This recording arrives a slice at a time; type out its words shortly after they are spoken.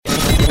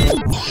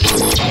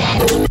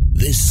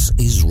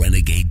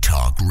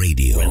Talk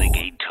Radio.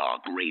 Renegade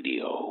Talk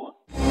Radio.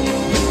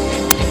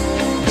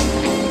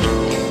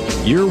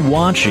 You're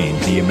watching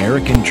The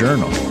American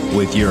Journal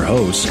with your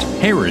host,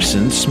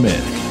 Harrison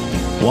Smith.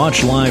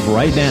 Watch live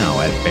right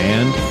now at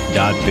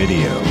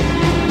band.video.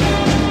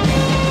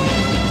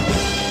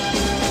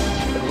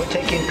 And we're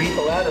taking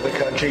people out of the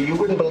country. You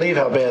wouldn't believe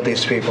how bad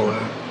these people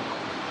are.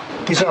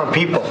 These aren't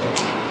people.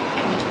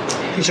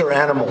 These are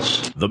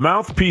animals. The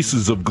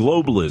mouthpieces of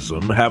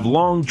globalism have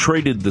long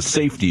traded the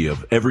safety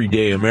of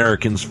everyday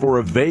Americans for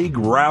a vague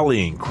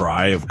rallying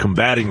cry of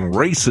combating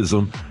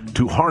racism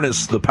to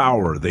harness the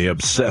power they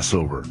obsess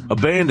over,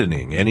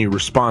 abandoning any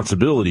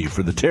responsibility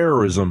for the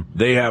terrorism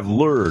they have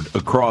lured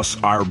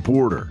across our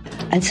border.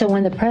 And so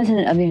when the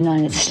President of the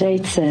United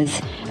States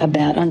says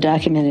about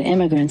undocumented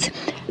immigrants,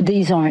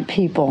 these aren't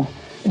people,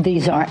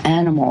 these are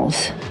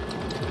animals,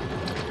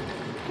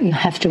 you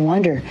have to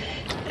wonder,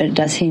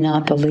 does he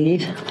not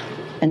believe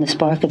in the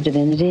spark of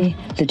divinity,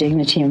 the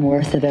dignity and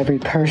worth of every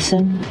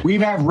person? We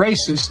have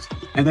racists,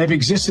 and they've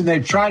existed.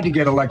 They've tried to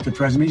get elected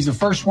president. He's the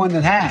first one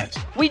that has.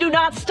 We do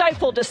not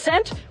stifle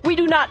dissent. We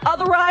do not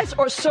otherize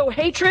or sow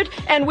hatred.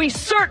 And we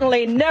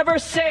certainly never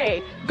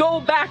say,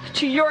 go back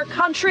to your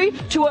country,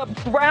 to a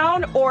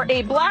brown or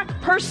a black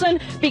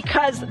person,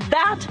 because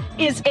that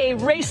is a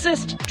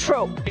racist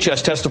trope.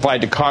 Just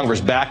testified to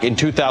Congress back in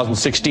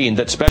 2016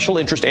 that special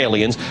interest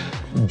aliens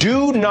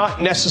do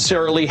not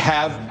necessarily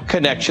have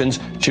connections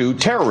to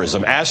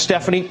terrorism. As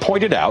Stephanie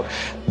pointed out,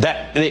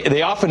 that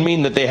they often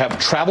mean that they have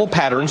travel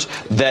patterns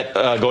that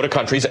go to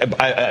countries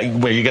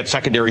where you get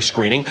secondary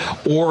screening,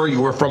 or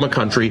you are from a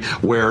country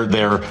where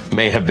there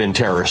may have been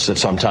terrorists at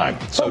some time.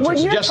 So to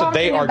suggest that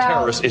they are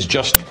terrorists is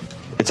just,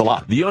 it's a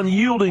lot. The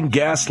unyielding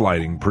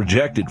gaslighting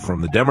projected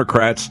from the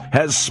Democrats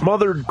has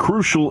smothered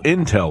crucial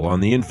intel on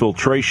the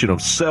infiltration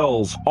of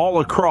cells all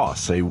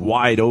across a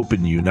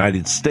wide-open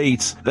United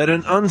States that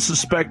an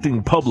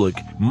unsuspecting public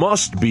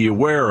must be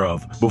aware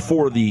of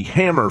before the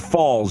hammer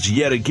falls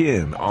yet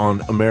again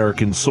on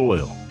American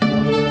soil.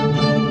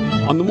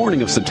 On the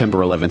morning of September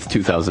 11th,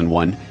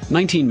 2001,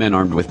 19 men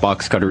armed with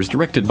box cutters,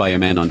 directed by a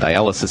man on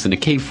dialysis in a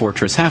cave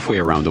fortress halfway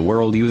around the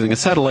world using a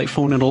satellite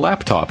phone and a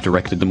laptop,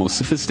 directed the most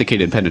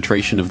sophisticated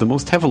penetration of the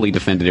most heavily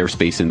defended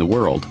airspace in the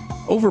world,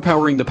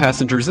 overpowering the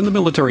passengers and the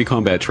military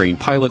combat-trained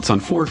pilots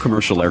on 4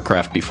 commercial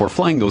aircraft before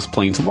flying those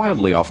planes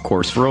wildly off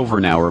course for over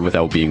an hour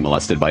without being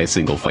molested by a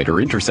single fighter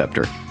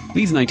interceptor.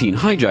 These 19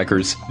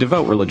 hijackers,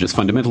 devout religious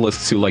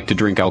fundamentalists who like to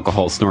drink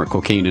alcohol, snort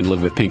cocaine, and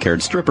live with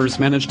pink-haired strippers,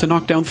 managed to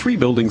knock down 3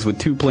 buildings with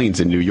 2 planes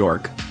in New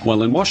York.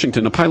 While in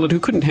Washington, a pilot who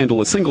couldn't handle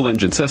a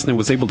single-engine Cessna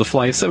was able to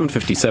fly a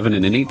 757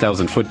 in an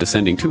 8,000-foot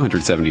descending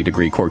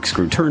 270-degree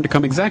corkscrew turn to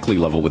come exactly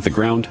level with the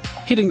ground,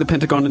 hitting the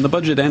Pentagon in the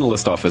Budget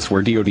Analyst Office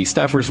where DoD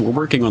staffers were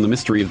working on the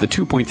mystery of the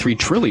 $2.3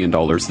 trillion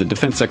that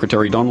Defense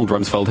Secretary Donald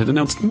Rumsfeld had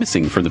announced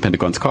missing from the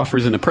Pentagon's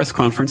coffers in a press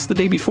conference the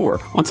day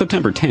before, on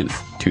September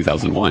 10th,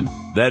 2001.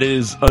 That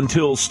is,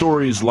 until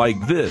stories like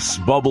this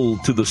bubble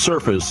to the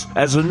surface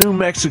as a New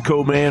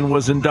Mexico man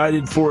was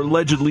indicted for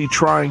allegedly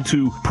trying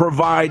to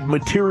provide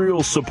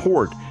material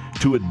support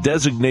to a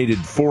designated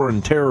foreign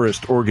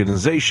terrorist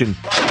organization.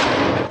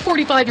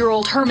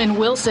 45-year-old Herman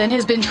Wilson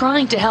has been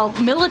trying to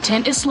help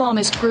militant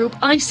Islamist group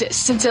ISIS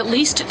since at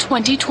least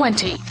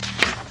 2020.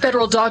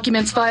 Federal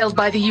documents filed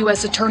by the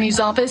U.S. Attorney's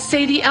Office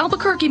say the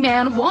Albuquerque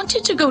man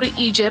wanted to go to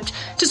Egypt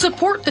to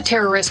support the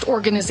terrorist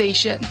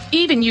organization,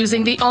 even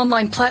using the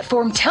online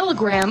platform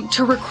Telegram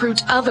to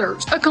recruit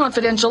others. A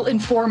confidential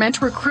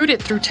informant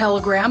recruited through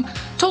Telegram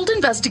told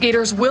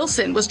investigators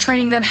Wilson was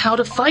training them how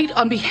to fight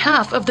on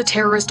behalf of the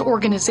terrorist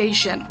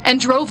organization and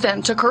drove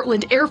them to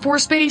Kirtland Air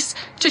Force Base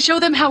to show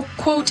them how,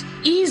 quote,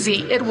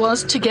 easy it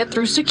was to get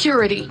through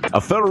security. A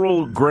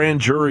federal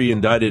grand jury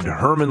indicted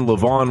Herman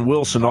Levon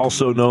Wilson,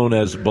 also known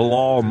as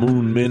Bilal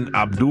Moon Min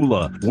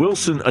Abdullah.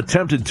 Wilson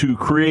attempted to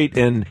create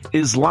an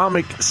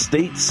Islamic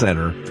State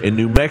Center in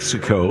New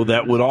Mexico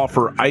that would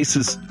offer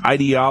ISIS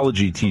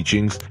ideology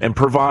teachings and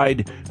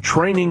provide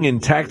training in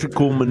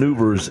tactical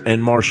maneuvers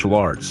and martial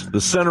arts.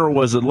 The center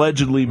was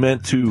allegedly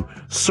meant to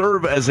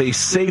serve as a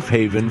safe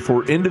haven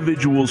for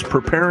individuals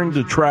preparing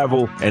to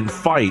travel and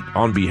fight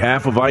on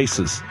behalf of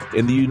ISIS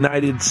in the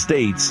United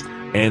States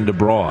and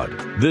abroad.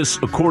 This,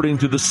 according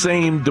to the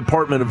same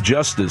Department of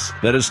Justice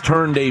that has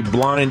turned a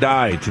blind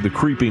eye to the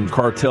creeping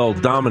cartel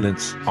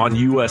dominance on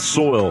U.S.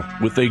 soil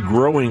with a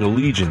growing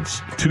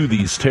allegiance to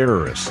these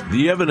terrorists.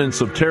 The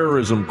evidence of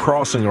terrorism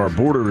crossing our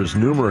border is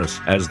numerous,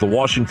 as the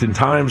Washington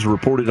Times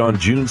reported on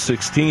June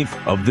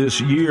 16th of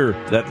this year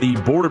that the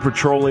Border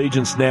Patrol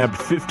agents nabbed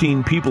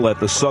 15 people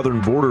at the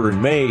southern border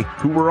in May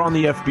who were on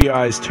the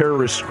FBI's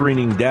terrorist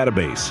screening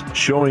database,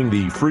 showing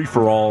the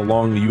free-for-all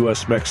along the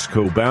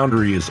U.S.-Mexico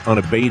boundary is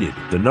unabated.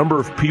 The number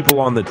of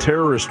people on the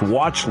terrorist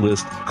watch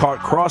list caught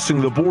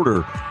crossing the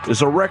border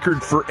is a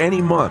record for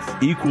any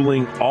month,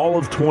 equaling all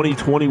of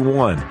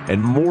 2021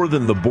 and more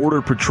than the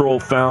Border Patrol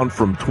found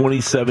from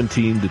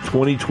 2017 to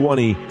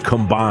 2020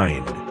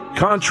 combined.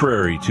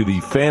 Contrary to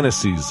the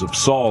fantasies of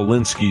Saul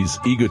Alinsky's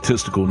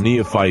egotistical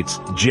neophytes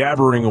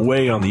jabbering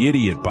away on the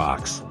idiot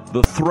box,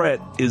 the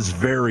threat is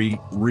very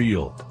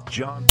real.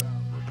 John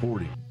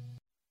reporting.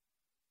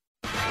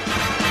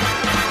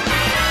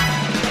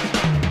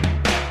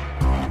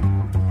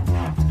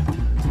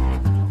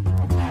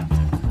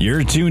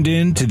 You're tuned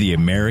in to the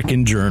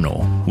American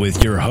Journal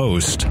with your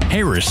host,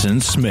 Harrison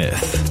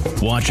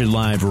Smith. Watch it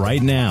live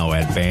right now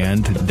at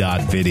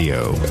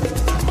band.video.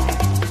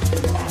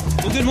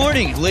 Well, good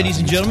morning, ladies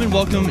and gentlemen.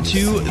 Welcome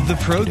to the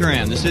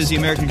program. This is the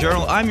American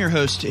Journal. I'm your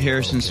host,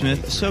 Harrison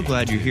Smith. So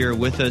glad you're here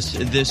with us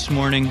this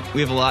morning.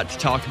 We have a lot to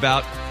talk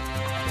about.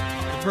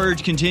 The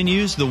purge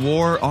continues. The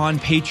war on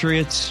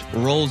patriots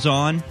rolls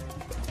on.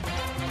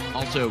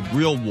 Also,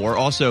 real war.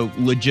 Also,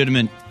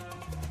 legitimate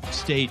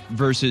state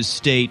versus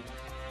state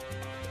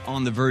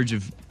on the verge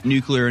of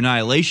nuclear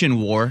annihilation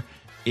war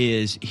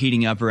is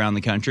heating up around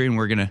the country, and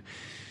we're gonna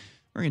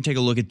take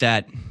a look at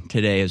that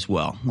today as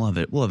well. We'll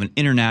have an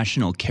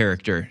international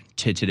character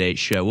to today's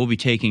show. We'll be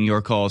taking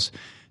your calls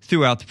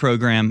throughout the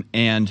program,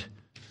 and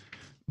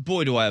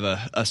boy, do I have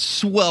a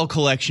swell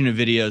collection of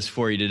videos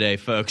for you today,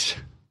 folks.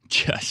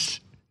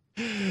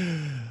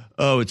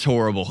 It's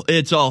horrible.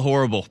 It's all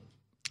horrible.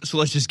 So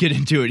let's just get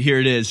into it. Here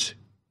it is,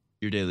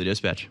 your Daily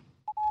Dispatch.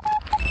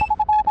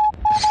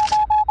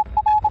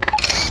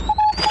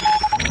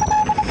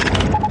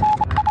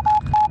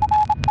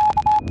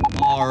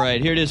 All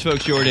right, here it is,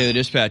 folks, your Daily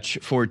Dispatch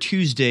for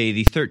Tuesday,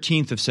 the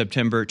 13th of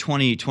September,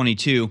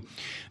 2022.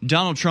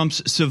 Donald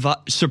Trump's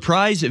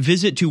surprise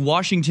visit to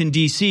Washington,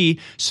 D.C.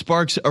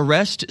 sparks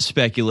arrest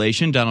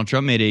speculation. Donald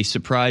Trump made a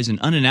surprise and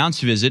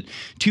unannounced visit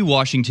to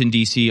Washington,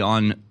 D.C.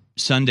 on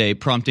Sunday,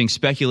 prompting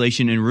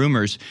speculation and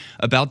rumors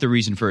about the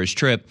reason for his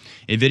trip.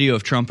 A video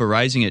of Trump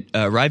arriving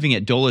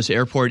at Dulles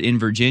Airport in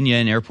Virginia,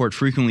 an airport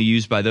frequently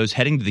used by those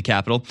heading to the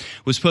Capitol,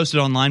 was posted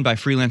online by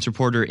freelance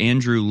reporter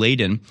Andrew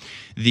Layden.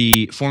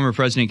 The former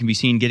president can be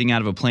seen getting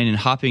out of a plane and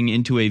hopping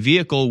into a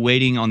vehicle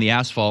waiting on the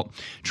asphalt.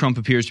 Trump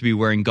appears to be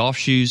wearing golf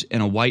shoes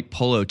and a white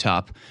polo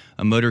top.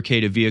 A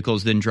motorcade of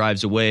vehicles then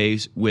drives away,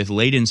 with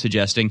Layden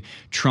suggesting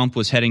Trump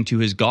was heading to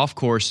his golf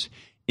course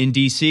in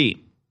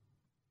D.C.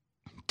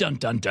 Dun,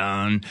 dun,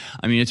 dun.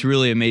 I mean, it's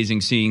really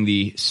amazing seeing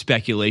the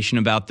speculation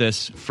about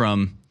this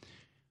from,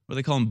 what do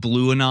they call them,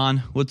 Blue Anon?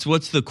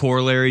 What's the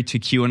corollary to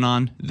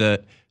QAnon?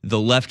 The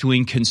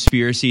left-wing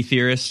conspiracy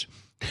theorists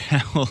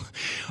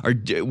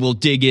will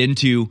dig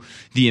into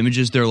the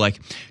images. They're like,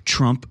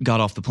 Trump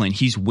got off the plane.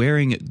 He's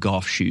wearing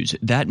golf shoes.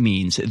 That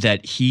means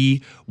that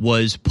he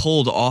was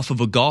pulled off of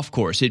a golf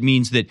course. It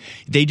means that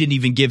they didn't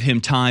even give him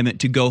time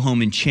to go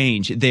home and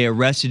change. They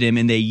arrested him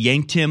and they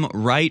yanked him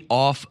right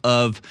off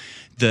of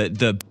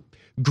the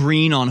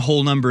green on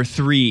hole number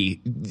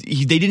 3.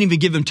 They didn't even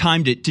give him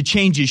time to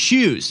change his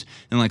shoes.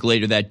 And like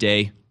later that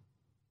day,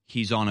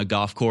 he's on a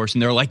golf course,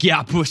 and they're like,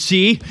 "Yeah,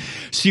 see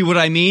what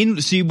I mean?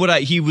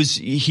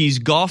 He's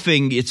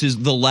golfing. It's his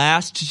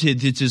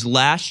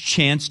last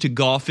chance to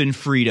golf in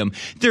freedom.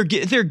 They're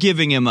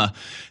giving him a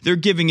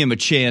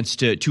chance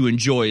to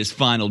enjoy his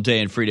final day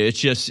in freedom.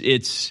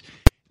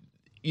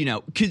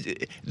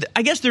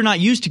 I guess they're not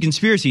used to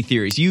conspiracy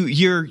theories.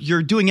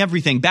 You're doing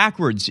everything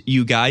backwards,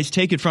 you guys.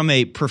 Take it from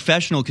a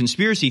professional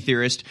conspiracy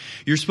theorist.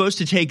 You're supposed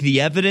to take the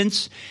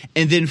evidence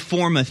and then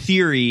form a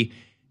theory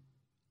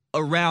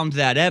around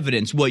that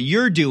evidence. What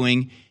you're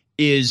doing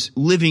is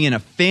living in a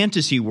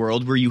fantasy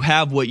world where you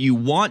have what you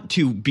want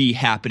to be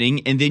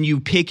happening, and then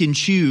you pick and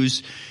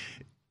choose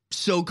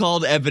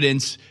so-called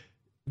evidence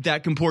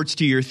that comports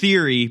to your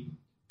theory.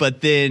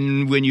 But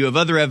then when you have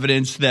other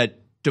evidence that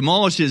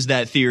demolishes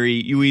that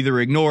theory, you either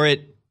ignore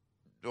it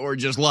or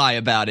just lie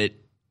about it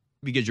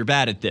because you're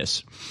bad at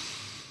this.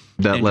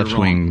 That left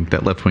wing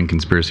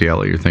conspiracy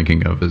outlet you're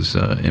thinking of is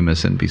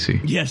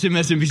MSNBC. Yes,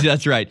 MSNBC.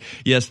 That's right.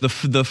 Yes,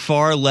 the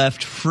far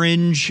left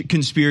fringe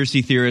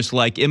conspiracy theorists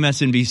like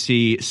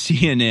MSNBC,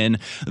 CNN,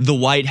 the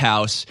White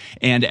House,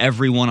 and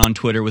everyone on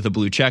Twitter with a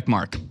blue check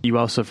mark. You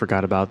also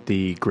forgot about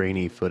the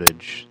grainy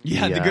footage.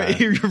 Yeah,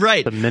 you're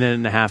right. The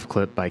 1.5-minute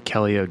clip by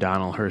Kelly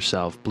O'Donnell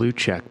herself, blue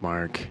check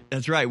mark.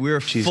 That's right. We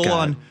were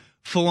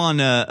full on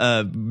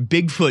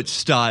Bigfoot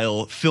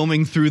style,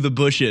 filming through the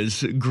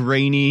bushes,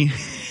 grainy.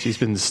 She's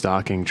been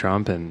stalking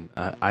Trump, and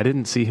I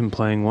didn't see him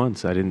playing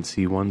once. I didn't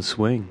see one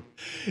swing.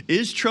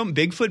 Is Trump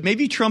Bigfoot?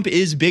 Maybe Trump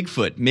is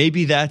Bigfoot.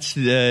 Maybe that's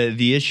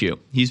the issue.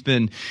 He's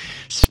been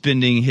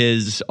spending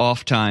his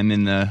off time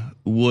in the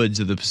woods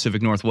of the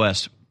Pacific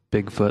Northwest.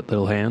 Bigfoot,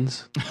 little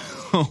hands.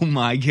 Oh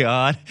my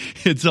God.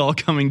 It's all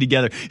coming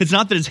together. It's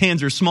not that his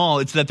hands are small.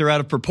 It's that they're out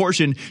of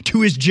proportion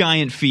to his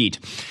giant feet.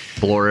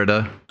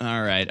 Florida.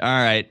 All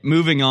right.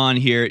 Moving on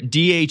here.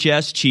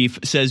 DHS chief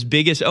says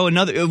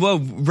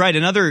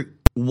another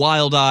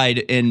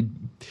wild-eyed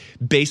and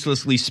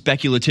baselessly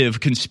speculative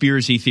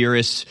conspiracy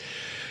theorists.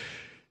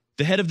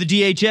 The head of the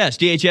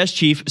DHS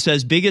chief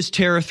says biggest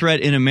terror threat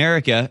in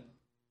America,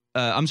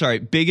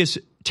 biggest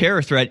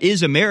terror threat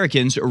is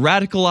Americans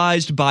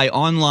radicalized by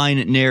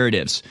online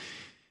narratives.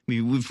 I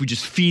mean, if we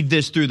just feed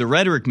this through the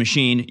rhetoric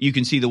machine, you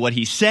can see that what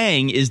he's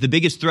saying is the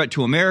biggest threat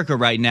to America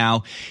right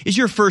now is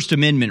your First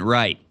Amendment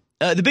right.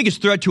 The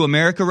biggest threat to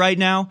America right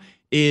now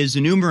is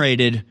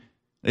enumerated.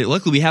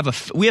 Luckily, we have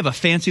a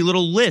fancy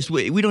little list.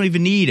 We don't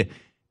even need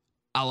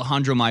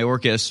Alejandro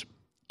Mayorkas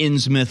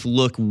Innsmouth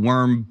look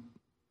worm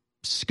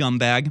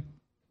scumbag.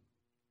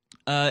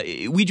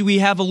 We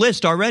have a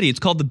list already. It's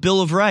called the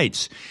Bill of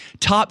Rights.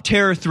 Top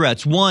terror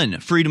threats: 1,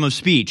 freedom of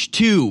speech;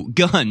 2,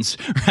 guns.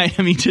 Right?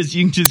 I mean,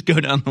 you can just go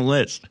down the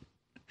list.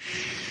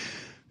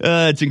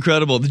 It's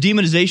incredible. The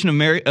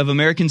demonization of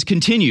Americans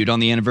continued on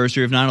the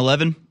anniversary of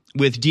 9/11,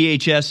 with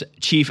DHS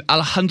Chief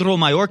Alejandro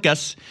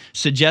Mayorkas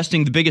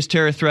suggesting the biggest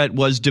terror threat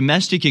was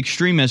domestic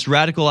extremists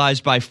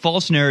radicalized by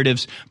false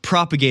narratives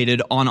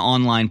propagated on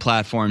online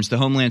platforms. The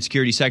Homeland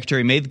Security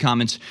Secretary made the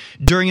comments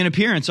during an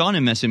appearance on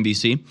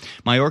MSNBC.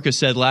 Mayorkas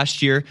said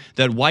last year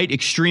that white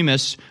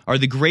extremists are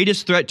the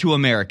greatest threat to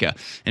America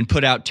and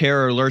put out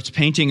terror alerts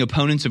painting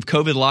opponents of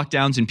COVID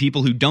lockdowns and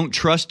people who don't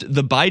trust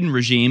the Biden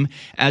regime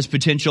as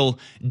potential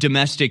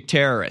domestic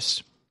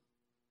terrorists.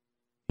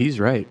 He's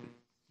right.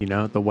 You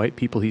know, the white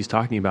people he's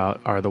talking about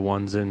are the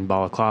ones in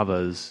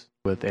balaclavas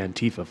with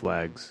Antifa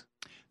flags.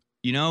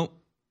 You know,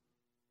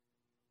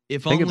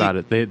 Think about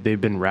it.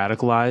 They've been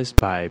radicalized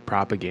by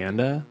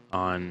propaganda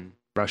on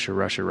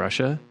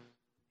Russia.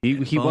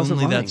 He wasn't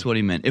lying. That's what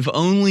he meant. If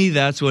only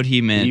that's what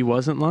he meant. He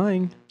wasn't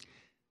lying.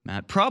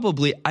 Matt,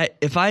 probably.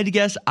 If I had to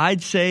guess,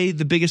 I'd say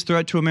the biggest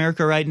threat to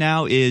America right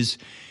now is,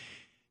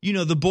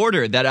 the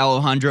border that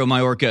Alejandro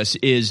Mayorkas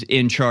is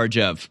in charge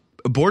of.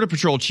 Border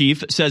Patrol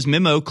chief says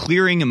memo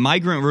clearing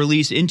migrant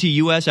release into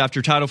U.S.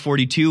 after Title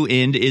 42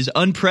 end is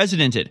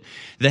unprecedented.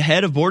 The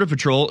head of Border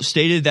Patrol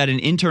stated that an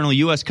internal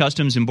U.S.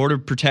 Customs and Border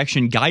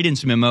Protection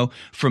guidance memo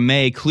from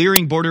May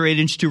clearing border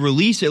agents to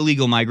release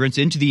illegal migrants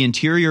into the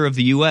interior of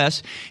the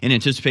U.S. in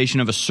anticipation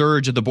of a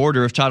surge at the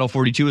border if Title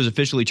 42 is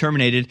officially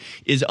terminated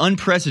is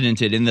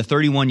unprecedented in the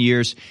 31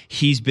 years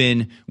he's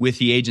been with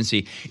the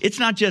agency. It's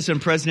not just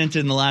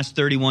unprecedented in the last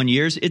 31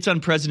 years. It's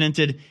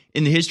unprecedented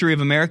in the history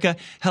of America.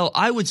 Hell,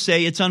 I would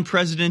say it's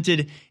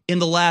unprecedented in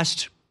the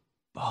last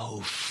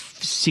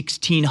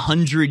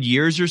 1,600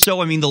 years or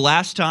so. I mean, the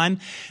last time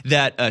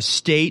that a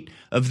state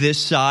of this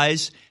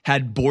size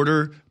had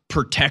border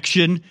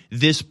protection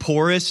this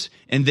porous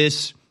and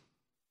this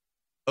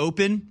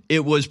open,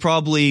 it was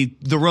probably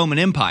the Roman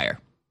Empire.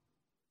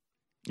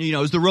 It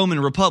was the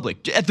Roman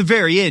Republic. At the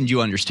very end,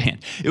 you understand.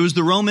 It was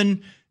the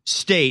Roman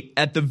state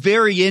at the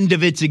very end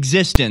of its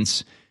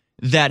existence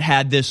that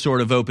had this sort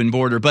of open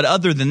border. But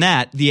other than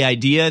that, the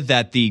idea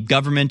that the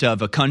government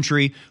of a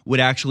country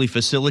would actually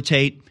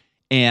facilitate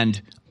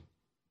and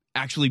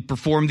actually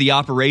perform the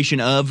operation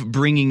of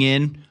bringing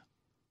in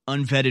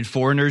unvetted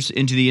foreigners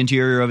into the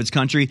interior of its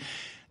country,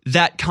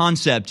 that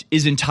concept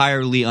is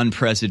entirely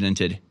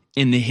unprecedented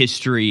in the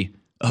history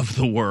of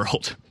the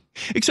world.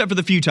 Except for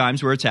the few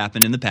times where it's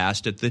happened in the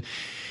past at the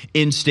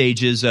end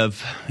stages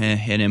of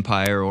an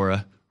empire or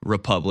a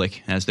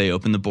republic as they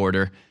open the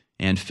border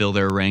and fill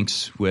their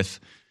ranks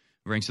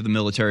of the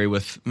military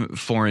with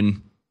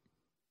foreign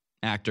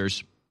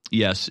actors.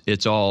 Yes,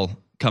 it's all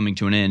coming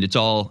to an end. It's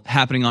all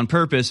happening on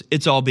purpose.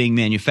 It's all being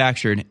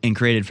manufactured and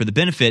created for the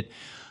benefit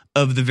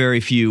of the very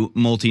few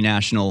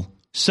multinational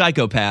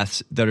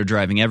psychopaths that are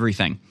driving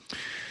everything.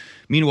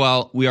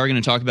 Meanwhile, we are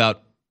going to talk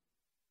about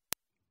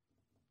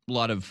a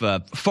lot of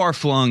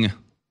far-flung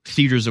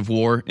theaters of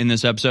war in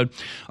this episode.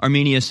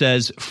 Armenia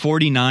says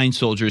 49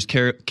 soldiers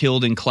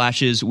killed in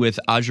clashes with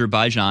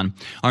Azerbaijan.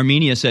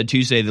 Armenia said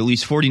Tuesday that at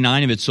least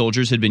 49 of its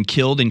soldiers had been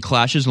killed in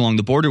clashes along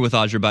the border with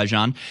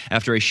Azerbaijan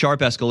after a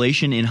sharp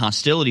escalation in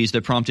hostilities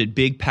that prompted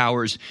big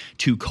powers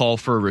to call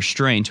for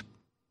restraint.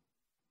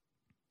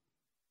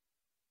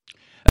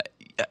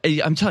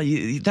 I'm telling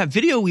you, that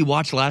video we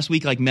watched last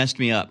week messed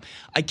me up.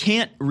 I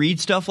can't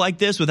read stuff like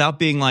this without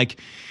being like,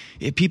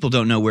 people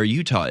don't know where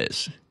Utah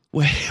is.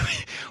 What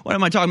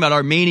am I talking about?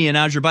 Armenia and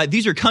Azerbaijan.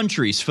 These are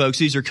countries, folks.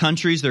 These are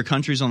countries. They're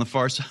countries on the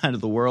far side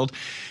of the world.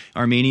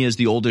 Armenia is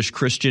the oldest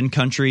Christian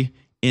country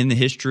in the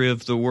history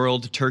of the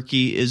world.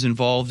 Turkey is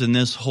involved in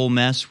this whole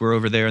mess. We're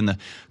over there in the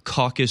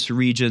Caucasus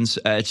regions.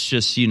 It's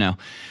just,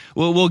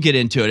 we'll get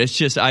into it. It's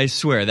just, I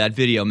swear, that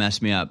video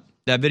messed me up.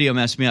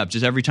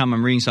 Just every time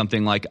I'm reading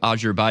something like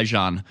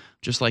Azerbaijan,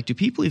 just like, do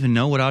people even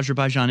know what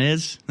Azerbaijan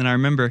is? Then I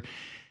remember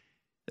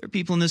there are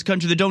people in this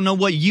country that don't know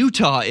what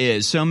Utah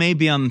is. So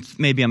maybe I'm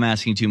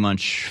asking too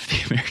much of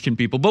the American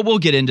people. But we'll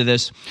get into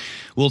this.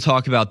 We'll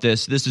talk about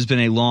this. This has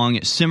been a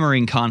long,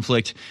 simmering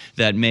conflict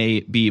that may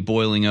be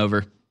boiling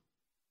over.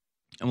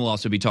 And we'll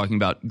also be talking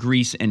about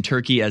Greece and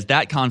Turkey as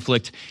that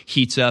conflict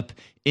heats up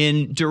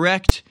in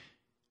direct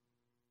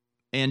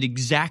and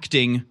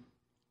exacting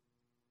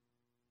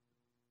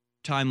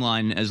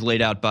timeline as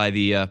laid out by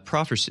the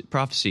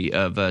prophecy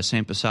of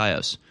St.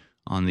 Paisios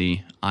on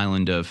the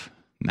island of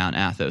Mount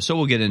Athos. So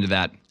we'll get into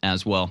that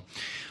as well.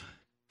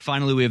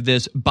 Finally, we have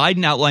this.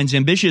 Biden outlines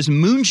ambitious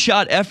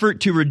moonshot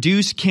effort to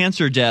reduce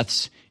cancer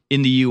deaths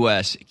in the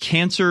U.S.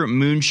 Cancer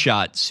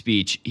moonshot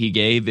speech he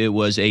gave. It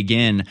was,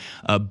 again,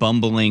 a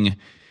bumbling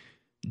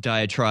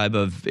diatribe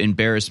of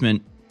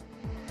embarrassment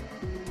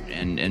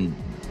and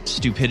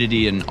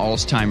stupidity and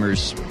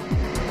Alzheimer's.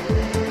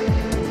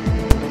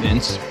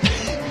 Vince.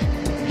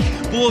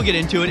 We'll get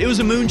into it. It was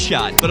a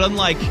moonshot, but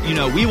unlike,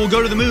 we will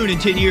go to the moon in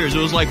 10 years, it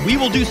was like, we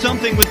will do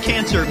something with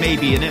cancer,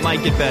 maybe, and it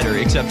might get better,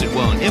 except it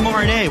won't.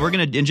 mRNA, we're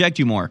going to inject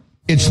you more.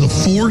 It's the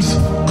fourth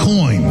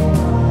coin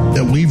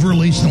that we've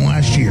released in the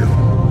last year,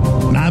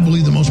 and I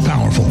believe the most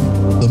powerful,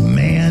 the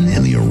man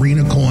in the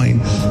arena coin,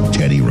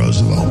 Teddy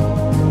Roosevelt.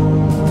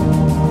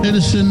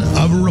 Citizen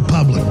of a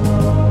republic,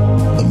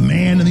 the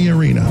man in the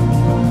arena.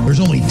 There's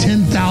only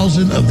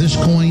 10,000 of this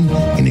coin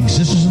in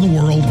existence in the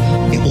world.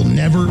 It will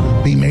never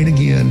be made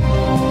again.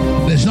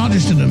 And it's not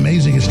just an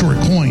amazing historic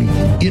coin.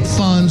 It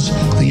funds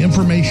the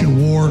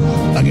information war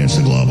against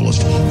the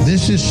globalists.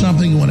 This is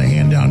something you want to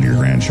hand down to your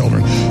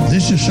grandchildren.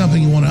 This is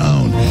something you want to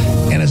own.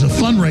 And as a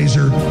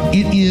fundraiser,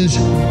 it is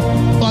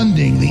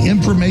funding the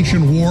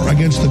information war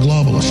against the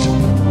globalists.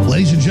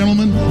 Ladies and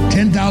gentlemen,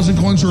 10,000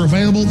 coins are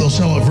available. They'll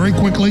sell out very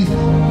quickly.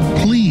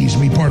 Please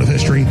be part of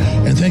history.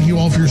 And thank you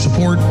all for your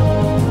support.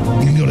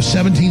 You can go to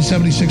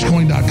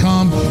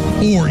 1776coin.com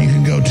or you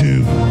can go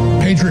to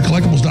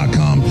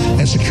patriotcollectibles.com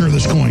and secure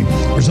this coin.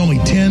 There's only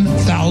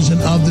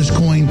 10,000 of this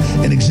coin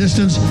in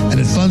existence, and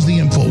it funds the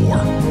info war.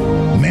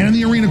 Man in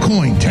the arena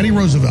coin, Teddy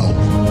Roosevelt,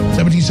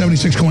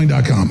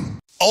 1776coin.com.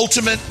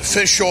 Ultimate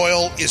Fish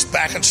Oil is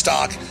back in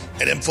stock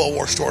at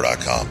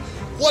InfoWarsStore.com.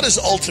 What does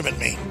ultimate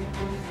mean?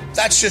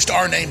 That's just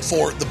our name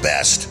for the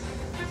best,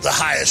 the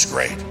highest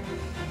grade.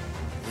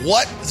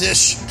 What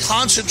this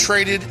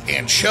concentrated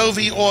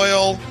anchovy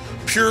oil,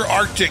 pure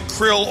Arctic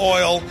krill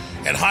oil,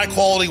 and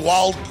high-quality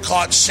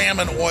wild-caught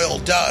salmon oil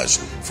does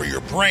for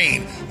your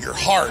brain, your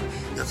heart,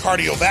 your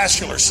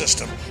cardiovascular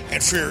system,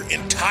 and for your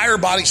entire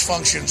body's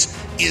functions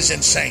is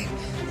insane.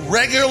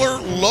 Regular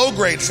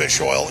low-grade fish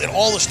oil in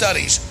all the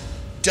studies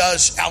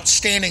does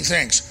outstanding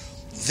things.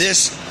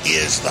 This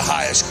is the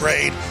highest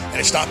grade, and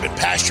it's not been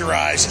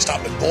pasteurized, it's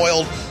not been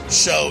boiled,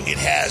 so it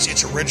has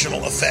its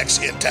original effects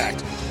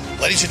intact.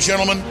 Ladies and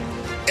gentlemen,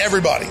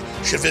 everybody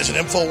should visit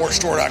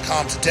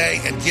InfoWarsStore.com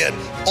today and get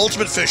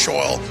Ultimate Fish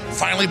Oil,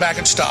 finally back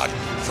in stock,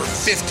 for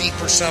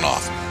 50%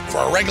 off. For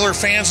our regular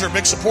fans that are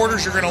big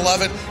supporters, you're going to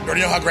love it. You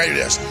already know how great it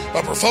is.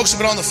 But for folks who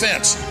have been on the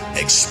fence,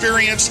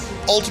 experience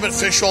Ultimate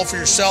Fish Oil for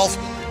yourself.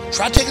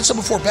 Try taking some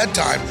before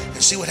bedtime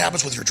and see what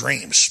happens with your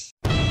dreams.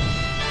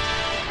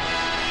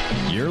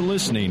 You're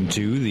listening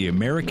to The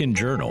American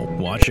Journal.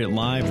 Watch it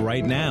live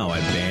right now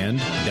at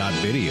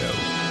band.video.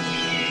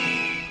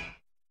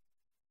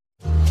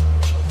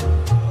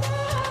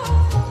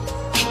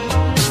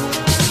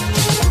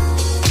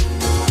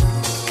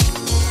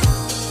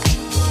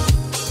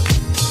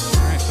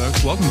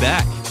 Welcome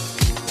back.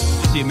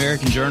 It's the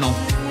American Journal.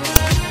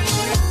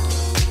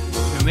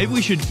 Maybe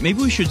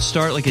we should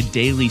start like a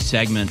daily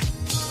segment.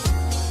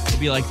 It'll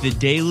be like the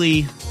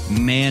daily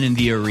Man in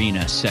the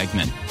Arena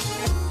segment.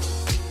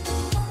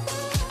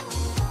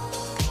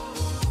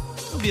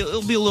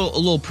 It'll be a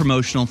little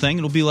promotional thing.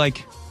 It'll be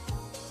like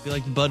the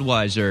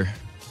Budweiser.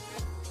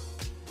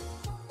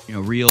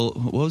 Real.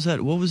 What was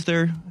that? What was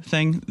their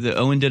thing that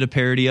Owen did a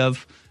parody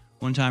of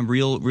one time?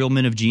 Real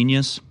Men of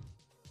Genius.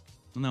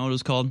 Isn't that what it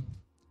was called?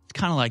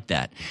 Kind of like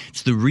that.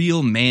 It's the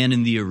real man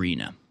in the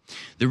arena.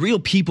 The real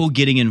people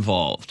getting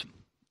involved.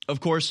 Of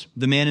course,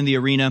 the Man in the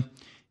Arena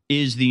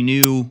is the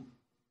new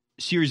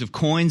series of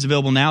coins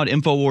available now at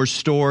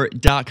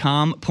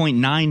InfoWarsStore.com.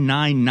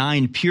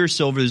 0.999 pure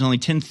silver. There's only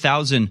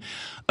 10,000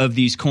 of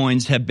these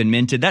coins have been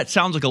minted. That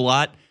sounds like a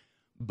lot,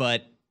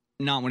 but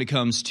not when it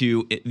comes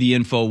to the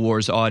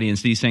InfoWars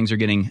audience. These things are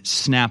getting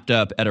snapped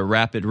up at a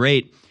rapid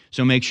rate.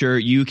 So make sure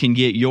you can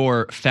get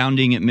your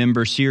founding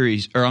member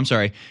series,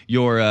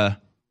 your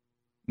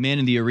Man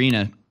in the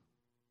Arena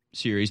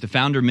series, the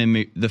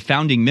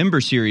founding member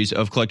series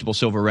of collectible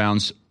silver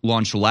rounds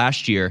launched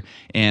last year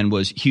and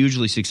was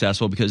hugely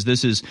successful because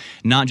this is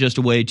not just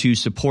a way to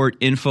support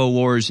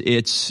InfoWars.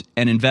 It's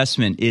an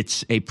investment.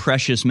 It's a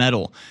precious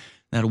metal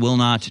that will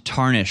not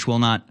tarnish, will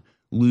not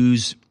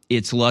lose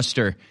its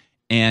luster,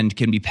 and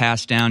can be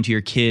passed down to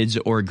your kids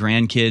or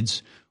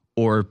grandkids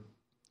or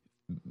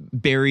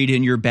buried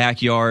in your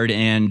backyard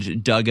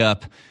and dug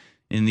up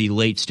in the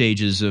late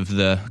stages of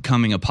the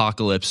coming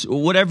apocalypse.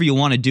 Whatever you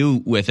want to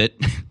do with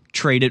it,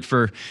 trade it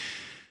for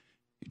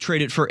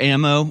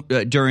ammo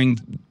during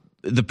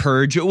the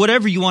purge.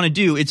 Whatever you want to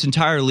do, it's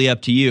entirely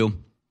up to you.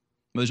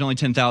 There's only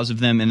 10,000 of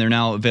them, and they're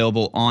now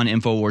available on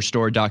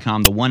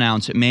InfoWarsStore.com. The 1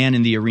 ounce Man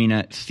in the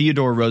Arena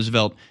Theodore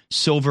Roosevelt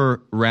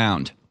silver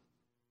round.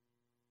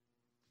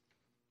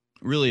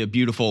 Really a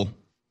beautiful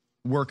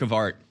work of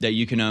art that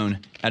you can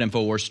own at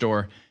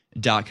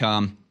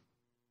InfoWarsStore.com.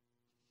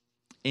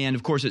 And,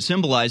 of course, it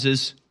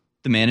symbolizes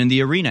the man in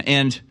the arena.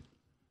 And,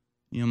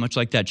 much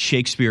like that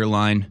Shakespeare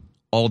line,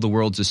 all the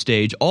world's a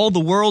stage, all the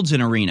world's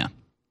an arena.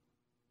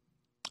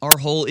 Our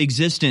whole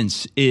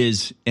existence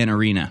is an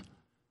arena.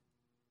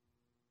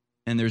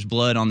 And there's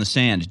blood on the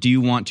sand. Do you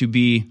want to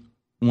be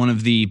one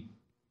of the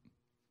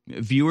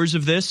viewers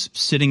of this,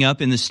 sitting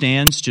up in the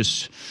stands,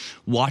 just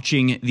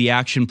watching the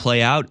action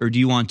play out? Or do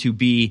you want to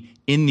be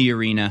in the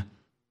arena,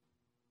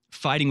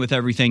 fighting with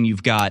everything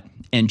you've got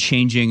and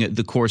changing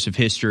the course of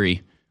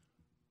history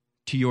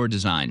to your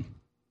design?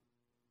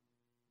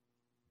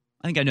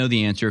 I think I know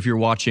the answer. If you're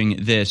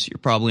watching this, you're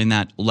probably in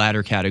that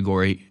latter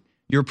category.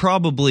 You're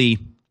probably,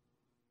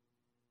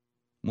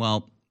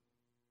 well,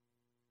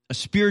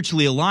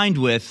 spiritually aligned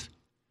with,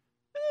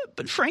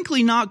 but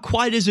frankly not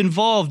quite as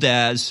involved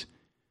as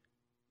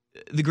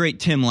the great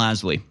Tim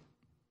Lasley.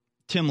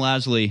 Tim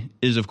Lasley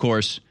is, of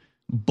course,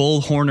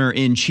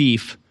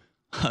 bullhorner-in-chief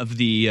of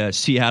the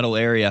Seattle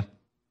area.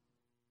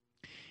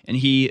 And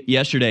he,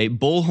 yesterday,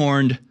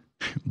 bullhorned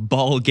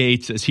Ball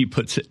Gates, as he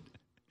puts it.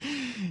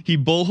 He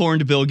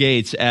bullhorned Bill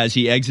Gates as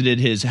he exited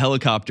his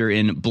helicopter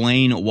in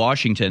Blaine,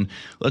 Washington.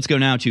 Let's go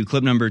now to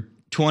clip number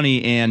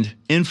 20 and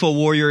info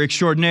warrior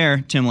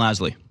extraordinaire, Tim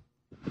Lasley.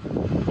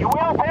 You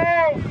will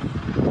pay.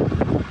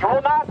 You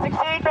will not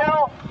succeed,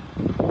 Bill.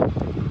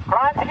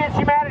 Crimes against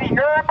humanity.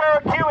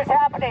 Nuremberg 2 is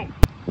happening.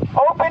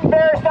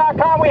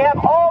 OpenBears.com. We have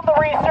all the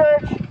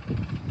research.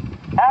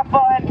 Have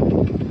fun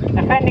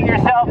defending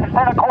yourself in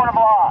front of a court of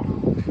law.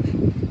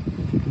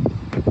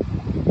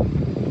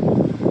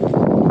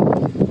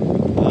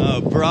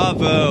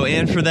 Bravo.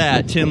 And for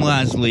that, Tim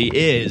Lasley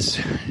is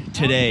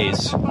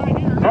today's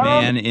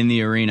man in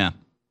the arena.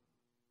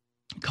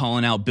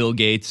 Calling out Bill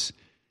Gates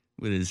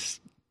with his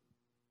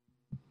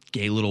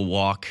gay little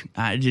walk.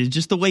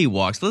 Just the way he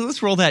walks.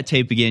 Let's roll that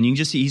tape again. You can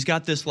just see he's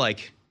got this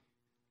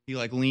he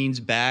leans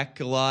back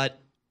a lot.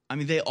 I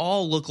mean, they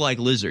all look like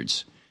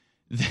lizards.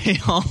 They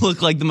all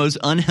look like the most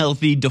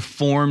unhealthy,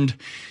 deformed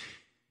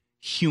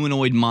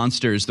humanoid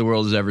monsters the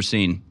world has ever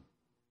seen.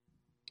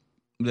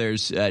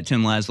 There's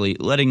Tim Lasley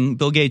letting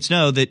Bill Gates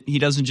know that he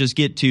doesn't just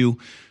get to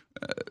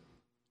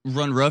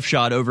run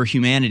roughshod over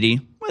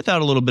humanity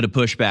without a little bit of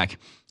pushback.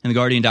 And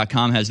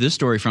TheGuardian.com has this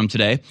story from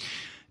today.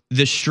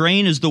 The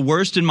strain is the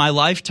worst in my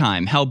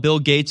lifetime. How Bill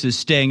Gates is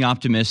staying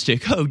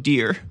optimistic. Oh,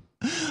 dear.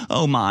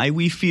 Oh, my.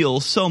 We feel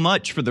so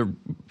much for the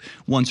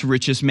once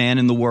richest man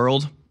in the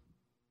world.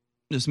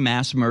 This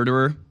mass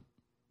murderer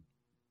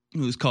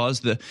who's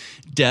caused the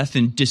death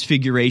and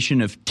disfiguration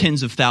of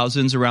tens of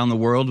thousands around the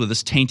world with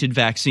his tainted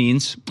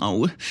vaccines.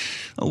 Oh,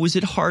 is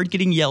it hard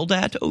getting yelled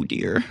at? Oh,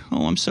 dear.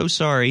 Oh, I'm so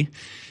sorry.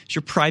 Is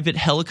your private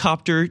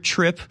helicopter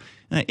trip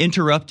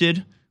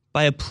interrupted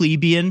by a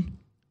plebeian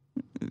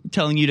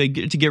telling you to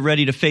get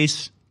ready to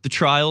face the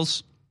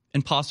trials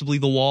and possibly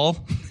the wall?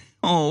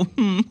 Oh,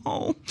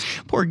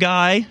 poor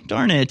guy.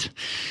 Darn it.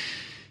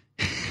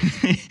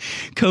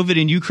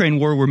 COVID and Ukraine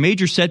war were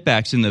major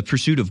setbacks in the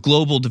pursuit of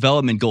global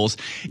development goals.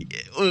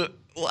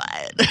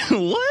 What?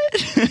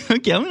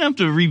 Okay, I'm gonna have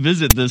to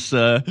revisit this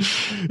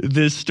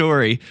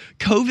story.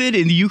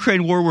 COVID and the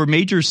Ukraine war were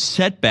major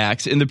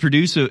setbacks in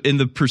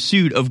the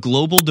pursuit of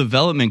global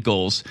development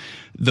goals,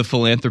 the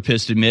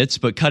philanthropist admits,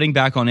 but cutting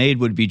back on aid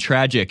would be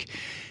tragic.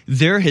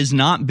 There has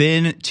not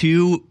been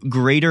two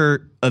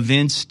greater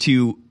events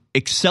to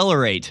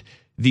accelerate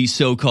these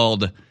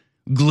so-called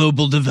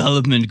global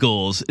development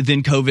goals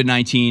than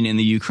COVID-19 and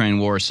the Ukraine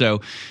war.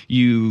 So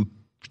you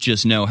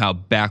just know how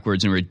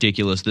backwards and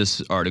ridiculous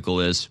this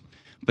article is.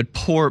 But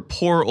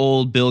poor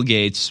old Bill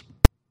Gates,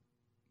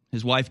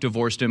 his wife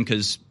divorced him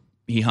because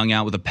he hung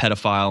out with a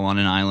pedophile on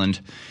an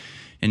island,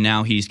 and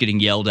now he's getting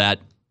yelled at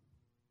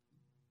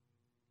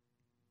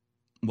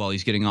while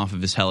he's getting off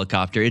of his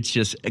helicopter. It's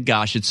just,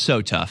 gosh, it's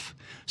so tough.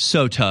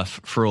 So tough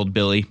for old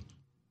Billy.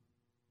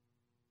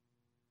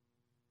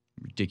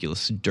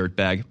 Ridiculous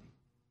dirtbag.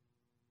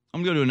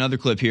 I'm going to go to another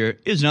clip here.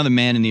 Here's another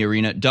man in the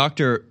arena,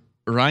 Dr.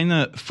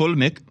 Rainer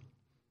Fulmich,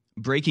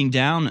 breaking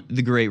down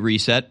the Great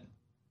Reset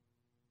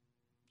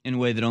in a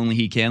way that only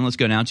he can. Let's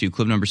go now to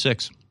clip number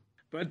 6.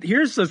 But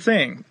here's the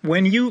thing.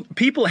 When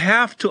people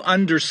have to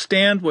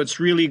understand what's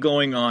really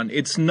going on.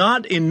 It's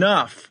not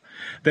enough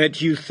that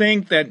you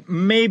think that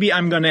maybe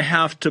I'm going to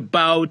have to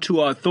bow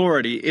to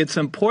authority. It's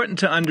important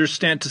to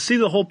understand, to see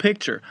the whole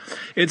picture.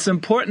 It's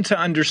important to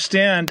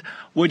understand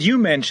what you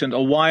mentioned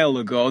a while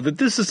ago, that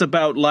this is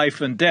about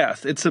life and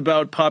death. It's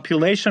about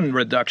population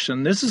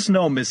reduction. This is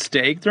no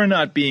mistake. They're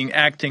not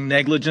acting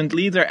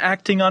negligently. They're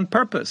acting on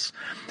purpose.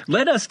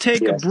 Let us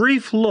take a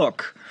brief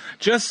look,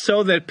 just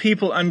so that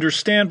people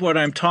understand what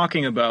I'm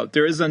talking about.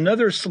 There is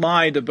another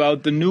slide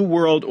about the New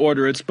World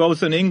Order. It's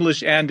both in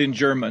English and in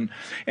German.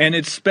 And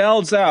it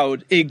spells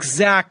out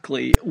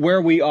exactly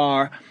where we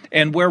are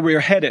and where we're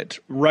headed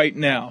right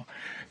now.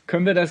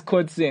 Können wir das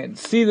kurz sehen?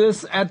 See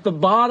this? At the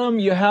bottom,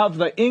 you have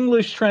the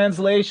English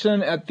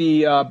translation. At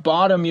the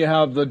bottom, you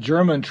have the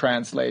German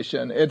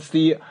translation. It's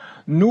the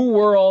New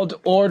World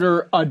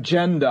Order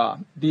agenda,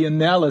 the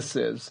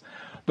analysis.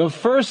 The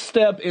first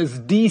step is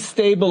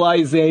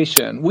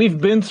destabilization. We've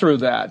been through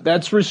that.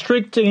 That's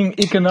restricting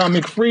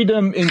economic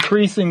freedom,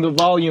 increasing the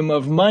volume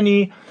of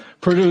money,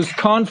 produce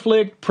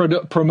conflict,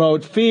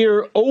 promote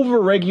fear,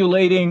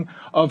 over-regulating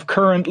of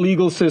current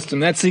legal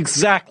system. That's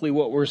exactly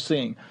what we're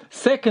seeing.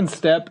 Second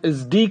step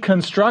is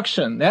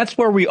deconstruction. That's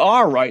where we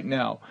are right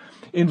now.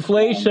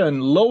 Inflation,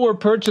 lower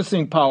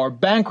purchasing power,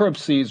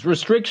 bankruptcies,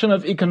 restriction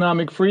of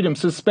economic freedom,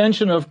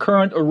 suspension of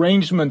current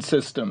arrangement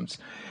systems.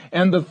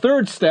 And the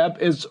third step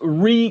is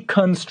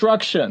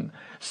reconstruction.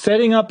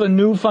 setting up a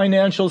new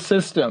financial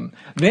system.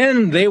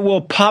 Then they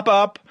will pop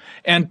up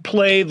and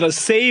play the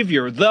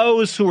savior.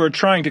 Those who are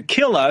trying to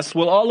kill us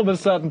will all of a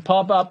sudden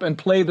pop up and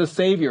play the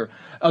savior,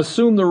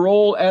 assume the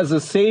role as a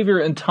savior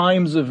in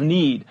times of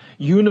need.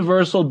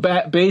 Universal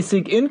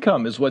basic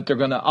income is what they're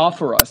going to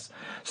offer us.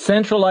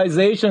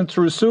 Centralization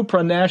through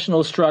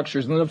supranational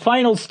structures. And the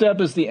final step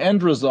is the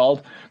end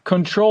result,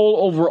 control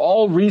over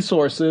all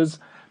resources,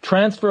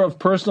 transfer of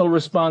personal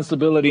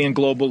responsibility, and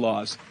global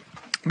laws.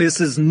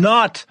 This is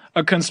not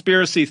a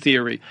conspiracy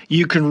theory.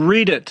 You can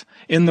read it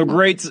in the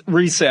Great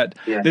Reset.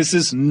 Yeah. This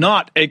is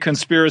not a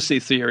conspiracy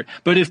theory.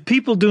 But if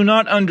people do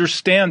not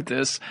understand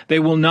this, they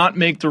will not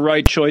make the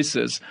right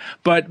choices.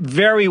 But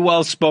very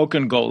well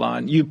spoken,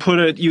 Golan. You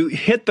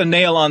hit the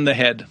nail on the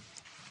head.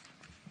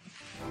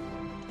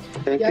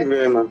 Thank you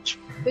very much.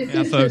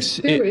 Yeah,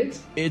 folks,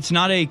 it's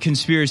not a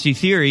conspiracy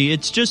theory.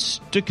 It's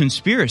just a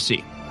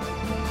conspiracy.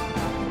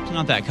 It's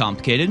not that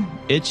complicated.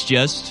 It's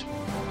just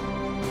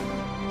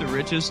the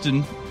richest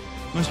and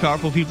most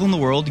powerful people in the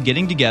world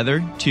getting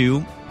together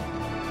to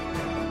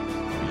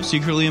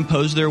secretly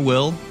impose their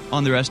will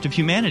on the rest of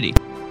humanity.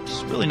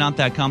 It's really not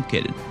that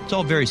complicated. It's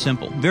all very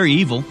simple, very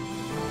evil,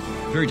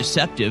 very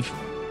deceptive,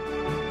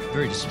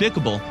 very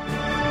despicable,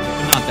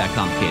 but not that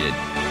complicated.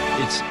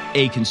 It's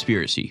a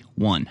conspiracy.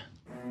 One.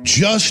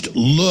 Just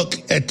look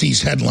at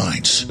these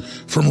headlines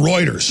from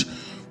Reuters.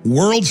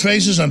 World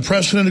faces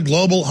unprecedented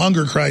global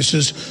hunger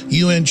crisis,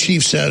 UN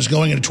chief says,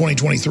 going into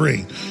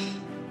 2023.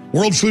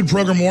 World Food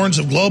Program warns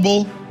of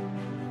global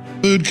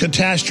food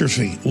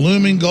catastrophe,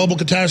 looming global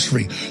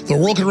catastrophe. The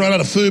world could run out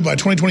of food by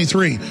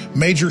 2023,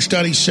 major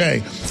studies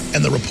say,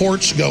 and the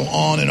reports go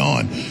on and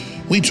on.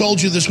 We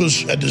told you this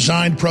was a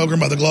designed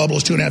program by the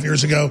globalists 2.5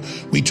 years ago.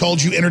 We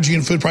told you energy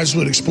and food prices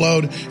would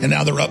explode, and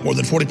now they're up more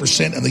than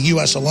 40% in the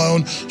U.S.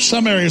 alone.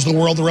 Some areas of the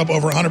world, they're up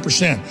over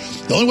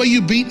 100%. The only way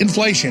you beat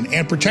inflation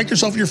and protect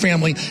yourself and your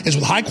family is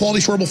with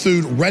high-quality, storable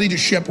food ready to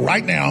ship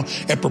right now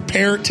at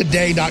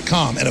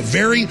preparetoday.com. And a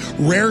very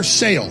rare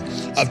sale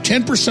of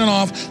 10%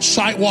 off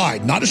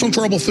site-wide, not just on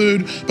storable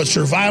food, but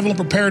survival and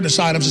preparedness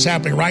items is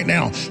happening right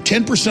now.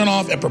 10%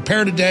 off at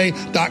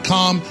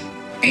preparetoday.com.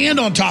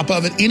 And on top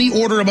of it,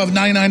 any order above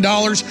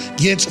 $99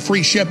 gets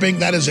free shipping.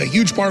 That is a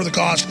huge part of the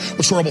cost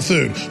with storable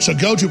food. So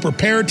go to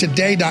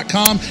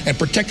preparetoday.com and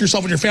protect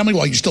yourself and your family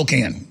while you still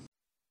can.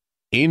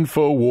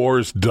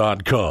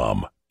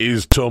 Infowars.com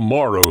is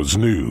tomorrow's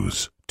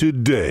news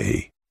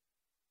today.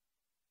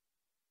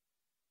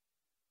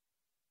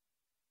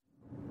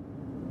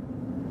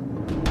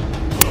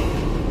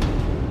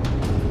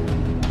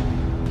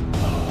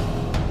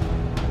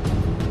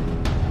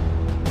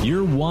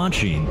 You're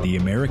watching The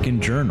American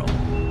Journal.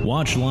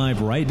 Watch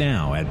live right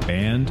now at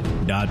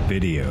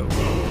band.video. All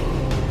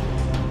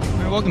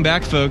right, welcome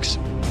back, folks.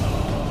 We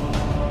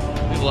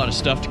have a lot of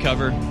stuff to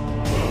cover.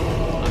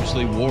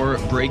 Obviously, war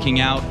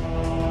breaking out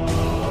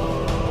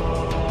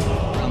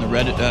around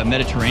the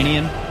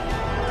Mediterranean.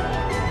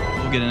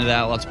 We'll get into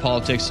that. Lots of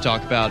politics to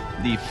talk about.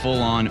 The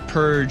full-on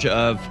purge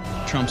of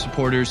Trump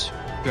supporters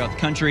throughout the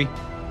country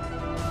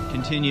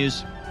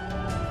continues.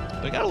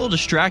 But I got a little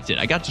distracted.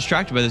 I got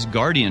distracted by this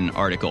Guardian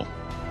article.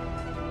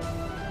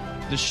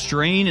 The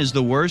strain is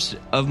the worst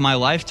of my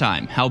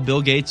lifetime. How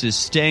Bill Gates is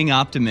staying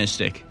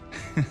optimistic.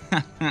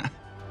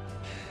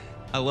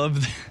 I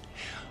love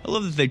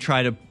that they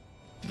try to,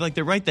 like,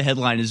 they write the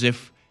headline as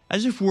if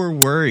we're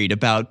worried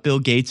about Bill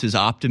Gates'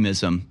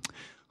 optimism.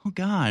 Oh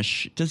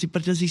gosh,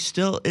 is he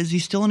still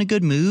in a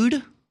good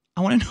mood?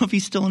 I want to know if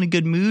he's still in a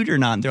good mood or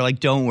not. And they're like,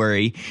 don't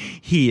worry,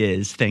 he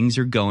is. Things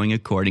are going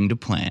according to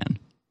plan.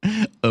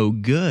 Oh,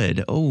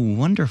 good. Oh,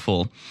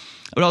 wonderful.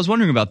 But I was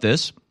wondering about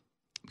this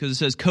because it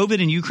says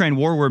COVID and Ukraine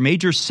war were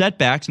major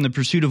setbacks in the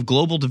pursuit of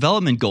global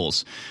development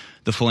goals.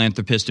 The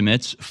philanthropist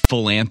admits.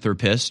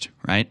 Philanthropist,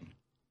 right?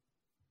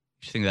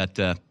 You think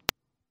that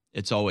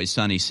It's Always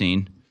Sunny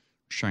scene. I'm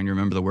trying to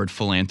remember the word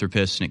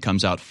philanthropist, and it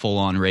comes out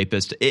full-on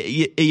rapist.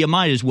 You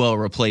might as well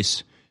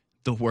replace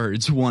the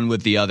words one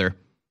with the other.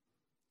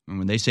 And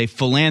when they say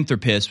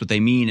philanthropist, what they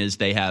mean is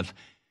they have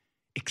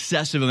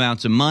excessive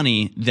amounts of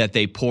money that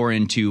they pour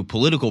into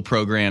political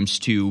programs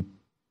to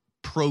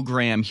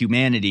program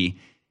humanity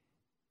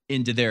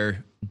into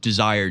their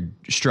desired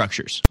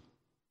structures.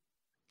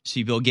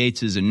 See, Bill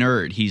Gates is a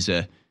nerd. He's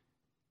a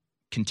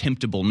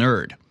contemptible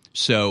nerd.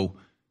 So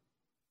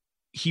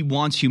he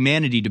wants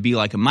humanity to be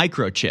like a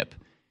microchip.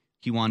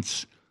 He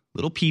wants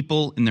little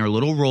people in their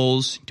little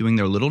roles, doing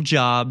their little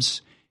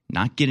jobs,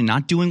 not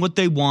doing what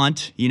they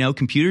want. You know,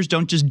 computers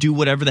don't just do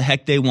whatever the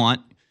heck they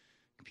want.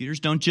 Computers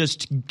don't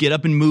just get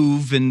up and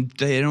move, and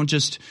they don't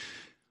just,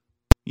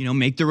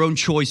 make their own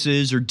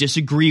choices or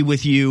disagree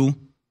with you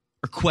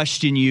or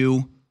question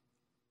you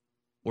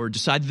or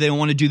decide that they don't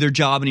want to do their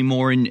job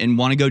anymore and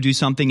want to go do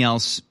something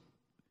else.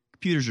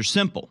 Computers are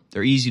simple.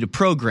 They're easy to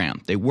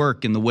program. They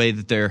work in the way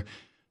that they're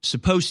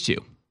supposed to.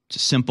 It's a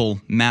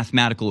simple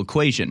mathematical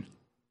equation.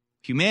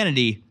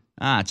 Humanity,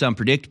 it's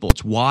unpredictable.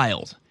 It's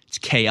wild. It's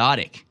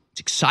chaotic.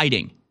 It's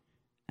exciting.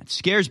 That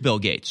scares Bill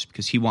Gates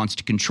because he wants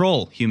to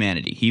control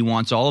humanity. He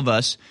wants all of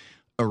us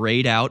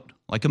arrayed out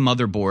like a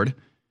motherboard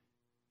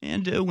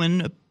And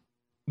when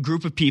a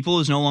group of people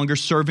is no longer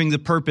serving the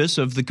purpose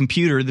of the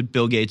computer that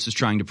Bill Gates is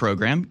trying to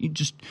program, you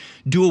just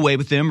do away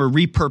with them or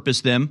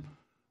repurpose them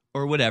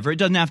or whatever. It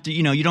doesn't have to,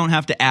 you don't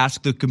have to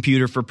ask the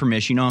computer for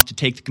permission. You don't have to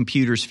take the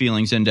computer's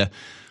feelings into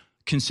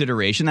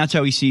consideration. That's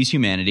how he sees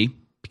humanity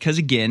because,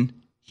 again,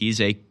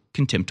 he's a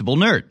contemptible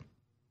nerd.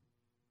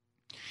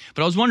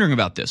 But I was wondering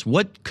about this.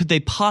 What could they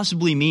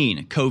possibly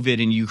mean?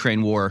 COVID and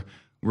Ukraine war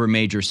were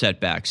major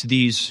setbacks.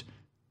 These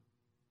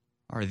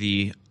are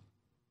the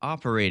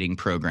operating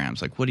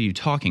programs. Like, what are you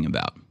talking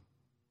about?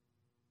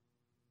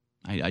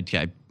 I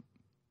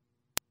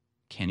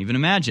can't even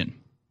imagine.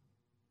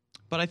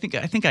 But I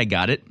think I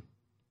got it.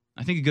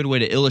 I think a good way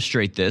to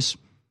illustrate this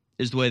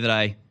is the way that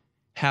I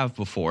have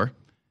before.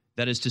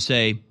 That is to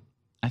say,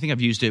 I think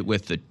I've used it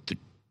with the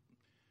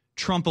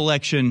Trump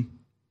election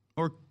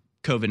or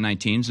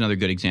COVID-19 is another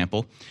good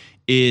example,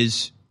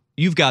 is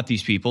you've got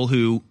these people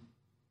who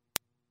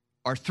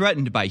are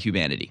threatened by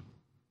humanity.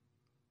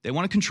 They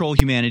want to control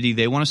humanity.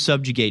 They want to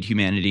subjugate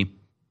humanity.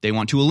 They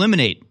want to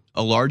eliminate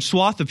a large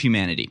swath of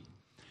humanity.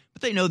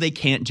 But they know they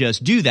can't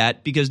just do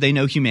that because they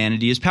know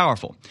humanity is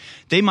powerful.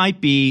 They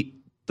might be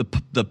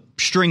the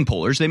string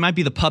pullers. They might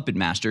be the puppet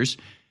masters,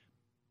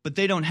 but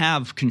they don't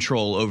have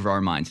control over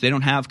our minds. They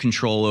don't have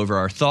control over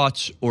our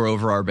thoughts or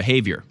over our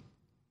behavior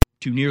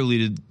to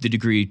nearly the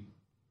degree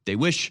they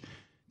wish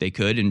they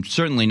could, and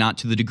certainly not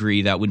to the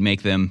degree that would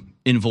make them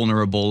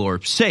invulnerable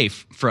or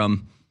safe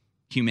from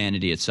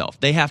humanity itself.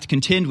 They have to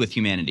contend with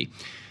humanity.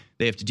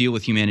 They have to deal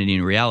with humanity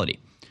in reality.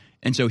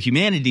 And so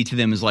humanity to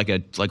them is like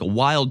a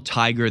wild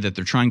tiger that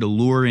they're trying to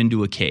lure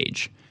into a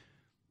cage.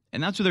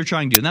 And that's what they're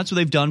trying to do. And that's what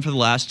they've done for the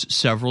last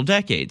several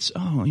decades.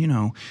 Oh,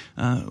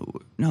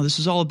 no, this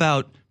is all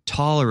about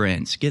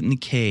tolerance, get in the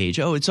cage.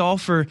 Oh, it's all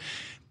for,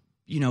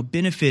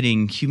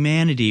 benefiting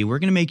humanity. We're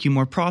going to make you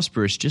more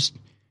prosperous. Just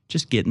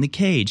get in the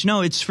cage. No,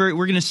 we're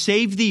going to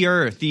save the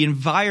earth. The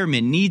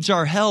environment needs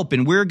our help,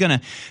 and we're going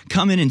to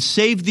come in and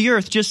save the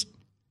earth. Just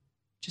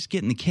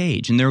get in the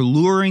cage. And they're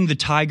luring the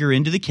tiger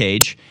into the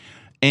cage.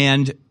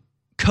 And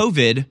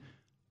COVID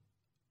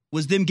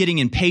was them getting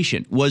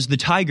impatient. Was the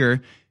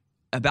tiger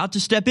about to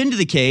step into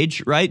the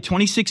cage, right?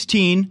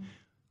 2016,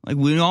 like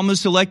we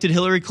almost elected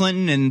Hillary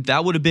Clinton, and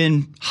that would have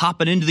been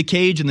hopping into the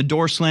cage and the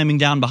door slamming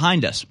down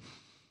behind us.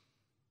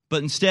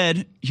 But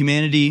instead,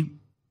 humanity,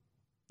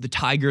 the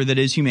tiger that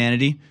is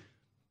humanity,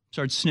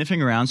 started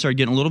sniffing around, started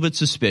getting a little bit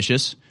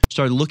suspicious,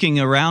 started looking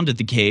around at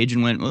the cage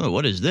and went, oh,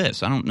 what is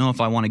this? I don't know if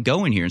I want to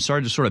go in here, and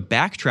started to sort of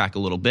backtrack a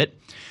little bit.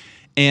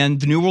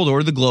 And the New World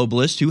Order, the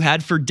globalists, who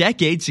had for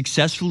decades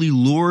successfully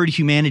lured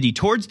humanity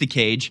towards the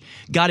cage,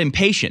 got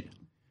impatient.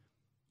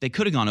 They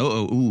could have gone,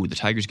 the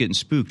tiger's getting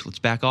spooked. Let's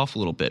back off a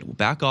little bit. We'll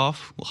back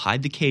off. We'll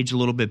hide the cage a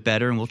little bit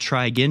better, and we'll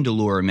try again to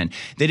lure him in.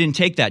 They didn't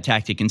take that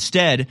tactic.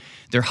 Instead,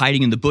 they're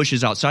hiding in the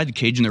bushes outside the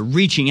cage, and they're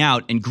reaching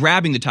out and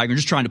grabbing the tiger and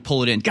just trying to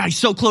pull it in. God, he's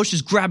so close,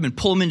 just grab him and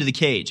pull him into the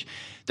cage.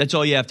 That's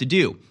all you have to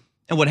do.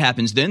 And what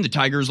happens then? The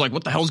tiger's like,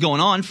 what the hell's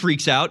going on?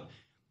 Freaks out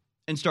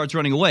and starts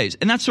running away.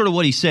 And that's sort of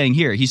what he's saying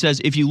here. He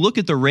says, if you look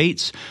at the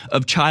rates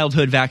of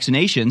childhood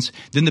vaccinations,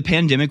 then the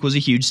pandemic was a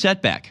huge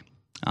setback.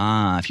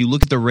 If you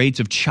look at the rates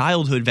of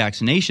childhood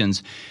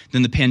vaccinations,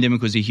 then the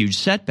pandemic was a huge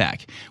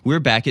setback. We're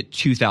back at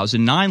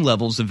 2009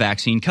 levels of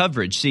vaccine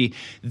coverage. See,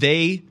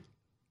 they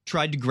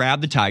tried to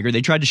grab the tiger.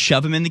 They tried to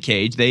shove him in the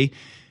cage. They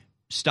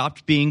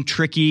stopped being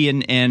tricky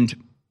and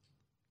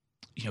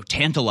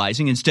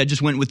tantalizing. Instead,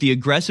 just went with the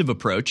aggressive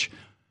approach.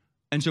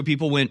 And so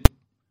people went,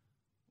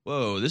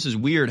 whoa, this is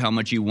weird how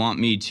much you want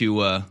me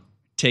to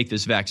take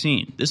this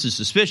vaccine. This is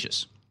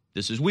suspicious.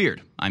 This is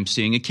weird. I'm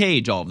seeing a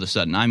cage all of a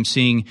sudden. I'm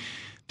seeing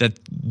that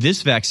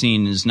this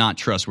vaccine is not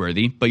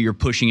trustworthy, but you're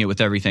pushing it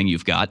with everything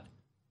you've got.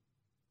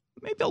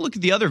 Maybe I'll look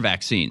at the other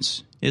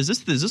vaccines. Is this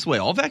the way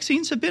all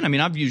vaccines have been? I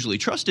mean, I've usually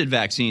trusted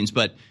vaccines,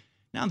 but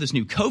now this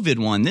new COVID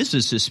one, this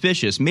is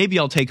suspicious. Maybe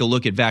I'll take a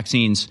look at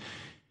vaccines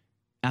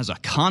as a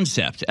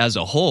concept, as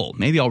a whole.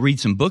 Maybe I'll read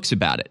some books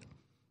about it.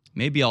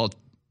 Maybe I'll,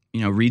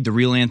 read The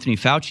Real Anthony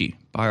Fauci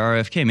by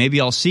RFK.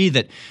 Maybe I'll see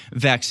that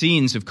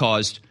vaccines have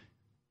caused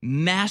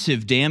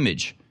massive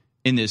damage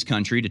in this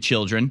country to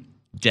children,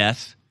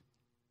 death,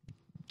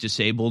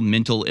 disabled,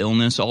 mental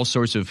illness, all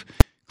sorts of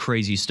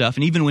crazy stuff.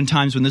 And even when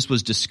times when this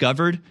was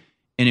discovered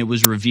and it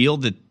was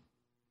revealed that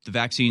the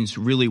vaccines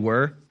really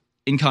were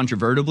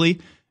incontrovertibly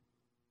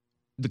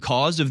the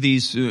cause of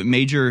these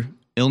major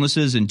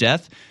illnesses and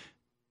death,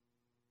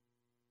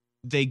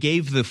 they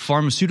gave the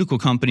pharmaceutical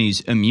companies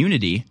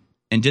immunity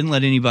and didn't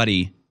let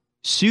anybody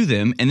sue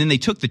them. And then they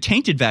took the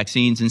tainted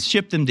vaccines and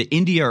shipped them to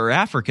India or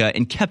Africa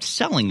and kept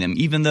selling them,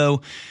 even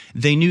though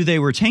they knew they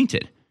were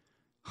tainted.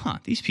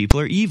 These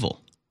people are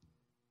evil.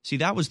 See,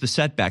 that was the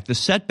setback. The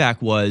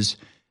setback was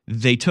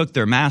they took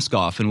their mask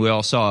off and we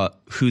all saw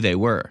who they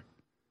were.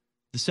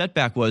 The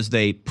setback was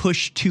they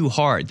pushed too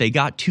hard. They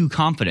got too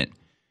confident.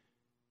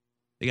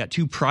 They got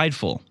too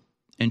prideful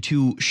and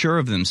too sure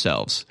of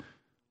themselves.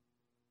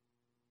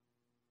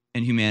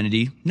 And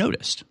humanity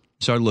noticed,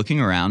 started looking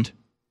around,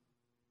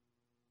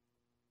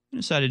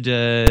 and decided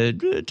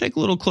to take a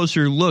little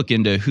closer look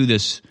into who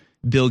this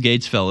Bill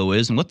Gates fellow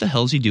is and what the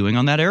hell is he doing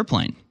on that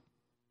airplane.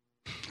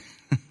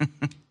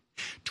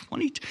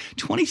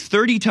 20,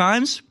 30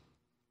 times?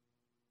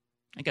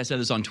 I think I said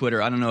this on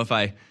Twitter. I don't know if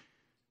I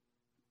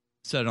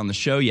said it on the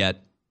show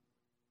yet.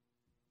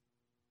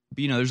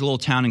 But, there's a little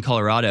town in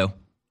Colorado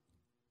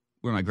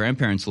where my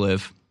grandparents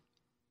live.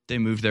 They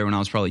moved there when I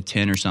was probably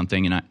 10 or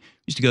something, and I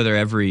used to go there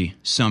every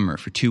summer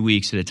for 2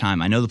 weeks at a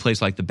time. I know the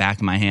place like the back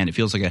of my hand. It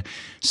feels like a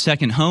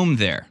second home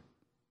there.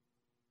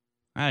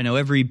 I know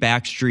every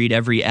back street,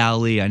 every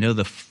alley. I know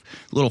the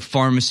little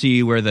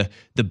pharmacy where the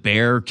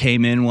bear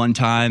came in one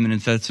time,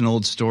 and that's an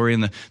old story,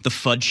 and the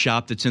fudge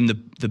shop that's in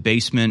the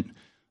basement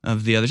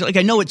of the others. Like,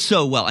 I know it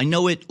so well. I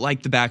know it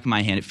like the back of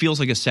my hand. It feels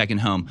like a second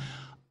home.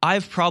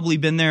 I've probably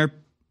been there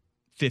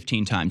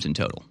 15 times in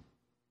total.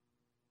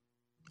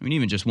 I mean,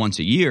 even just once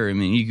a year. I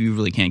mean, you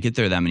really can't get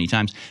there that many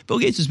times. Bill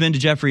Gates has been to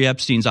Jeffrey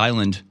Epstein's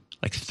island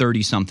like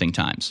 30-something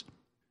times.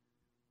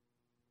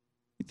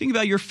 Think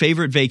about your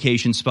favorite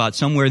vacation spot,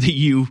 somewhere that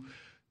you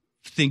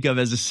think of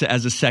as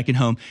a second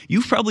home.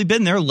 You've probably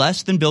been there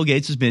less than Bill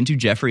Gates has been to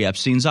Jeffrey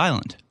Epstein's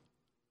island.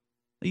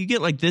 You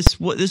get like this.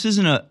 This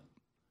isn't a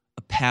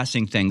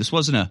passing thing. This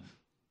wasn't a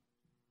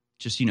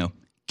just,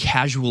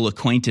 casual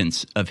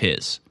acquaintance of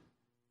his.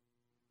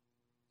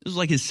 This was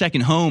like his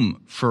second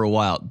home for a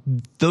while.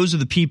 Those are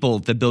the people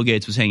that Bill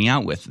Gates was hanging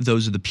out with.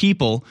 Those are the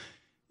people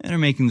that are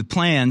making the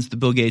plans that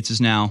Bill Gates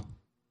is now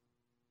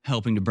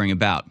helping to bring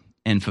about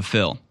and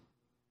fulfill.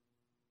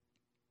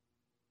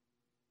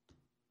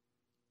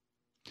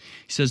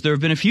 He says, there have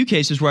been a few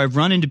cases where I've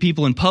run into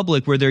people in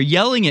public where they're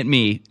yelling at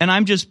me, and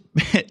I'm just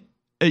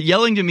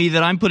yelling to me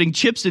that I'm putting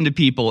chips into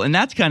people, and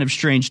that's kind of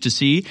strange to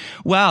see.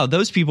 Wow,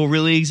 those people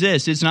really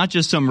exist. It's not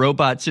just some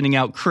robot sending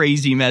out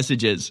crazy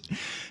messages.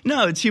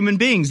 No, it's human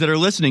beings that are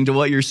listening to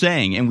what you're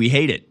saying, and we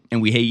hate it,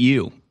 and we hate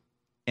you,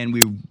 and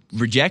we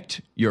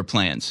reject your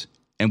plans,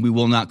 and we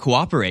will not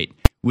cooperate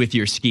with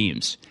your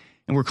schemes.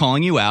 And we're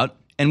calling you out,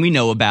 and we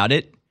know about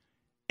it.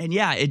 And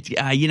yeah,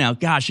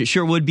 gosh, it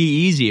sure would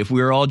be easy if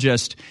we were all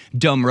just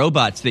dumb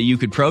robots that you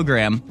could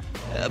program,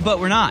 but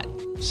we're not.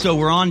 So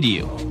we're on to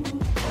you.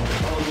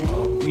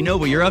 We know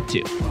what you're up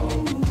to.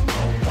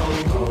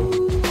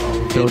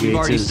 We've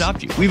already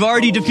stopped you. We've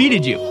already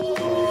defeated you.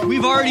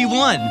 We've already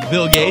won,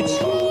 Bill Gates.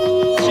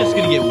 It's just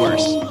going to get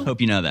worse.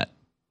 Hope you know that.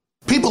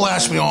 People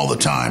ask me all the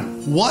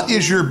time, what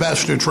is your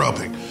best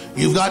nootropic?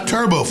 You've got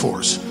Turbo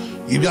Force,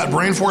 you've got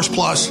Brain Force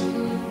Plus,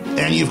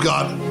 and you've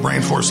got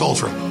Brain Force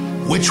Ultra.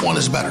 Which one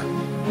is better?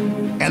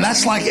 And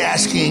that's like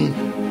asking,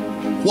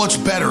 what's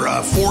better,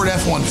 a Ford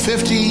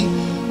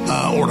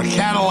F-150 or a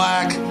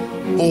Cadillac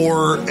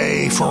or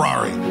a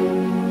Ferrari?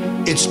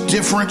 It's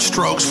different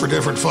strokes for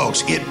different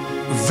folks. It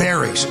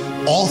varies.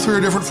 All three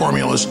are different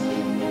formulas.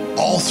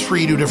 All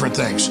three do different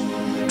things.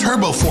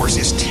 Turbo Force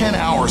is 10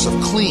 hours of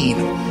clean,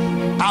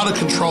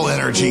 out-of-control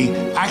energy.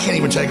 I can't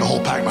even take a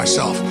whole pack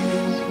myself.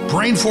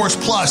 Brain Force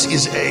Plus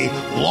is a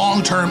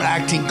long-term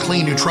acting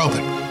clean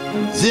nootropic.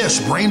 This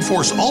Brain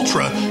Force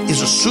Ultra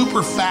is a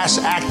super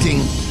fast-acting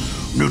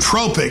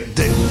nootropic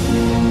that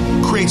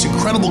creates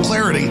incredible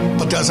clarity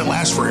but doesn't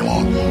last very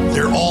long.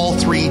 They're all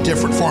three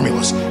different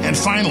formulas. And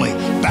finally,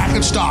 back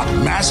in stock,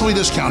 massively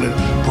discounted,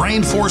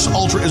 Brain Force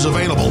Ultra is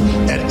available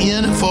at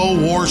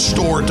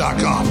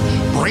InfoWarsStore.com.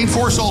 Brain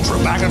Force Ultra,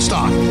 back in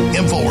stock,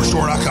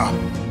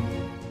 InfoWarsStore.com.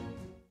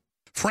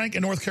 Frank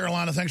in North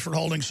Carolina, thanks for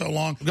holding so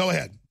long. Go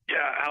ahead. Yeah,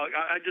 Alec,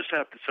 I just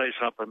have to say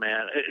something,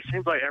 man. It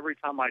seems like every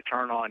time I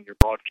turn on your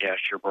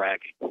broadcast, you're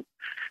bragging.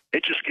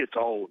 It just gets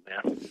old,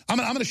 man. I'm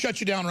going to shut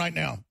you down right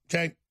now,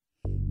 okay?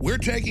 We're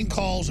taking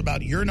calls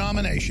about your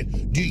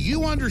nomination. Do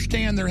you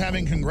understand they're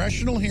having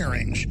congressional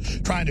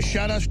hearings trying to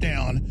shut us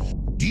down?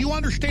 Do you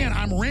understand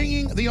I'm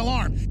ringing the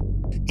alarm?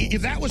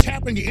 If that was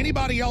happening to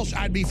anybody else,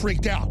 I'd be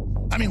freaked out.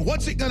 I mean,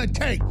 what's it going to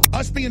take?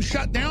 Us being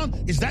shut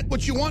down? Is that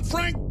what you want,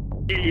 Frank?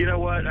 You know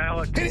what,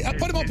 Alex? Hey,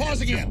 put him on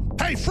pause again.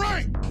 Hey,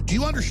 Frank, do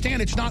you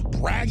understand it's not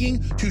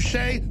bragging to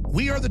say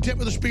we are the tip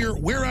of the spear,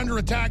 we're under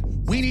attack,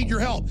 we need your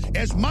help?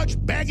 As much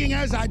begging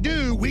as I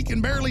do, we can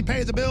barely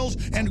pay the bills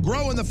and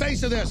grow in the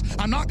face of this.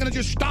 I'm not going to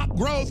just stop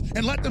growth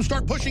and let them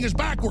start pushing us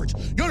backwards.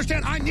 You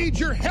understand? I need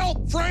your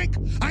help, Frank.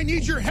 I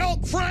need your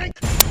help, Frank.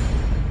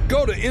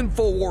 Go to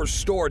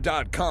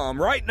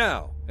InfoWarsStore.com right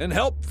now and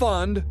help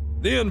fund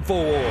the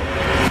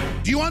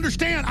InfoWars. Do you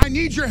understand? I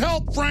need your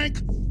help, Frank.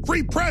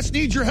 Free press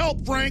needs your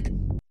help, Frank.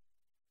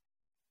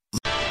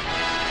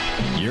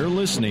 You're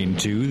listening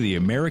to The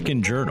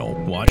American Journal.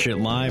 Watch it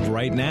live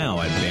right now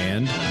at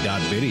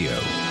band.video.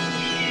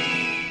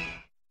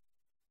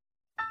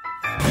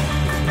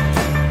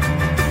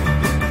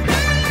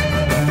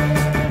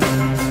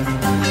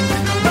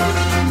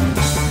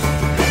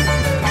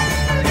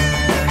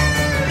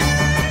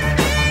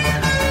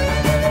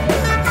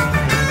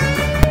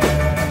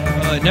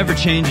 It never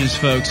changes,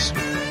 folks.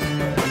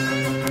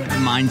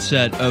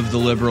 Mindset of the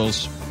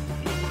liberals.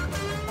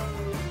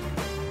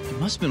 It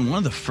must have been one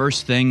of the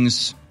first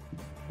things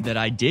that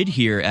I did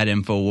here at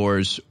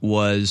InfoWars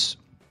was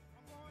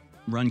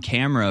run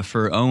camera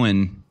for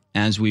Owen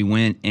as we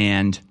went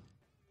and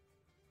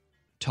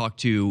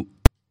talked to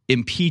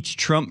impeach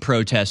Trump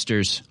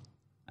protesters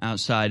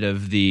outside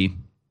of the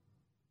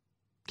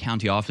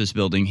county office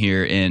building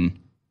here in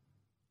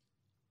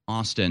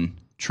Austin.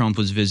 Trump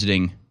was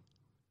visiting,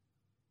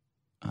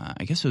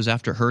 I guess it was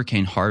after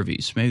Hurricane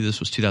Harvey. So maybe this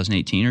was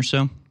 2018 or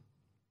so.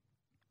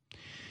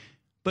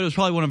 But it was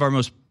probably one of our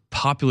most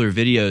popular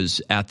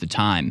videos at the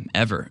time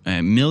ever.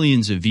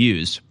 Millions of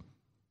views.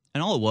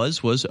 And all it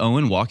was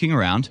Owen walking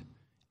around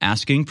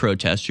asking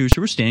protesters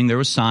who were standing there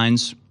with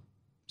signs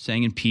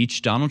saying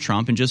impeach Donald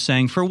Trump and just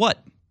saying, for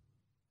what?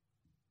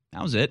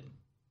 That was it.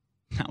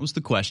 That was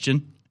the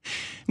question.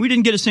 We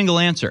didn't get a single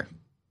answer.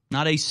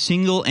 Not a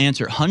single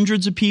answer.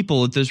 Hundreds of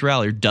people at this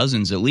rally, or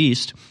dozens at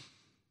least,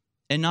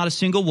 and not a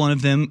single one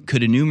of them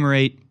could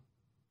enumerate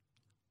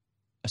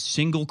a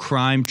single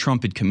crime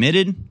Trump had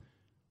committed, a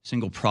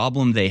single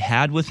problem they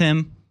had with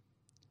him,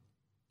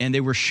 and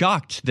they were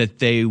shocked that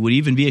they would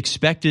even be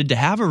expected to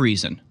have a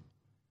reason.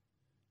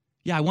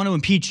 Yeah, I want to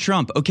impeach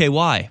Trump. Okay,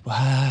 why?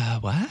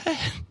 What?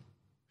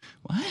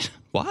 Why?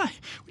 What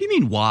do you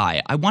mean,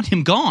 why? I want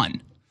him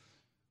gone.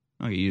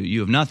 Okay, you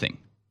have nothing.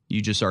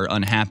 You just are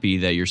unhappy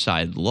that your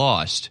side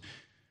lost.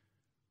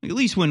 At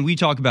least when we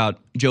talk about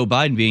Joe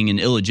Biden being an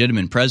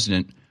illegitimate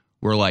president,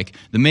 we're like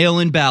the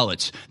mail-in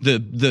ballots,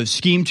 the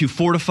scheme to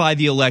fortify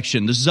the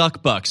election, the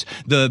Zuck bucks,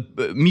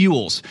 the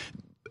mules,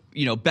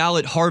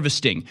 ballot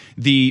harvesting,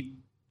 the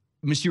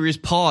mysterious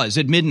pause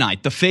at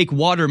midnight, the fake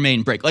water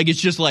main break. Like,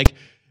 it's just like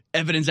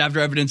evidence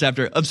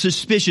after of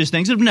suspicious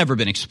things that have never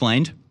been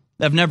explained.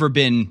 They've never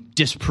been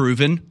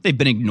disproven. They've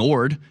been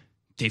ignored.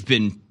 They've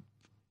been,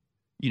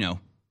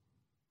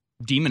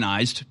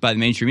 demonized by the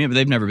mainstream media, but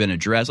they've never been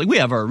addressed. Like, we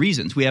have our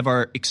reasons. We have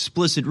our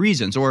explicit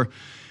reasons. Or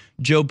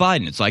Joe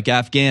Biden, it's like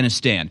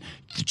Afghanistan,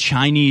 the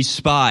Chinese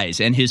spies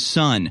and his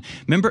son. Do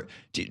you remember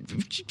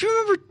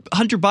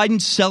Hunter Biden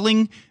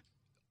selling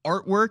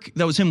artwork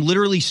that was him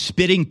literally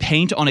spitting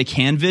paint on a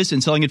canvas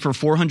and selling it for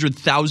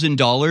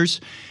 $400,000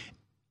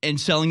 and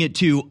selling it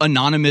to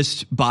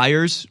anonymous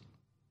buyers?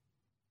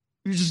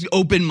 Just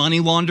open money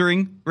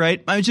laundering,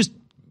 right? I mean, just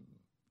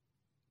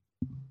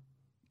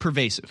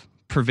pervasive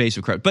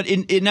crowd. But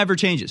it never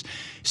changes.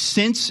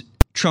 Since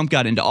Trump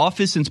got into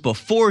office, since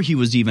before he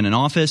was even in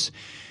office,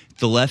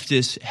 the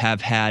leftists have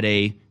had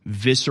a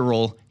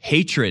visceral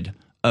hatred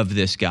of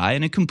this guy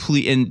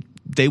and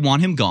they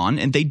want him gone,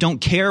 and they don't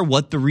care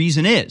what the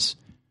reason is.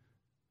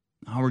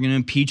 Oh, we're going to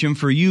impeach him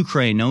for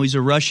Ukraine. No, he's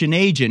a Russian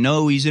agent.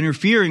 No, he's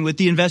interfering with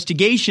the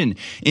investigation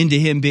into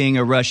him being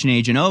a Russian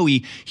agent. Oh, he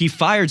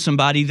fired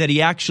somebody that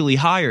he actually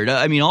hired.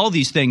 I mean, all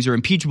these things are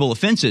impeachable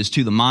offenses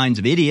to the minds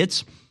of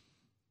idiots,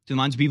 to the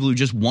minds of people who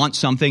just want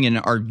something and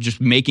are just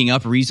making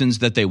up reasons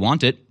that they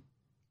want it,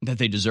 that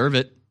they deserve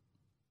it.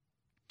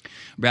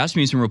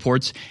 Rasmussen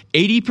reports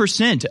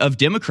 80% of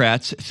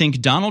Democrats think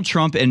Donald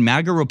Trump and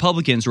MAGA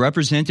Republicans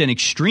represent an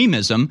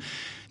extremism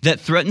that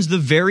threatens the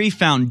very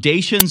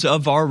foundations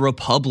of our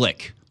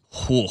republic.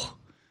 Whew.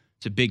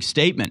 It's a big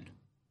statement.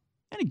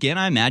 And again,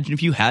 I imagine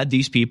if you had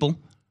these people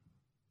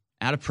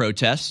at a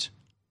protest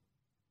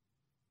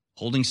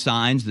holding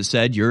signs that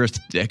said you're an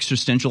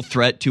existential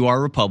threat to our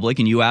republic,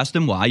 and you asked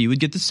them why, you would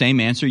get the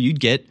same answer you'd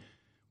get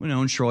when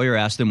Owen Schroyer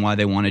asked them why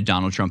they wanted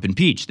Donald Trump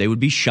impeached. They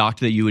would be shocked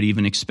that you would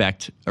even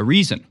expect a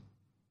reason.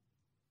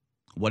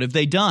 What have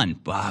they done?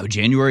 Wow,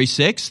 January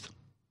 6th?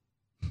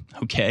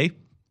 Okay.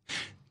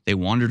 They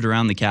wandered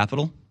around the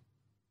Capitol.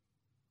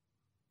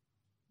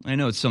 I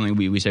know it's something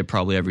we say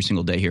probably every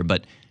single day here,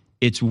 but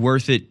it's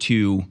worth it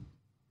to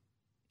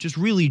just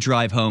really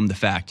drive home the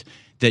fact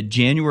that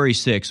January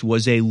 6th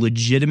was a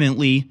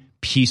legitimately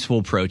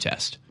peaceful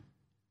protest.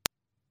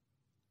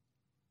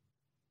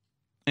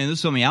 And this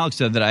is something Alex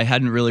said that I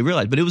hadn't really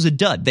realized, but it was a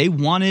dud. They'd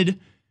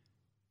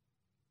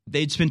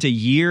spent a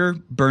year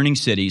burning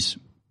cities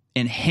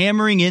and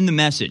hammering in the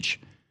message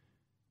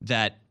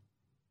that,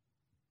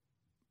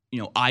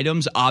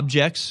 items,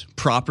 objects,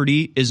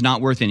 property is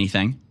not worth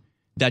anything,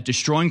 that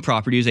destroying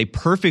property is a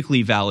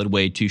perfectly valid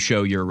way to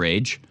show your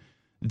rage,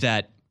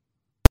 that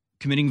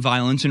committing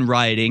violence and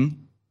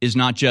rioting is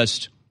not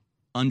just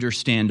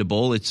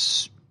understandable,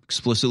 it's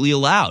explicitly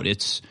allowed.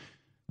 It's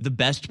the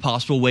best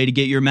possible way to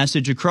get your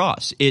message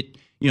across.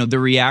 The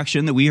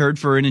reaction that we heard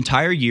for an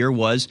entire year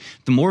was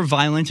the more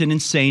violent and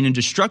insane and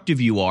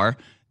destructive you are,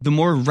 the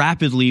more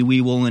rapidly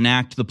we will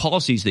enact the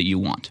policies that you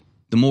want,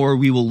 the more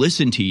we will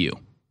listen to you,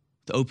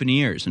 with open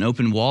ears and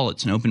open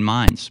wallets and open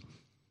minds.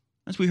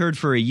 That's what we heard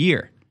for a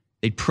year.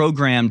 They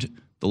programmed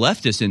the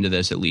leftists into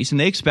this, at least, and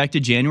they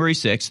expected January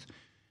 6th,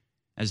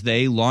 as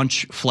they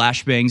launch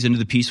flashbangs into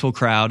the peaceful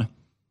crowd,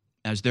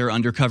 as their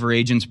undercover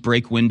agents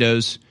break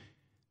windows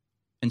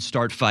and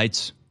start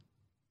fights,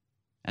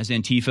 as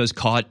Antifa's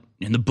caught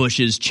in the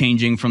bushes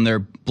changing from their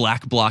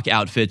black bloc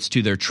outfits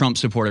to their Trump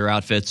supporter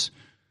outfits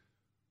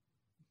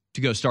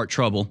to go start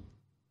trouble.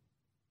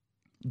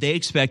 They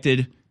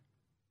expected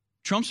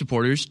Trump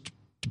supporters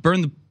to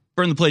burn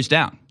the place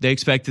down. They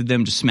expected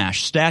them to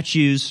smash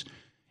statues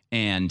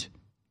and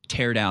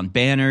tear down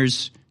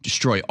banners,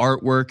 destroy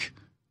artwork.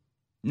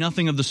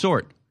 Nothing of the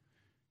sort.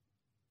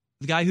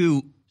 The guy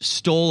who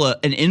stole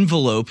an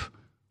envelope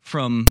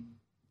from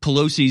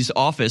Pelosi's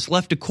office,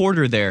 left a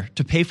quarter there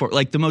to pay for it.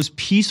 Like the most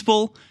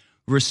peaceful,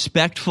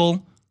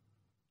 respectful,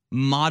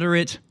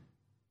 moderate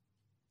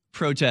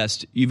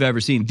protest you've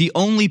ever seen. The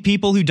only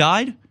people who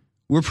died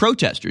were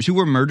protesters who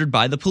were murdered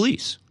by the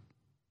police.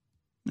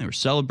 They were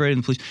celebrating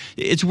the police.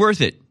 It's worth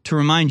it to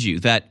remind you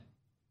that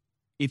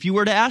if you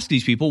were to ask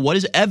these people, what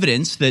is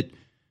evidence that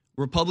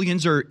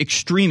Republicans are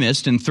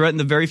extremists and threaten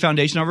the very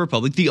foundation of our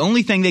republic, the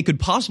only thing they could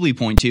possibly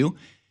point to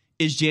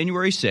is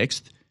January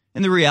 6th.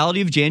 And the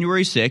reality of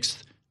January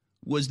 6th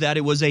was that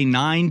it was a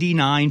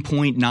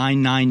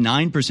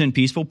 99.999%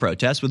 peaceful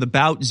protest with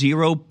about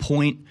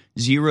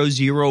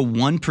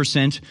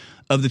 0.001%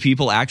 of the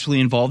people actually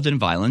involved in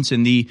violence.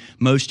 And the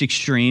most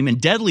extreme and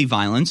deadly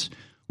violence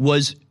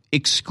was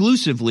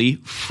exclusively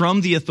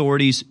from the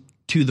authorities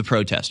to the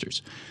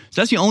protesters.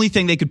 So that's the only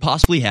thing they could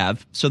possibly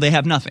have. So they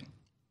have nothing.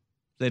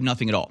 They have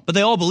nothing at all. But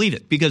they all believe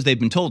it because they've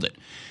been told it.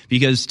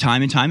 Because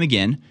time and time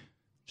again,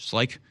 just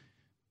like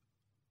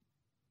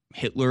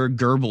Hitler or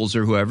Goebbels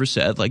or whoever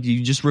said, like,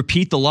 you just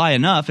repeat the lie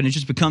enough and it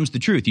just becomes the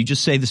truth. You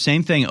just say the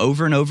same thing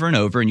over and over and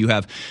over, and you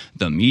have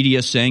the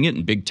media saying it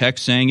and big tech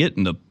saying it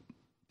and the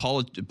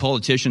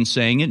politicians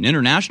saying it and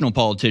international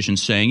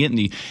politicians saying it and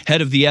the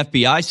head of the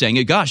FBI saying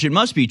it. Gosh, it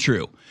must be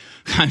true.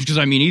 Because,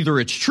 I mean, either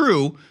it's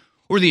true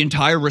or the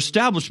entire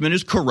establishment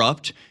is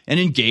corrupt and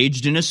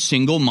engaged in a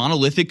single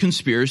monolithic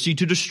conspiracy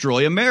to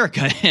destroy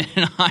America.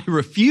 And I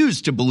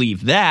refuse to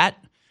believe that.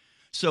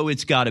 So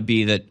it's got to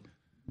be that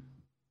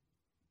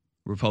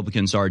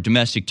Republicans are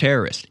domestic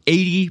terrorists.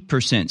 80%,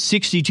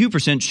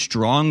 62%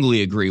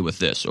 strongly agree with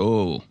this.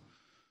 Oh,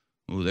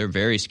 they're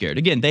very scared.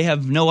 Again, they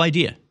have no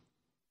idea.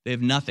 They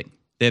have nothing.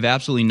 They have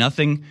absolutely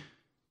nothing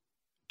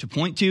to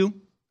point to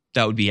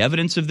that would be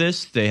evidence of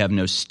this. They have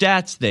no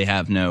stats. They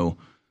have no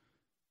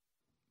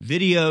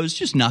videos,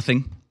 just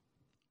nothing.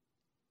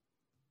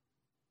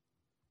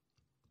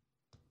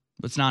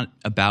 But it's not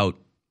about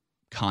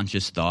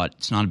conscious thought.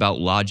 It's not about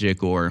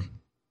logic or,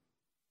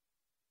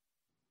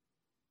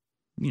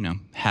 you know,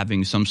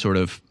 having some sort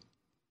of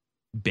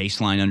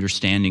baseline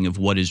understanding of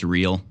what is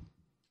real.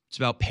 It's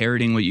about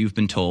parroting what you've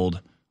been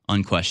told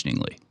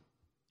unquestioningly.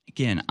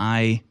 Again,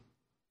 I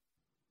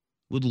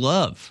would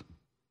love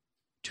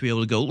to be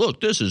able to go,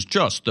 look, this is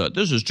just the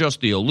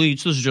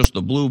elites. This is just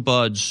the blue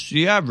buds.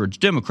 The average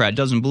Democrat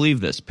doesn't believe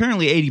this.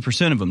 Apparently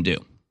 80% of them do.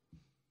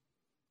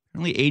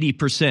 Apparently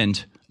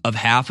 80% of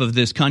half of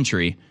this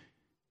country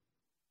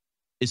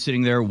is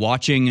sitting there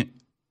watching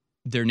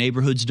their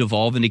neighborhoods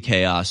devolve into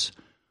chaos,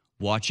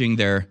 watching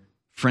their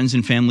friends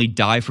and family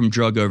die from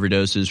drug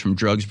overdoses, from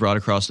drugs brought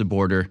across the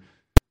border,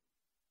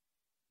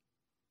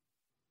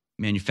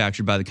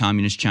 manufactured by the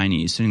communist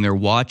Chinese, sitting there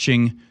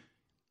watching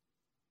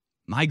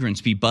migrants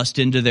be bussed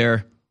into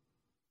their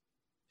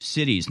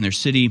cities and their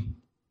city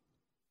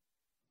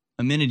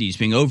amenities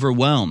being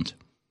overwhelmed,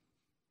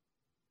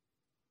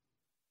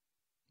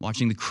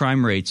 watching the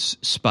crime rates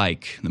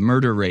spike, the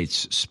murder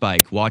rates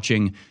spike,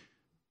 watching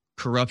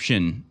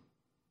corruption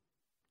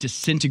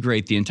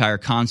disintegrate the entire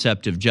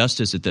concept of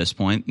justice at this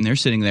point. And they're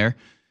sitting there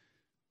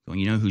going,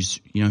 you know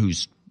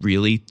who's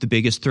really the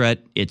biggest threat?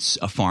 It's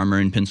a farmer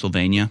in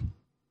Pennsylvania.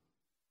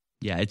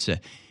 Yeah, it's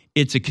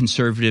a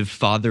conservative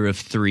father of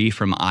three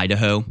from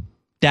Idaho.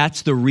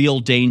 That's the real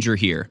danger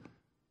here.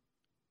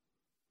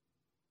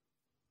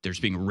 There's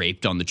being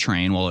raped on the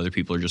train while other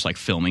people are just like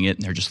filming it.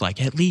 And they're just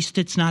like, at least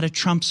it's not a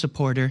Trump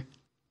supporter.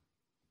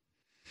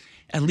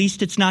 At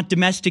least it's not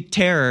domestic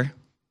terror.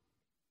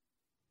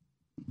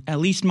 At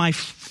least my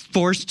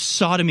forced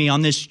sodomy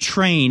on this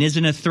train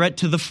isn't a threat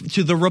to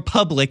the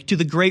republic, to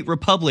the great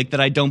republic that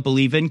I don't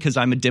believe in because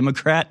I'm a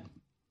Democrat.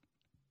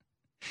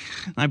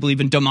 I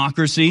believe in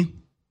democracy.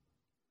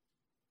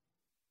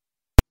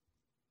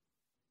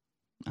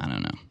 I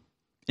don't know.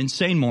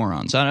 Insane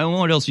morons. I don't know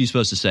what else are you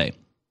supposed to say.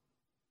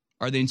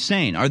 Are they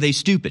insane? Are they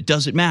stupid?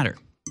 Does it matter?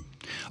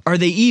 Are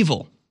they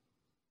evil?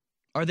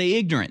 Are they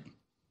ignorant?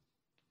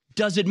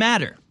 Does it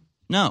matter?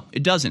 No,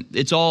 it doesn't.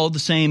 It's all the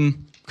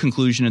same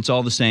conclusion. It's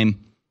all the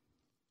same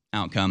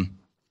outcome.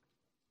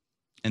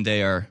 And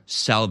they are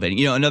salivating.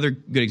 You know, another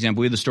good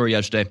example, we had the story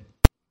yesterday.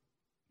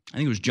 I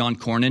think it was John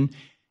Cornyn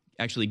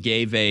actually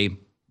gave a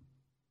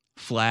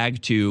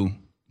flag to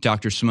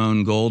Dr.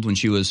 Simone Gold when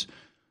she was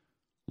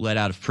let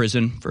out of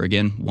prison for,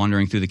 again,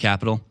 wandering through the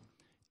Capitol.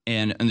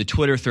 And the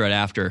Twitter thread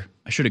after,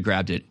 I should have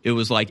grabbed it. It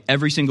was like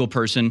every single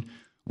person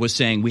was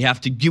saying, we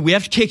have to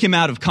kick him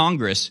out of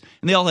Congress.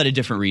 And they all had a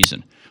different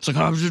reason. It's like,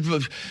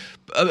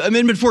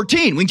 Amendment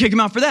 14, we can kick him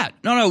out for that.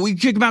 No, we can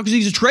kick him out because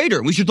he's a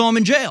traitor. We should throw him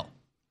in jail.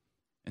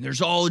 And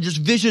there's all just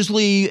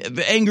viciously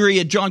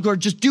angry at John Cornyn.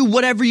 Just do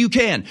whatever you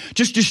can.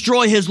 Just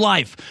destroy his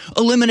life.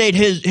 Eliminate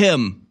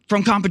him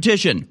from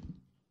competition.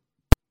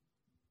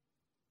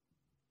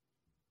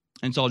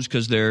 And it's all just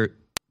because they're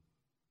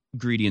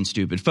greedy and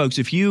stupid. Folks,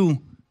 if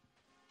you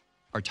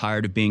are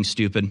tired of being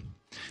stupid,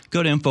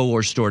 go to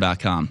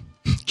InfoWarsStore.com.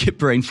 Get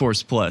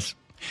BrainForce Plus.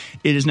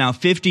 It is now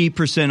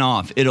 50%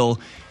 off. It'll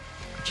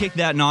kick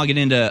that noggin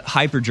into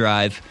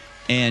hyperdrive,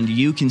 and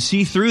you can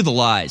see through the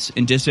lies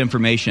and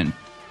disinformation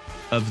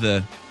of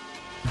the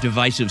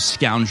divisive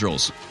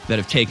scoundrels that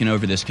have taken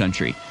over this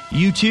country.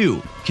 You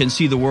too can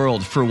see the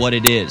world for what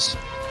it is.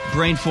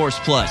 Brain Force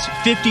Plus,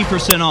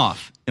 50%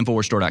 off,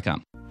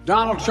 InfoWarsStore.com.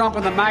 Donald Trump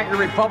and the MAGA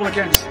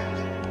Republicans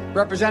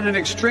represent an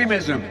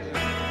extremism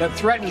that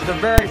threatens the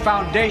very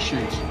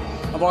foundations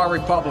of our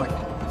republic.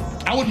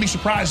 I wouldn't be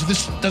surprised if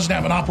this doesn't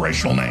have an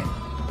operational name.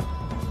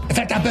 In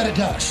fact, I bet it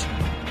does.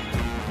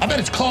 I bet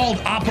it's called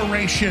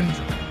Operation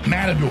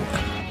Matador.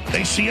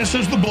 They see us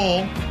as the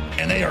bull,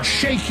 and they are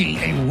shaking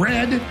a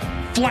red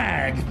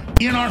flag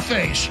in our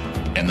face.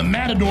 And the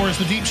Matador is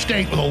the deep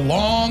state with a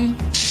long,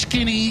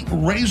 skinny,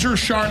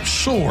 razor-sharp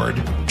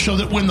sword, so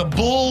that when the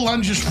bull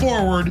lunges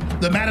forward,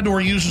 the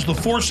Matador uses the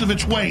force of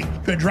its weight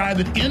to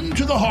drive it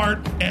into the heart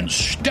and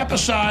step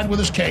aside with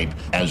his cape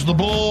as the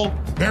bull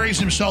buries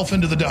himself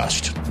into the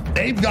dust.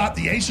 They've got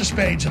the ace of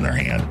spades in their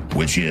hand,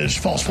 which is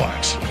false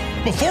flags.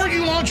 Before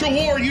you launch a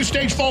war, you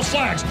stage false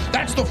flags.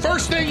 That's the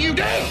first thing you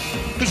do,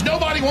 because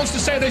nobody wants to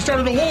say they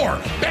started a war.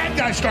 Bad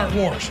guys start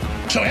wars.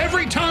 So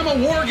every time a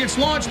war gets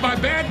launched by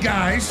bad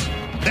guys,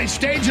 they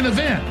stage an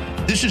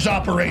event. This is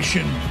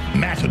Operation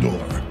Matador.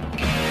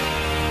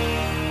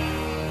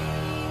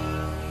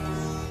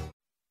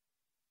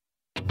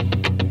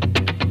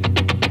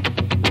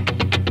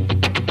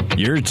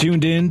 You're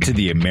tuned in to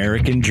the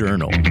American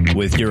Journal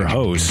with your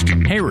host,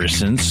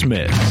 Harrison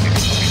Smith.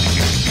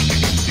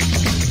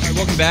 All right,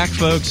 welcome back,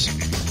 folks.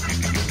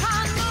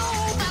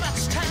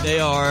 They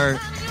are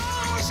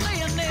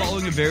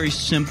following a very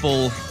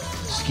simple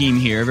scheme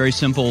here, a very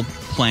simple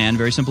plan,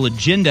 very simple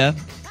agenda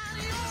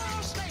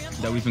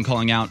that we've been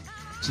calling out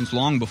since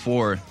long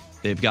before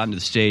they've gotten to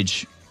the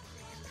stage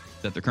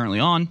that they're currently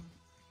on,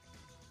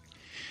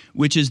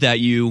 which is that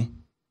you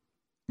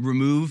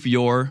remove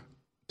your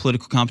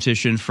political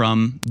competition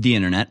from the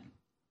internet.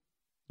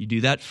 You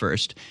do that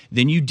first.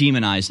 Then you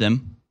demonize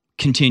them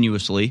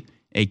continuously,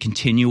 a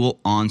continual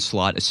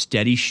onslaught, a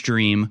steady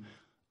stream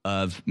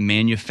of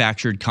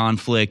manufactured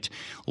conflict,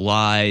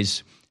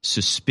 lies,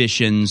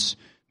 suspicions.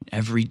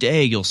 Every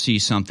day you'll see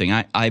something.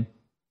 I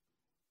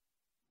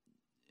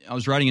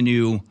was writing a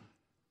new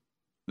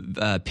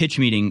pitch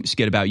meeting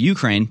skit about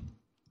Ukraine,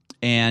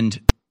 and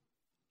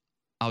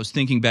I was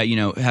thinking about,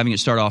 having it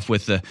start off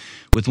with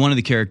one of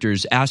the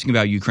characters asking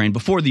about Ukraine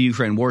before the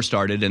Ukraine war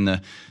started, and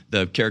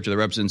the character that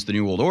represents the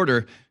New World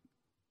Order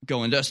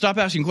going, stop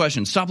asking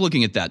questions, stop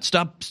looking at that,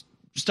 stop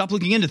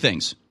looking into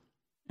things.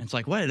 And it's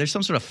like, what? There's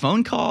some sort of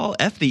phone call,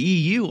 F the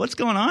EU. What's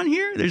going on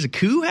here? There's a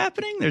coup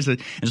happening? And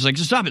it's like,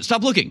 stop it,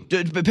 stop looking,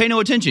 pay no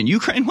attention.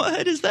 Ukraine,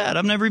 what is that?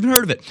 I've never even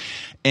heard of it.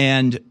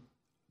 And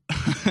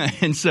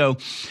so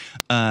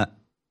I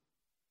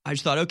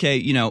just thought,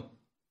 okay,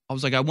 I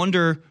was like, I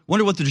wonder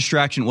what the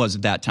distraction was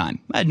at that time.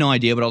 I had no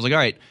idea, but I was like, all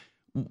right,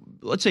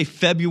 let's say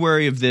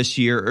February of this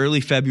year, early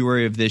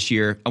February of this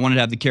year, I wanted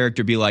to have the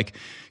character be like,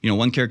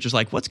 one character's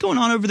like, what's going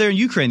on over there in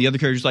Ukraine? The other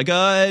character's like,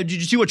 did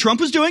you see what Trump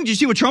was doing? Did you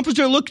see what Trump was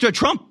doing? Look,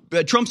 Trump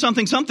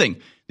something.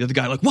 The other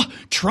guy like, what?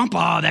 Trump?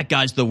 That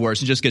guy's the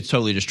worst. And just gets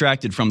totally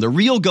distracted from the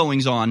real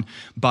goings on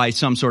by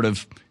some sort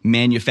of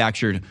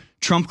manufactured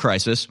Trump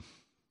crisis.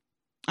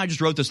 I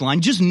just wrote this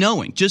line, just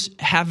knowing,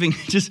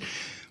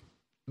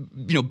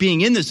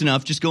 being in this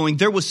enough, just going,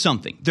 there was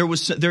something.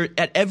 There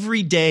at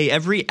every day,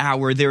 every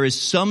hour, there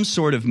is some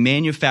sort of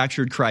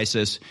manufactured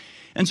crisis.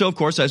 And so, of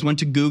course, I just went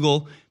to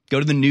Google, go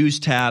to the news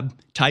tab,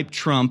 type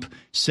Trump,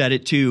 set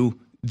it to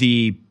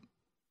the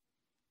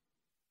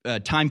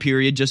time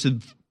period just at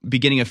the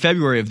beginning of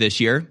February of this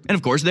year. And,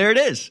 of course, there it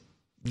is.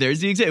 There's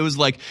the example. It was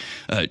like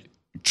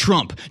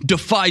Trump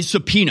defies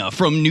subpoena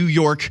from New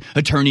York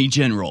Attorney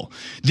General.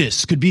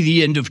 This could be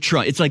the end of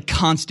Trump. It's like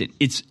constant.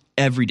 It's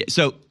every day.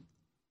 So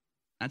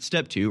that's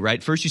step two,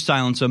 right? First you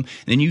silence them,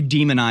 then you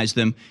demonize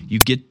them. You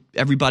get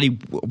everybody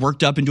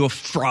worked up into a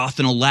froth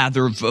and a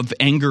lather of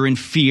anger and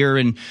fear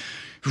and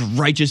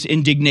righteous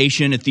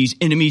indignation at these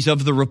enemies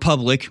of the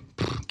Republic.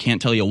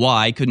 Can't tell you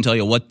why. Couldn't tell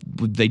you what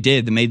they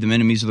did that made them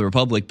enemies of the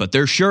Republic, but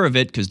they're sure of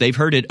it because they've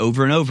heard it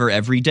over and over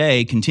every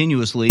day,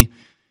 continuously.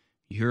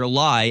 You hear a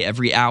lie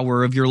every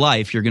hour of your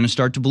life, you're going to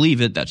start to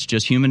believe it. That's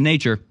just human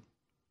nature.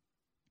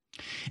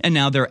 And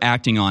now they're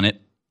acting on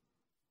it.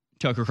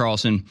 Tucker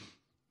Carlson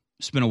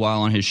spent a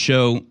while on his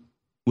show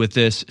with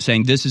this,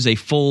 saying this is a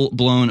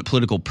full-blown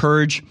political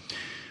purge.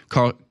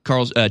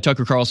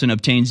 Tucker Carlson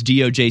obtains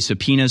DOJ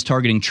subpoenas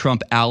targeting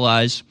Trump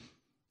allies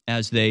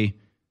as they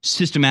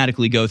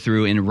systematically go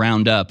through and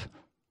round up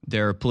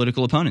their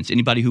political opponents,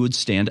 anybody who would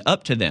stand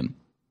up to them.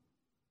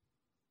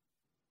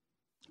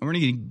 We're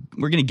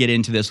going to get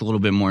into this a little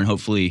bit more and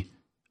hopefully,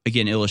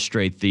 again,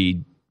 illustrate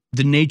the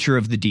nature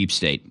of the deep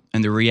state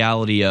and the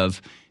reality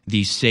of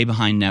the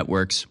stay-behind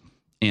networks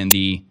and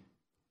the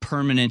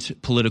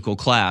permanent political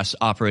class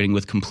operating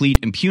with complete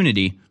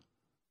impunity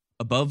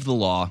above the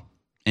law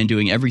and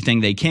doing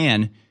everything they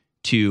can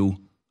to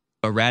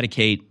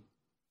eradicate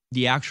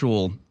the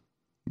actual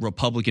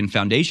Republican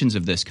foundations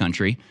of this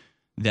country,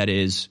 that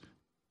is,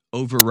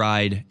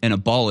 override and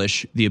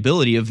abolish the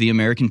ability of the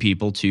American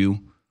people to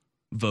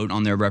vote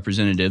on their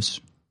representatives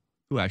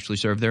who actually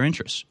serve their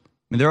interests. I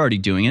mean, they're already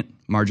doing it.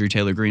 Marjorie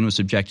Taylor Greene was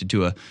subjected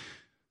to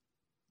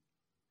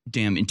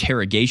damn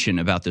interrogation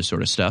about this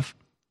sort of stuff.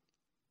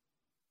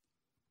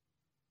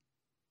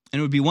 And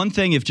it would be one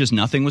thing if just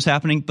nothing was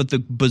happening, but the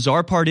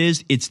bizarre part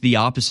is it's the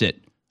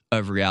opposite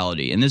of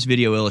reality. And this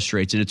video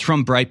illustrates it. It's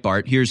from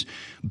Breitbart. Here's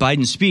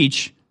Biden's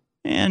speech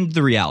and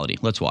the reality.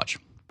 Let's watch.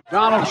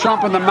 Donald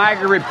Trump and the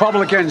MAGA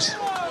Republicans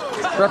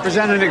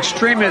represent an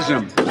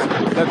extremism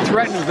that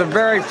threatens the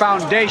very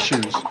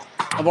foundations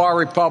of our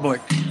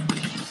republic.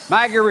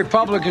 MAGA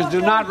Republicans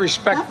do not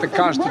respect the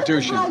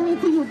Constitution.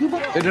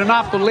 They do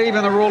not believe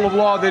in the rule of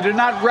law. They do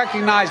not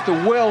recognize the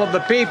will of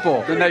the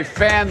people. And they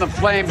fan the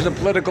flames of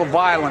political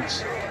violence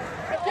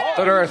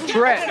that are a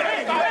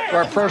threat to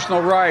our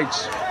personal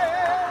rights,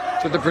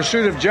 to the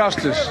pursuit of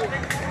justice,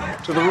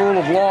 to the rule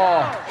of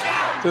law,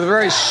 to the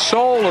very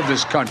soul of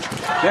this country.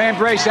 They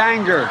embrace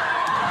anger.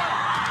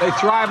 They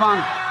thrive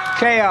on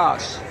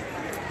chaos.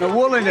 The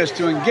willingness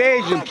to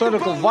engage in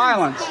political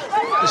violence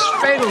is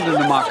fatal to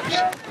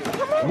democracy.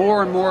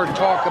 More and more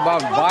talk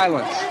about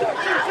violence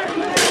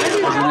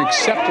as an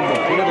acceptable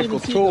political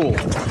tool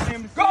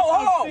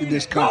in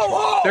this country.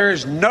 There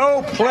is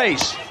no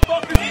place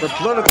for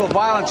political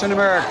violence in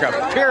America,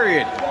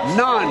 period.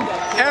 None,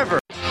 ever.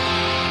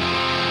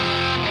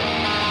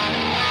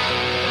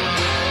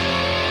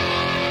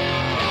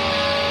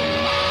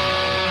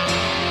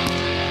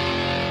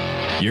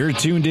 You're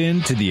tuned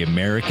in to the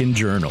American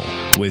Journal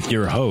with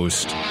your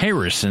host,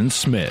 Harrison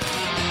Smith.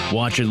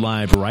 Watch it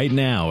live right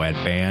now at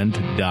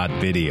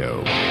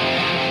band.video.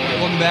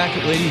 Welcome back,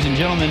 ladies and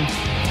gentlemen.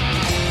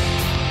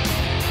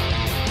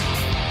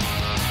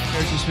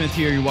 Harrison Smith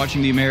here. You're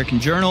watching the American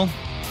Journal.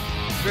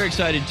 Very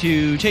excited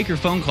to take your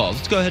phone calls.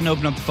 Let's go ahead and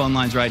open up the phone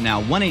lines right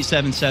now.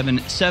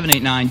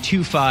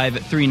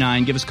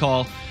 1-877-789-2539. Give us a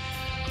call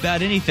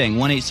about anything.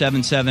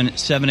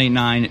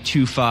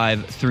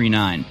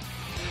 1-877-789-2539.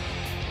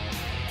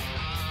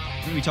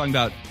 We're going to be talking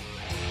about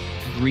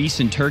Greece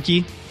and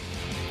Turkey.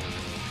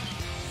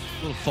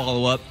 A little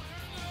follow-up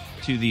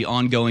to the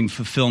ongoing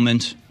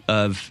fulfillment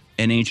of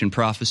an ancient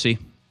prophecy.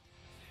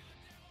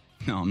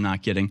 No, I'm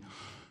not kidding.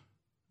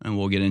 And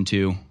we'll get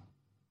into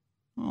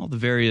all the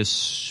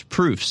various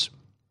proofs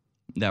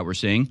that we're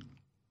seeing.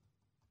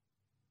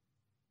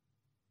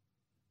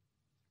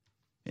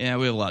 Yeah,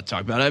 we have a lot to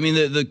talk about. I mean,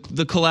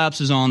 the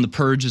collapse is on, the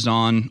purge is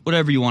on,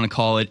 whatever you want to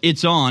call it.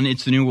 It's on.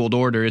 It's the New World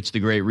Order. It's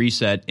the Great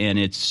Reset, and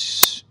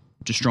it's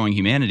destroying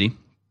humanity.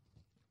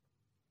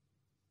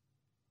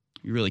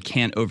 You really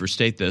can't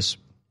overstate this.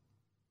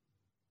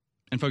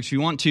 And folks, if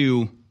you want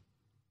to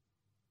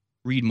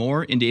read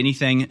more into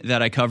anything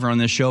that I cover on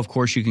this show, of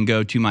course, you can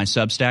go to my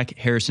Substack,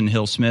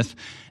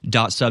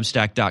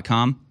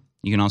 harrisonhillsmith.substack.com.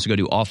 You can also go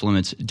to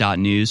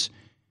offlimits.news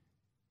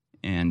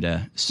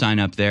and sign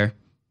up there.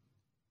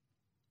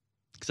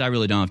 Because I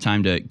really don't have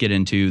time to get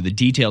into the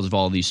details of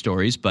all of these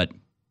stories, but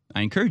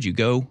I encourage you,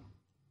 go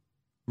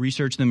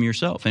research them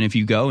yourself. And if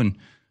you go and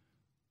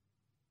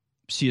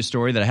see a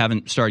story that I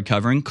haven't started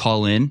covering,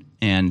 call in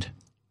and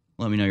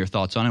let me know your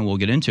thoughts on it. We'll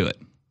get into it.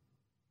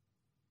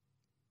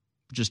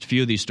 Just a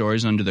few of these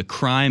stories under the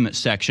crime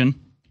section.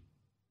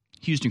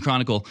 Houston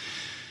Chronicle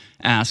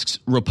asks,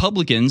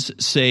 Republicans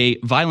say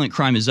violent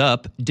crime is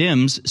up.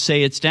 Dems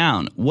say it's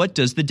down. What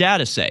does the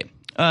data say?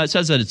 It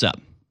says that it's up.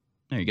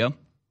 There you go.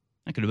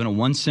 That could have been a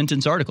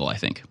one-sentence article, I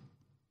think.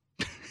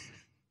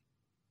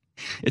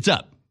 It's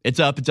up. It's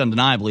up. It's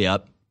undeniably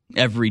up.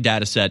 Every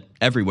data set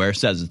everywhere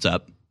says it's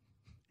up.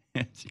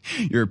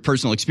 Your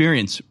personal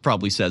experience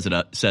probably says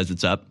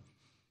it's up.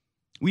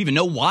 We even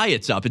know why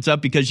it's up. It's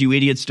up because you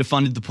idiots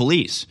defunded the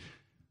police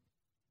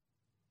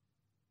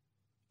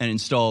and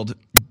installed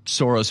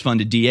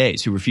Soros-funded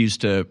DAs who refuse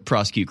to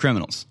prosecute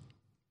criminals.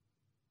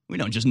 We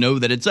don't just know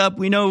that it's up.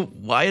 We know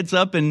why it's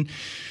up and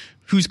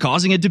who's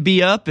causing it to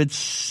be up.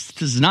 This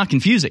is not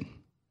confusing,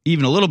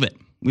 even a little bit.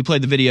 We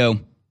played the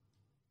video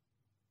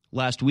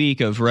last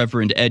week of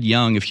Reverend Ed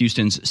Young of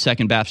Houston's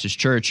Second Baptist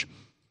Church,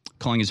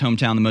 calling his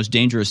hometown the most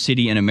dangerous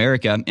city in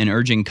America and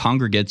urging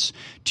congregates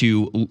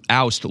to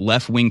oust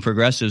left-wing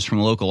progressives from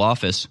local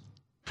office.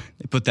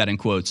 They put that in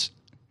quotes.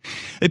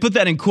 They put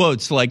that in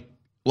quotes like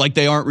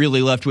they aren't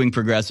really left-wing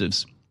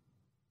progressives.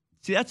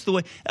 See, that's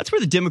where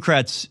the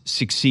Democrats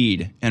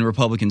succeed and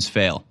Republicans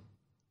fail.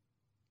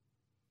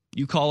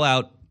 You call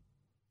out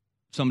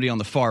somebody on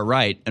the far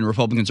right and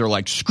Republicans are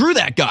like, screw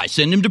that guy,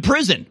 send him to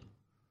prison,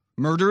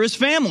 murder his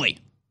family,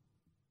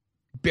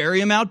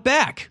 bury him out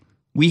back.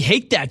 We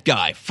hate that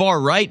guy. Far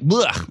right?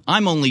 Blech.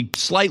 I'm only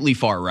slightly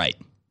far right.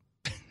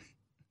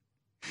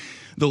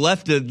 The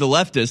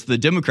leftists, the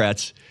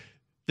Democrats,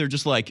 they're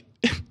just like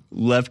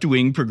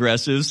left-wing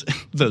progressives.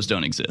 Those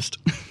don't exist.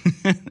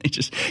 They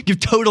just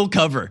give total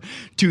cover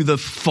to the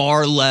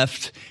far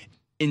left,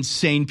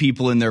 insane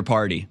people in their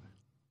party.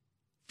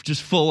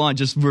 Just full on,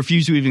 just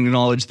refuse to even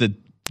acknowledge that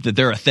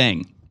they're a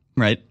thing,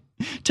 right?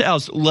 To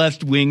oust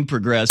left-wing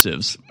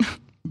progressives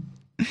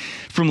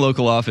from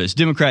local office.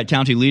 Democrat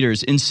county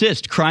leaders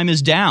insist crime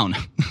is down.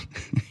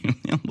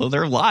 Well,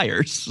 they're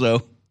liars,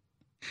 so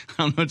I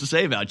don't know what to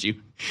say about you.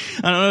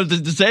 I don't know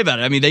what to say about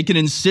it. I mean, they can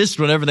insist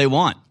whatever they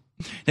want.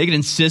 They can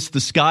insist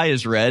the sky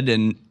is red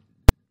and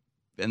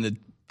the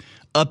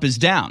up is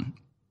down.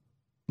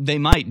 they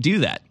might do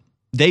that.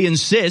 They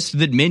insist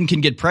that men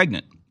can get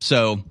pregnant.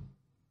 So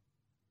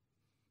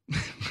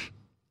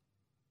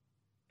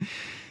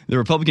the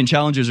Republican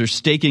challengers are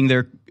staking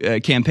their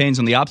campaigns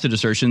on the opposite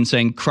assertion,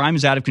 saying crime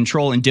is out of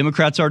control and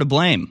Democrats are to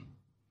blame.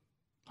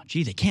 Oh,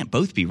 gee, they can't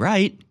both be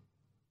right.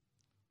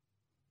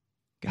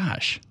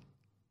 Gosh,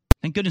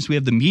 thank goodness we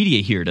have the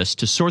media here to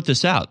sort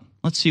this out.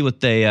 Let's see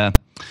what they have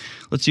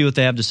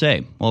to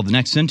say. Well, the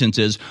next sentence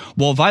is,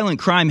 while violent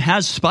crime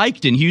has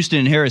spiked in Houston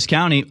and Harris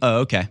County. Oh,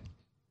 okay.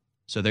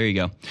 So there you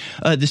go.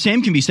 The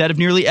same can be said of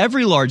nearly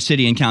every large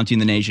city and county in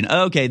the nation.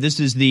 Okay, this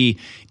is the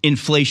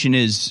inflation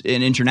is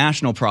an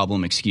international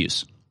problem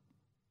excuse.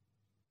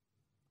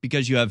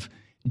 Because you have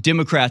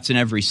Democrats in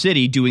every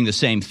city doing the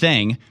same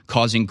thing,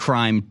 causing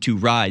crime to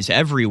rise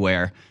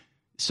everywhere.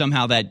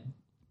 Somehow that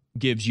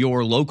gives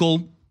your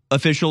local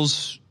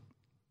officials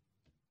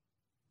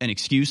an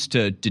excuse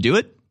to do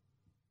it?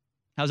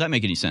 How does that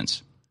make any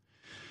sense?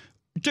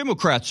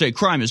 Democrats say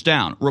crime is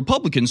down.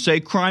 Republicans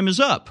say crime is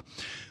up.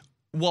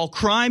 While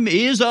crime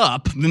is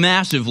up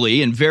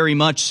massively and very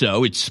much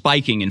so, it's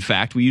spiking, in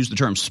fact. We use the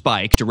term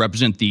spike to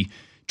represent the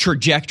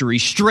trajectory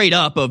straight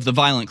up of the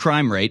violent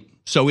crime rate.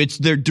 So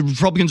the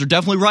Republicans are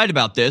definitely right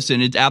about this,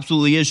 and it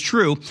absolutely is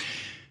true.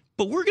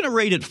 But we're going to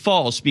rate it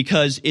false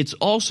because it's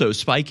also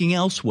spiking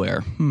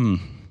elsewhere.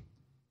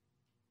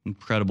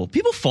 Incredible.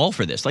 People fall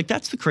for this. Like,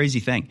 that's the crazy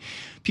thing.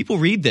 People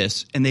read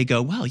this and they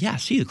go, well, yeah,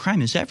 see, the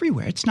crime is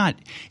everywhere. It's not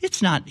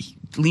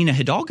Lena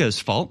Hidalgo's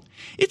fault.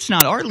 It's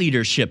not our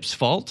leadership's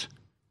fault.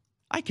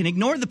 I can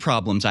ignore the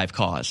problems I've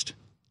caused.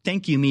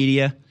 Thank you,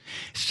 media.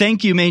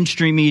 Thank you,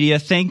 mainstream media.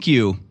 Thank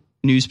you,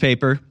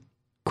 newspaper.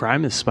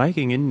 Crime is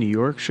spiking in New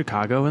York,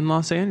 Chicago, and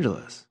Los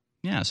Angeles.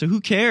 Yeah, so who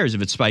cares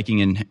if it's spiking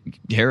in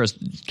Harris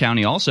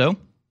County also?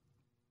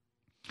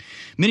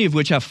 Many of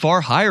which have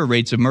far higher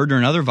rates of murder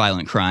and other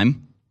violent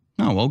crime.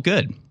 Oh, well,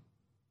 good.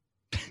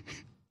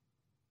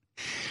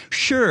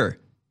 Sure,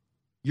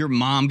 your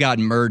mom got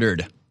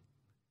murdered.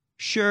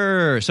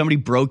 Sure, somebody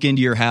broke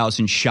into your house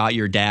and shot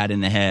your dad in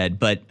the head,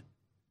 but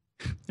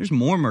there's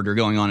more murder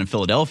going on in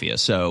Philadelphia,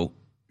 so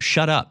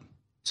shut up.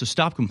 So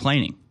stop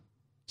complaining.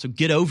 So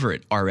get over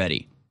it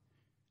already.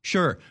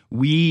 Sure,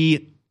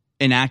 we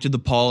enacted the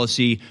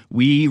policy.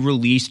 We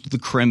released the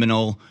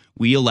criminal.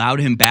 We allowed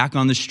him back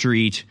on the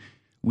street.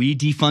 We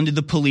defunded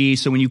the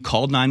police, so when you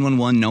called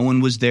 911, no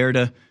one was there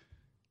to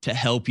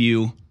help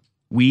you.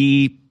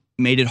 We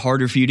made it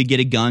harder for you to get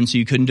a gun so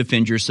you couldn't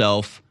defend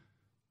yourself.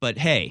 But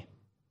hey,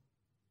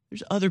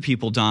 there's other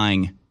people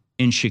dying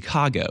in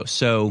Chicago,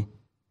 so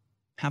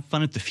have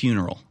fun at the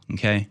funeral,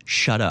 okay?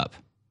 Shut up.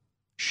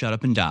 Shut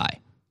up and die.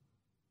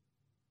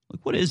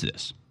 Like, what is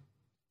this?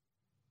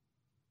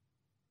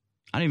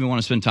 I don't even want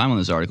to spend time on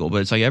this article,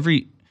 but it's like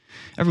every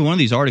one of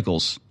these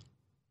articles,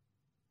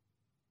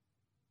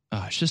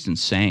 it's just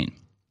insane.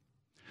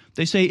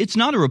 They say it's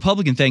not a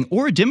Republican thing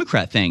or a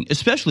Democrat thing,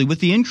 especially with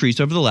the increase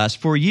over the last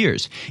 4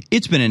 years.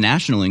 It's been a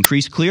national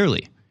increase,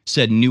 clearly,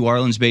 said New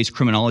Orleans-based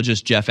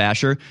criminologist Jeff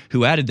Asher,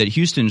 who added that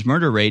Houston's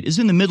murder rate is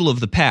in the middle of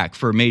the pack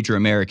for major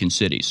American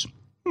cities.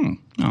 Oh,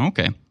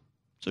 okay.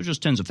 So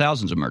just tens of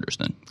thousands of murders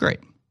then. Great.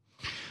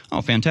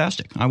 Oh,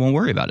 fantastic. I won't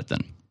worry about it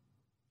then.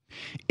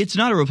 It's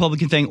not a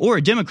Republican thing or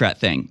a Democrat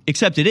thing,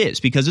 except it is,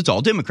 because it's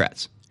all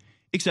Democrats.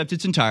 Except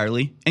it's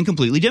entirely and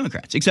completely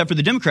Democrats. Except for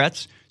the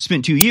Democrats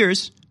spent 2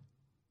 years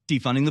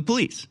defunding the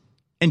police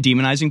and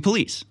demonizing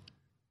police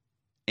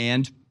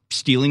and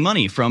stealing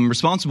money from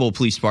responsible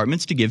police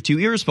departments to give to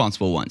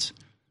irresponsible ones.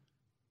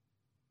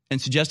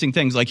 And suggesting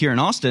things like here in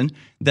Austin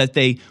that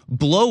they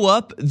blow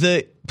up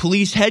the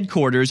police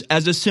headquarters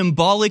as a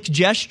symbolic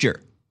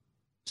gesture.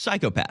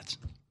 Psychopaths.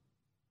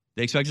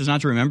 They expect us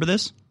not to remember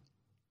this?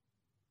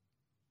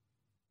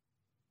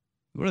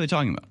 What are they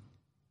talking about?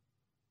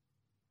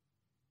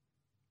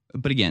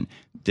 But again,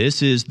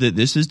 this is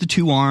the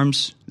two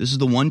arms. This is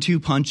the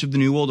 1-2 punch of the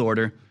New World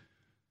Order.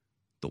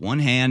 The one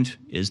hand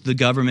is the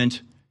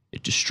government.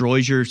 It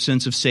destroys your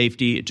sense of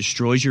safety. It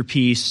destroys your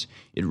peace.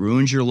 It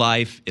ruins your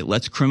life. It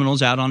lets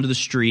criminals out onto the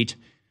street.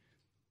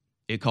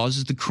 It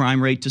causes the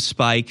crime rate to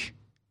spike.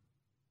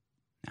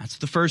 That's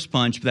the first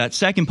punch. But that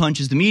second punch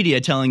is the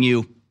media telling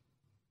you,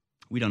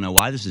 we don't know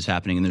why this is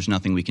happening and there's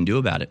nothing we can do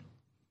about it.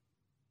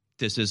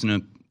 This isn't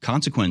a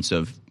consequence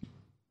of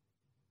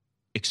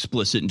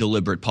explicit and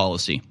deliberate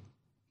policy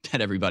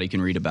that everybody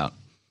can read about.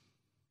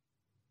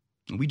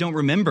 We don't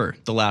remember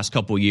the last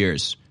couple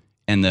years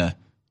and the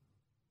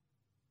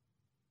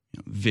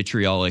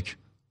vitriolic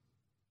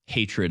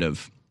hatred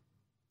of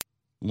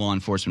law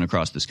enforcement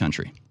across this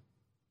country.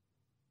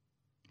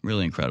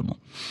 Really incredible.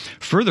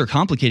 Further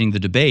complicating the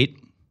debate,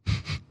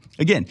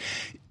 again,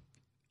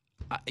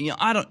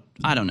 I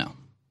don't know.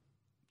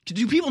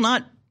 Do people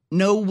not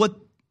know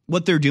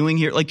what they're doing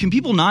here? Like, can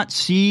people not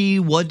see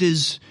what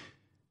is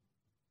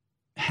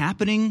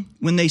happening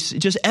when they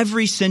just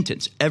every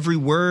sentence, every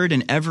word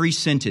and every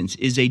sentence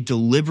is a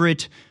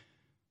deliberate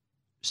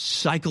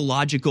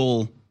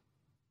psychological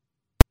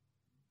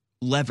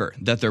lever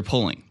that they're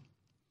pulling.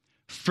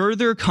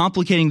 Further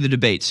complicating the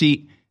debate.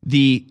 See,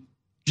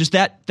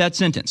 that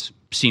sentence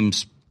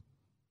seems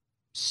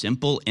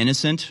simple,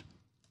 innocent.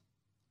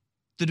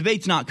 The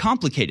debate's not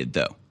complicated,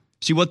 though.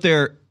 See, what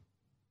they're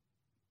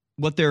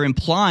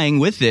implying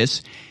with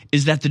this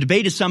is that the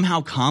debate is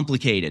somehow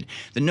complicated,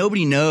 that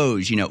nobody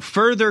knows,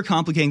 further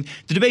complicating.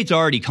 The debate's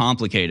already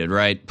complicated,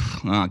 right?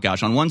 Oh,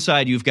 gosh. On one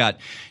side, you've got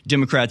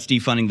Democrats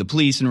defunding the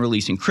police and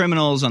releasing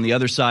criminals. On the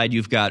other side,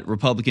 you've got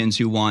Republicans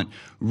who want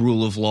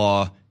rule of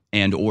law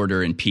and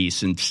order and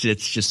peace. And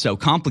it's just so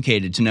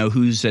complicated to know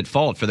who's at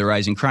fault for the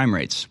rising crime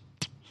rates.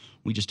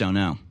 We just don't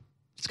know.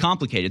 It's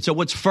complicated. So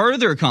what's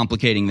further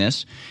complicating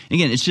this,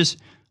 again, it's just,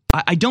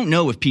 I don't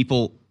know if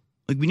people,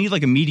 we need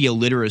a media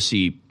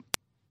literacy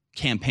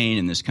campaign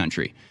in this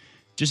country.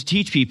 Just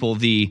teach people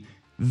the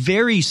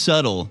very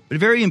subtle but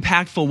very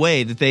impactful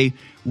way that they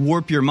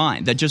warp your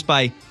mind, that just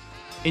by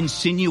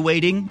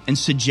insinuating and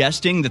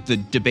suggesting that the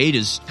debate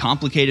is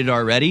complicated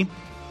already,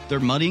 they're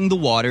muddying the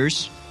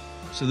waters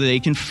so that they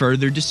can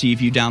further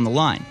deceive you down the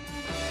line.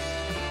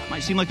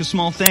 Might seem like a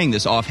small thing,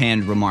 this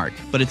offhand remark,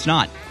 but it's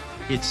not.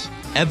 It's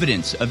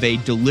evidence of a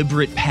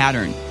deliberate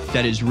pattern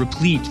that is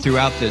replete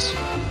throughout this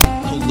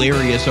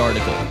hilarious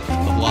article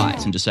of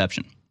lies and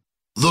deception.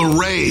 The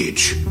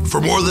rage for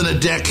more than a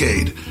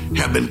decade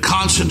have been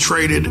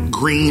concentrated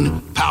green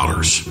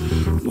powders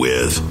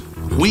with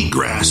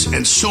wheatgrass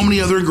and so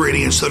many other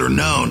ingredients that are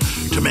known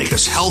to make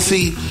us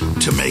healthy,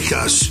 to make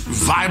us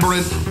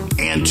vibrant,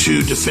 and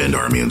to defend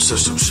our immune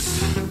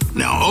systems.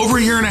 Now, over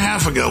a year and a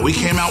half ago, we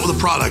came out with a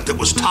product that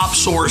was top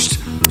sourced,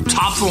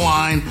 top of the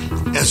line,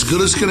 as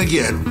good as it's going to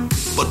get,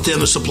 but then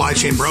the supply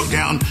chain broke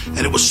down and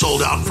it was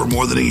sold out for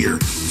more than a year.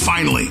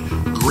 Finally,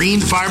 green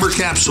fiber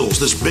capsules,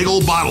 this big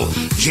old bottle,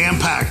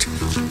 jam-packed,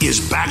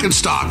 is back in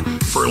stock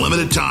for a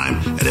limited time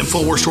at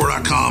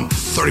InfoWarsStore.com,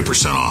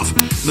 30% off.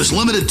 And this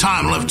limited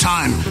time, I don't have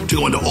time to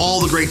go into all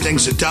the great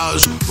things it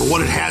does or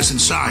what it has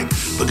inside.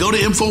 But go to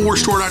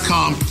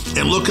InfoWarsStore.com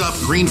and look up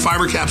green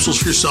fiber capsules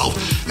for yourself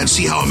and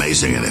see how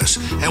amazing it is.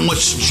 And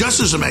what's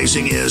just as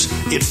amazing is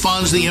it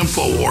funds the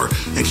InfoWar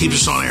and keeps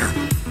us on air.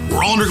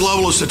 We're all under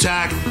globalist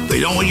attack. They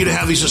don't want you to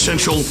have these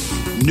essential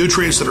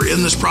nutrients that are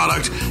in this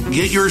product.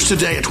 Get yours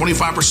today at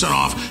 25%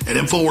 off at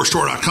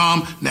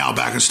InfoWarsStore.com. Now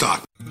back in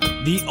stock.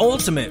 The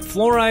ultimate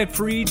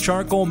fluoride-free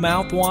charcoal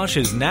mouthwash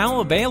is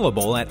now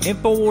available at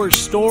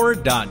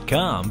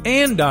InfoWarsStore.com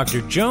and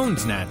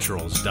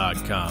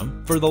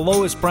DrJonesNaturals.com for the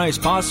lowest price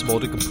possible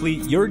to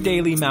complete your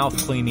daily mouth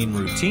cleaning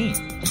routine.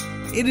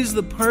 It is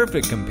the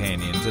perfect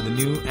companion to the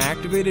new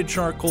activated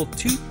charcoal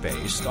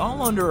toothpaste,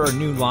 all under our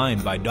new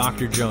line by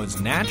Dr.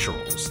 Jones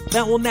Naturals,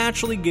 that will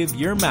naturally give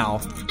your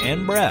mouth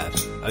and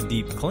breath a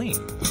deep clean.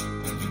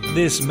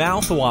 This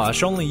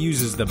mouthwash only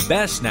uses the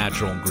best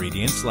natural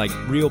ingredients like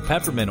real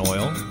peppermint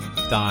oil,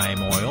 thyme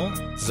oil,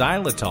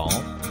 xylitol,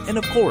 and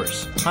of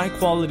course,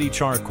 high-quality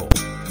charcoal.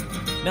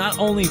 Not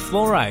only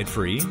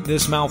fluoride-free,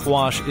 this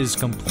mouthwash is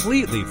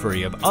completely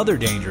free of other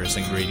dangerous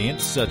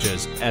ingredients such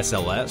as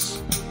SLS,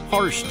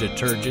 harsh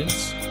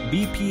detergents,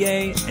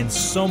 BPA, and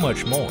so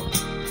much more.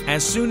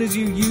 As soon as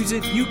you use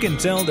it, you can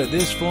tell that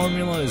this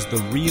formula is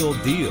the real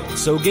deal.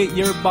 So get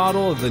your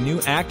bottle of the new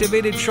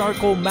activated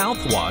charcoal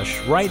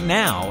mouthwash right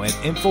now at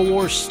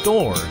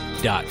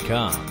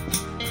InfoWarsStore.com.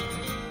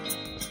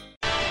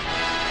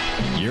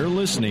 You're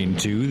listening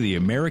to The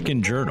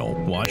American Journal.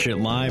 Watch it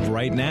live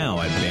right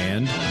now at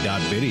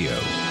band.video.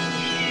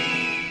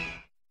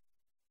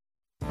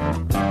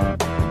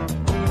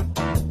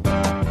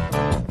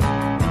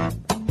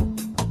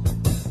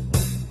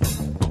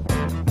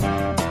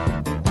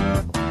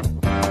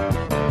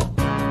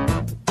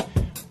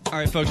 All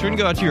right, folks, we're going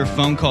to go out to your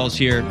phone calls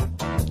here.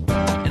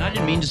 And I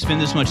didn't mean to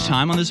spend this much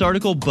time on this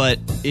article, but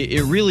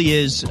it really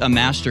is a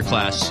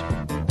masterclass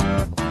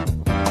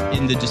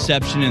in the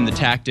deception and the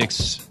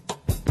tactics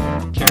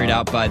carried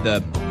out by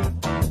the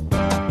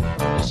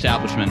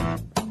establishment.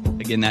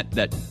 Again,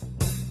 that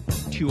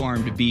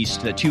two-armed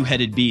beast, that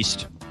two-headed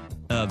beast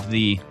of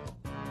the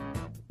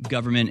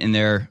government and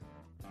their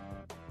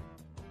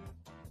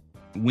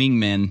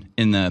wingmen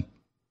in the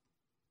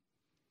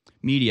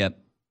media.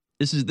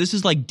 This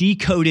is like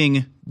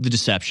decoding the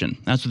deception.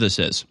 That's what this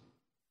is.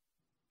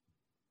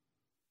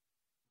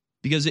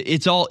 Because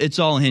it's all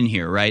in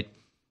here, right?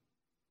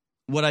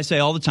 What I say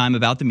all the time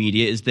about the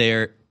media is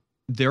their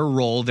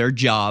role, their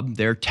job,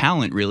 their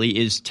talent really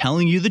is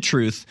telling you the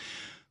truth,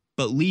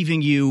 but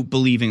leaving you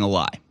believing a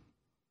lie.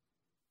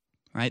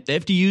 Right? They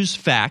have to use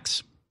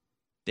facts.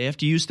 They have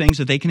to use things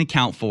that they can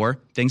account for,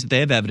 things that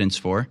they have evidence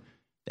for.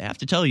 They have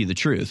to tell you the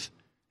truth.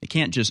 They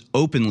can't just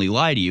openly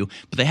lie to you,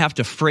 but they have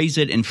to phrase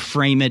it and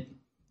frame it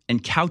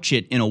and couch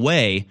it in a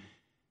way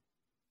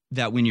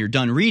that when you're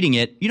done reading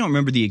it, you don't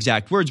remember the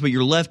exact words, but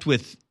you're left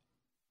with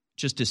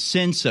just a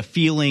sense, a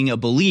feeling, a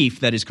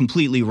belief that is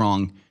completely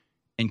wrong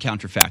and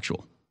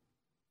counterfactual.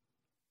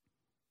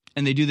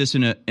 And they do this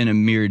in a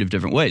myriad of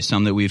different ways,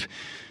 some that we've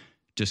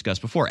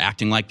discussed before,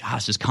 acting like,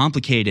 this is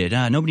complicated.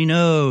 Nobody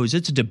knows.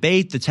 It's a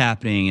debate that's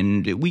happening,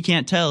 and we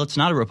can't tell. It's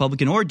not a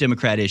Republican or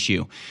Democrat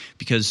issue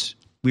because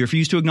we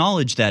refuse to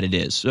acknowledge that it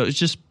is. So it's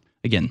just,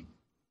 again,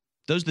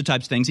 those are the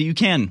types of things that you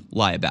can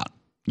lie about.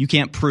 You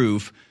can't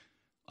prove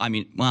I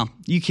mean, well,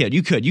 you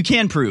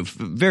can prove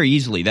very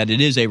easily that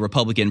it is a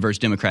Republican versus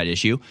Democrat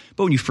issue.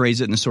 But when you phrase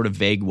it in a sort of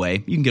vague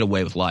way, you can get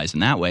away with lies in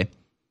that way.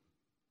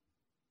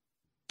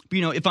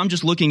 But, if I'm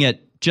just looking at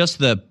just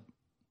the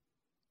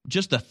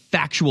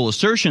factual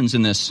assertions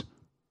in this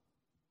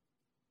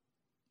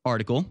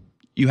article,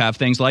 you have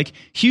things like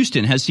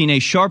Houston has seen a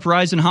sharp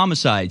rise in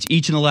homicides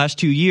each in the last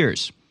 2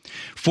 years,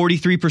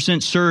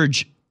 43%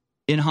 surge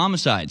in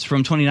homicides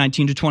from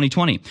 2019 to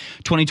 2020.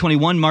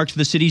 2021 marked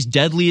the city's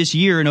deadliest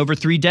year in over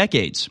 3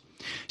 decades.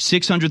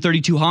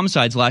 632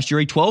 homicides last year,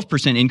 a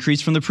 12%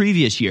 increase from the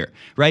previous year,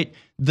 right?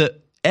 The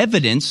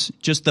evidence,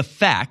 just the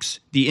facts,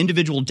 the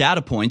individual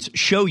data points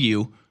show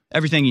you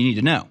everything you need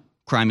to know.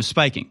 Crime is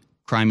spiking.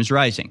 Crime is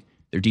rising.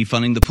 They're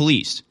defunding the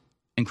police,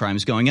 and crime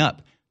is going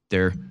up.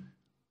 They're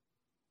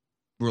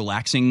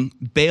relaxing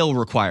bail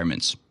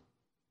requirements,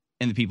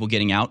 and the people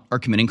getting out are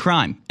committing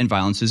crime, and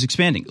violence is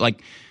expanding.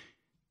 Like,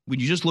 when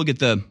you just look at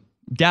the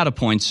data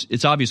points,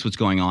 it's obvious what's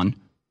going on.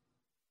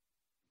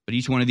 But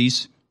each one of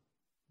these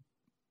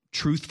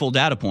truthful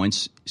data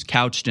points is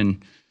couched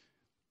and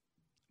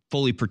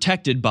fully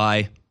protected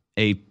by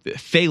a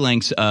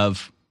phalanx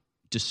of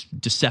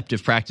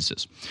deceptive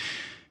practices.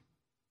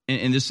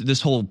 And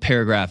this whole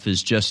paragraph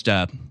is just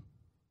a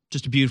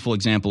beautiful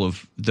example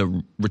of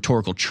the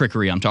rhetorical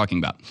trickery I'm talking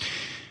about.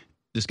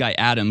 This guy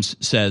Adams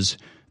says,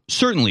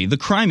 "Certainly, the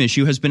crime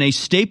issue has been a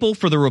staple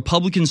for the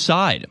Republican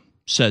side,"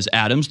 says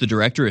Adams, the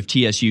director of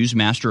TSU's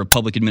Master of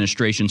Public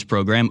Administration's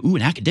program. Ooh,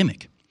 an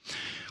academic.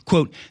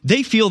 Quote,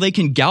 "They feel they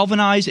can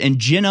galvanize and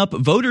gin up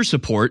voter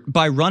support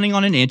by running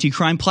on an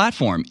anti-crime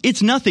platform.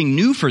 It's nothing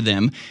new for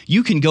them.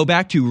 You can go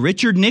back to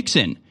Richard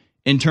Nixon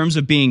in terms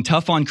of being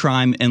tough on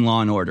crime and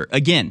law and order."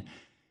 Again,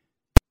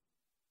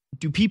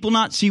 do people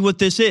not see what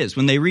this is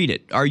when they read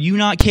it? Are you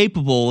not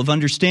capable of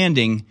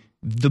understanding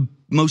the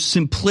most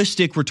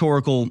simplistic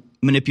rhetorical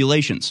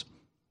manipulations?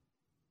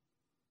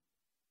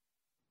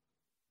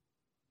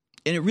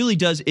 And it really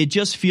does. It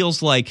just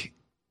feels like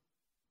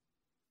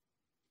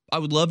I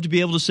would love to be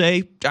able to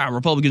say,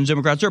 Republicans,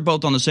 Democrats, they're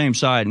both on the same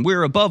side, and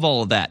we're above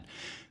all of that.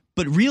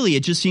 But really,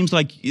 it just seems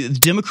like the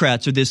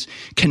Democrats are this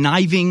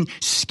conniving,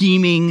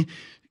 scheming,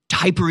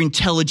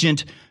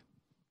 hyper-intelligent,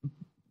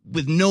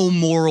 with no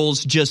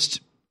morals,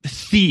 just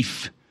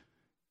thief,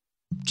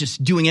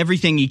 just doing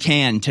everything he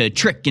can to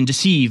trick and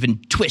deceive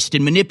and twist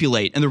and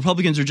manipulate. And the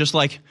Republicans are just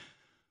like,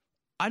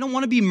 I don't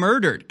want to be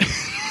murdered.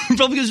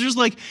 Republicans are just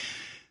like,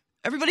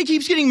 everybody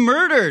keeps getting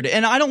murdered,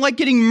 and I don't like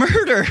getting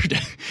murdered.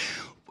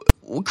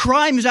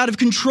 Crime is out of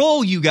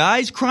control, you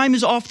guys. Crime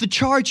is off the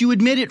charts. You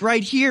admit it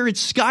right here.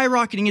 It's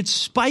skyrocketing. It's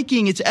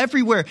spiking. It's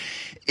everywhere.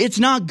 It's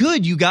not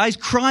good, you guys.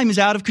 Crime is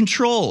out of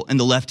control. And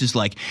the left is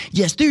like,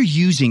 yes, they're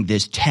using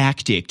this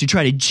tactic to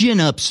try to gin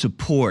up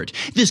support.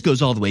 This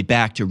goes all the way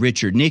back to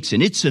Richard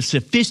Nixon. It's a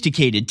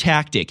sophisticated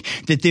tactic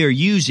that they're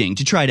using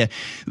to try to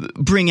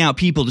bring out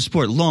people to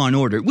support law and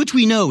order, which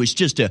we know is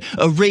just a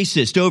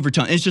racist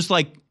overtone. It's just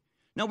like,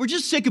 no, we're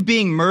just sick of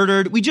being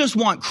murdered. We just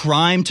want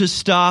crime to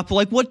stop.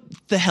 Like, what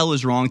the hell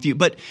is wrong with you?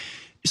 But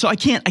so I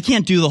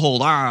can't do the whole,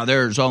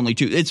 there's only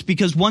two. It's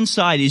because one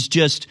side is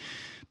just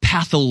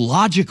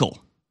pathological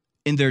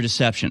in their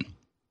deception.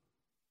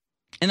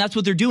 And that's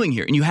what they're doing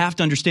here. And you have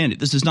to understand it.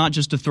 This is not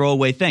just a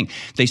throwaway thing.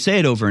 They say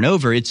it over and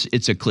over.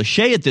 It's a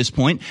cliche at this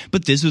point,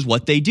 but this is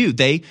what they do.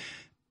 They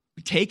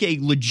take a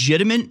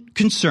legitimate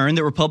concern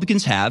that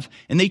Republicans have,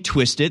 and they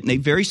twist it, and they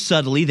very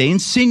subtly, they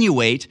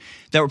insinuate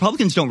that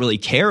Republicans don't really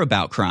care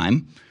about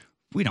crime.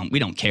 We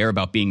don't care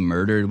about being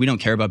murdered. We don't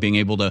care about being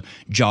able to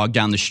jog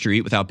down the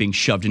street without being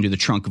shoved into the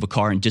trunk of a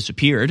car and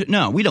disappeared.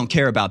 No, we don't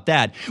care about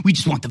that. We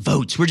just want the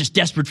votes. We're just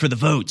desperate for the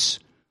votes.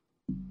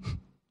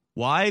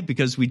 Why?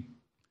 Because we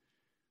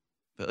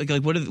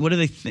like what do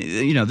they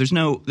there's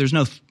no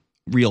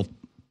real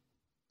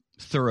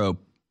thorough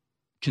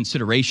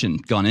consideration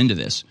gone into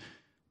this.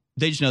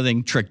 They just know they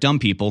can trick dumb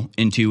people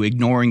into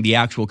ignoring the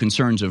actual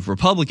concerns of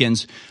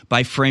Republicans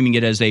by framing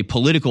it as a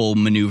political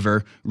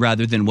maneuver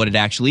rather than what it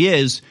actually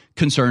is,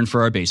 concern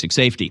for our basic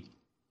safety.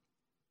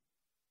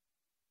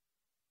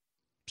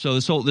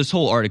 So this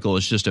whole article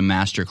is just a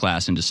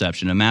masterclass in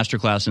deception, a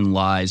masterclass in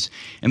lies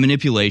and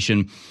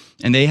manipulation.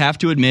 And they have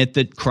to admit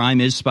that crime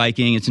is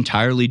spiking. It's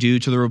entirely due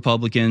to the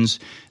Republicans.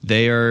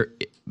 They are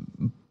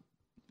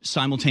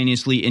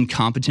simultaneously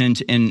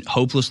incompetent and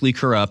hopelessly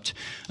corrupt.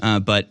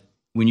 But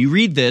when you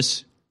read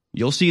this,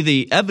 you'll see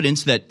the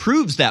evidence that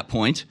proves that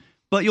point,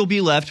 but you'll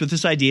be left with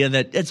this idea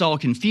that it's all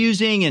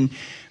confusing. And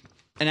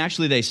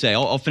actually they say,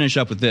 I'll finish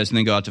up with this and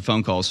then go out to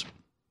phone calls.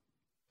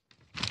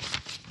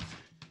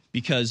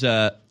 Because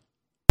they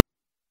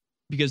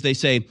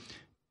say,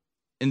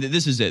 and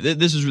this is it.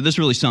 This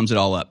really sums it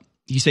all up.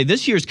 You say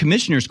this year's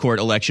Commissioner's Court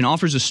election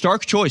offers a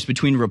stark choice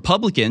between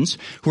Republicans,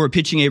 who are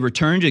pitching a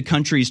return to the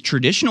country's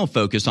traditional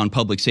focus on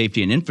public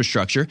safety and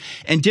infrastructure,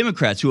 and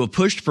Democrats who have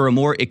pushed for a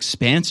more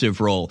expansive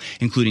role,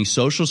 including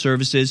social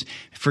services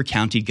for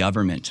county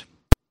government.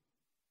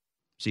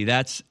 See,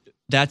 that's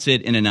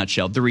it in a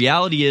nutshell. The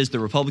reality is the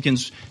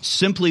Republicans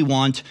simply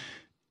want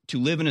to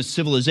live in a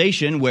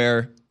civilization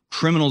where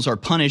criminals are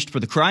punished for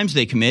the crimes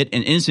they commit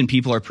and innocent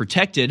people are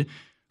protected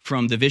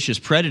from the vicious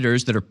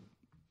predators that are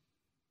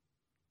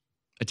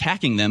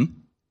attacking them.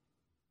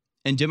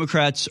 And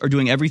Democrats are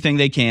doing everything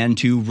they can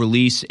to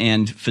release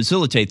and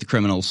facilitate the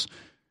criminals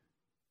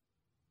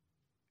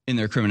in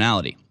their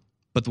criminality.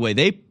 But the way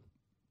they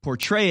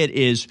portray it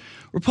is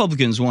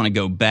Republicans want to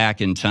go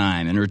back in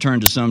time and return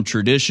to some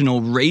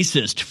traditional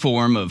racist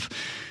form of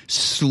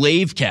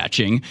slave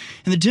catching,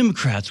 and the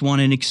Democrats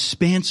want an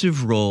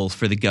expansive role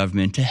for the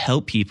government to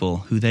help people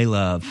who they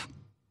love.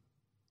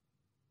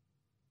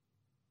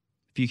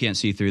 If you can't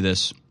see through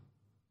this,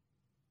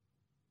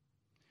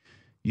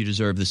 you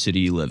deserve the city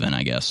you live in,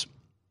 I guess.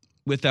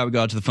 With that, we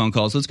go out to the phone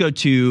calls. We'll go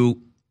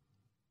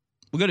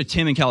to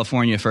Tim in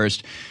California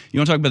first. You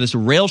want to talk about this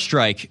rail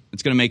strike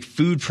that's going to make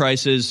food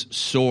prices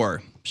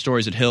soar.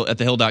 Stories at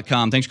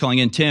thehill.com. Thanks for calling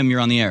in. Tim, you're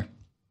on the air.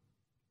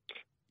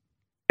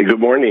 Hey, good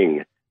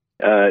morning.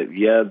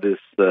 This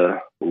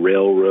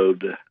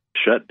railroad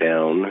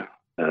shutdown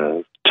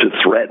to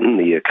threaten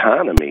the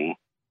economy.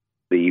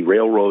 The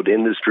railroad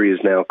industry is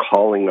now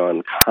calling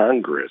on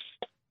Congress.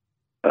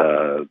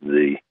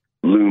 The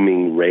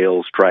looming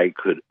rail strike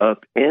could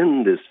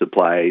upend the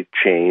supply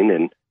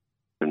chain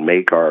and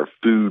make our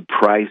food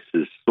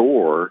prices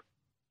soar.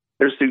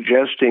 They're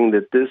suggesting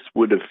that this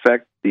would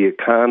affect the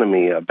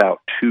economy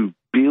about $2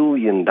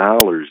 billion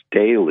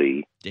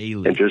daily.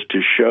 And just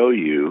to show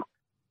you,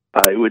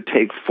 it would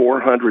take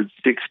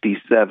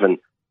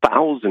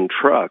 467,000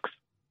 trucks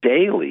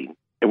daily,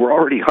 and we're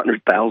already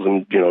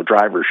 100,000,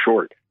 drivers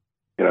short.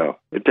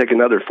 It'd take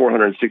another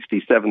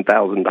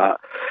 467,000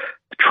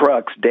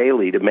 trucks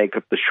daily to make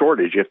up the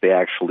shortage if they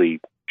actually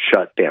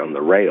shut down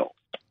the rails.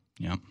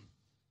 Yeah.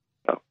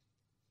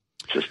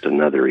 Just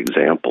another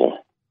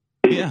example.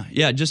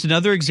 Yeah, just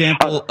another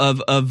example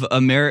of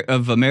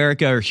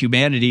America or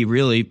humanity.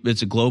 Really,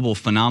 it's a global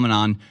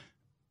phenomenon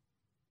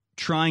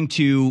trying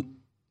to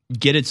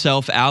get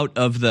itself out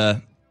of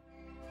the.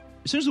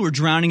 Essentially, we're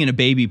drowning in a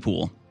baby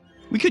pool.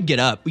 We could get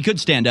up, we could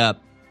stand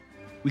up,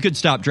 we could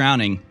stop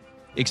drowning,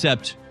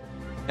 except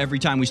every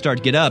time we start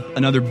to get up,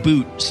 another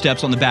boot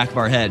steps on the back of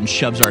our head and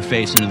shoves our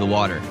face into the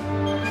water.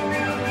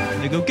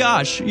 They go,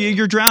 gosh,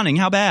 you're drowning.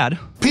 How bad?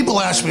 People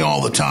ask me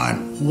all the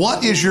time,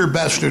 what is your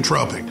best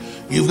nootropic?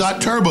 You've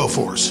got Turbo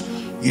Force,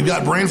 you've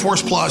got Brain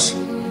Force Plus,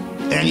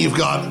 and you've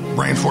got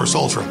Brain Force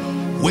Ultra.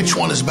 Which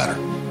one is better?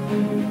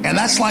 And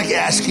that's like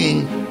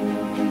asking,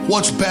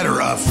 what's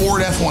better, a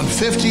Ford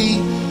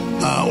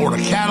F-150 or a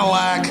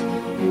Cadillac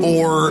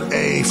or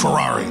a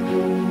Ferrari?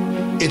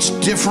 It's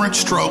different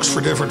strokes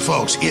for different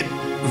folks. It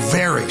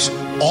varies.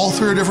 All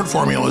three are different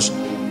formulas.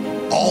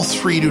 All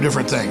three do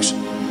different things.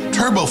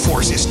 Turbo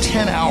Force is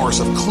 10 hours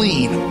of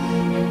clean,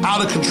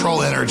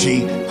 out-of-control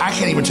energy. I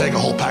can't even take a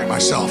whole pack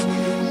myself.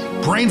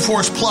 Brain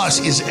Force Plus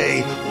is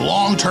a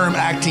long-term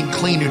acting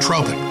clean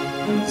nootropic.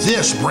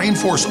 This Brain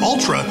Force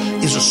Ultra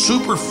is a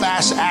super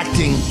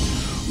fast-acting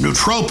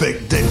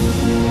nootropic that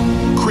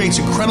creates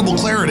incredible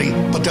clarity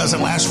but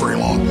doesn't last very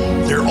long.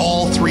 They're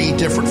all three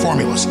different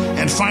formulas.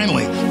 And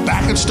finally,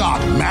 back in stock,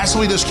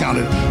 massively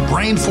discounted,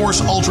 Brain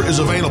Force Ultra is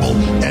available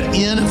at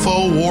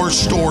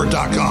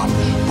InfoWarsStore.com.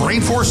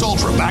 Brain Force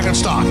Ultra, back in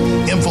stock,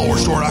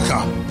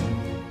 InfoWarsStore.com.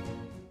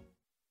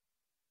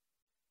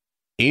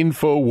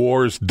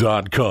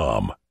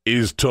 Infowars.com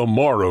is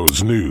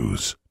tomorrow's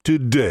news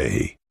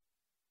today.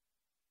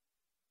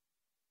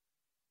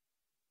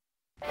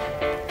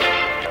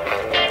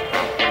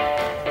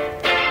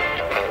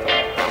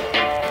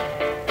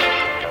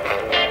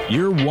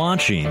 You're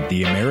watching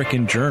The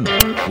American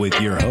Journal with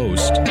your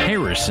host,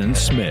 Harrison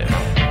Smith.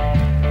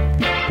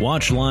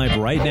 Watch live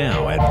right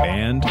now at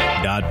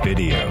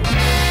band.video. All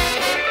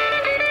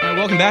right,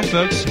 welcome back,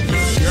 folks.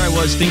 Here I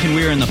was thinking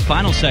we were in the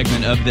final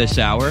segment of this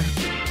hour.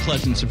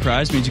 Pleasant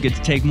surprise means you get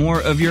to take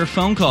more of your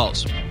phone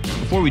calls.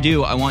 Before we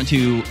do, I want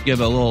to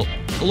give a little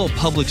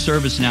public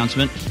service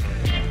announcement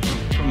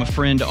from a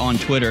friend on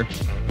Twitter.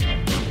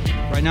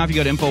 Right now, if you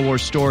go to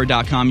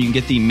InfoWarsStore.com, you can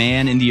get the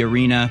Man in the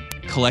Arena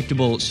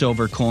collectible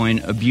silver coin,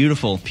 a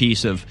beautiful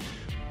piece of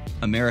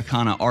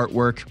Americana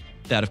artwork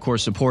that, of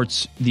course,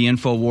 supports the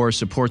InfoWars,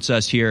 supports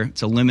us here.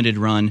 It's a limited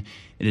run.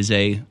 It is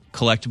a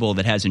collectible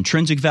that has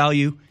intrinsic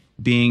value,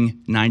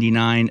 being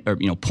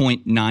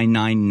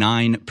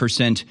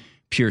 0.999%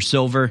 pure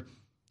silver.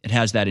 It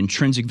has that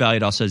intrinsic value.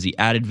 It also has the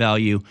added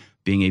value,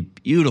 being a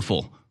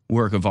beautiful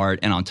work of art.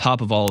 And on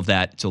top of all of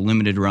that, it's a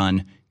limited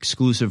run,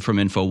 exclusive from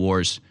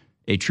InfoWars,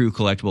 a true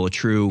collectible, a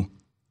true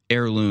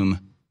heirloom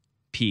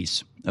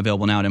piece.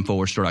 Available now at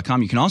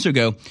InfoWarsStore.com. You can also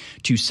go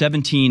to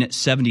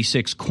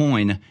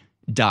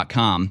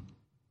 1776coin.com.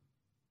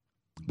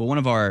 But one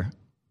of our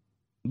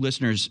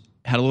listeners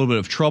had a little bit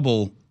of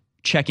trouble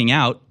checking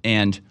out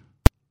and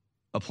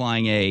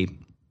applying a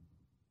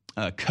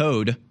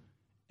code.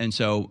 And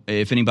so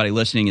if anybody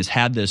listening has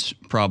had this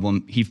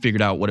problem, he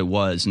figured out what it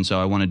was. And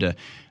so I wanted to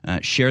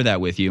share that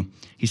with you.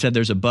 He said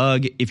there's a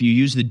bug. If you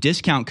use the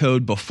discount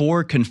code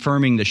before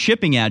confirming the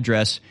shipping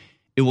address,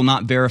 it will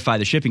not verify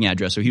the shipping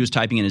address. So he was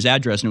typing in his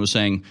address and it was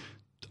saying,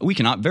 we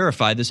cannot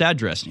verify this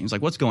address. And he was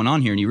like, what's going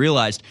on here? And he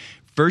realized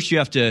first you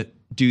have to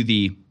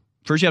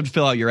first you have to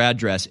fill out your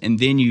address, and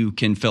then you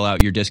can fill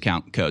out your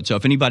discount code. So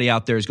if anybody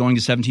out there is going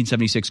to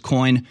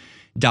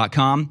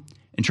 1776coin.com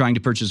and trying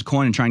to purchase a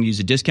coin and trying to use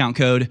a discount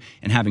code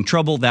and having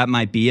trouble, that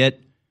might be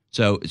it.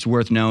 So it's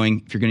worth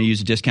knowing if you're going to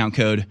use a discount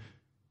code,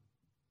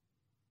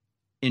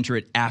 enter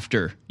it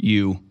after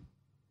you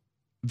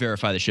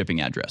verify the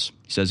shipping address.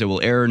 He says it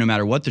will error no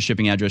matter what the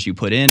shipping address you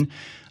put in.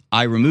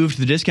 I removed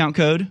the discount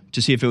code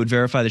to see if it would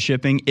verify the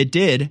shipping. It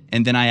did,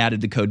 and then I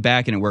added the code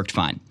back, and it worked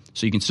fine.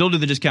 So you can still do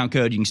the discount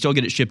code. You can still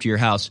get it shipped to your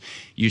house.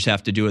 You just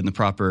have to do it in the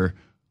proper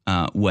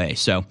way.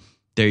 So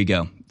there you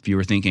go. If you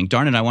were thinking,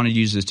 darn it, I wanted to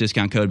use this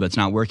discount code, but it's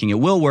not working, it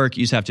will work.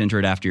 You just have to enter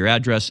it after your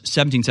address,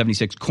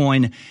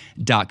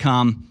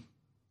 1776coin.com,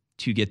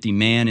 to get the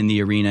Man in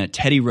the Arena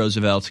Teddy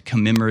Roosevelt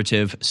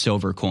commemorative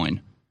silver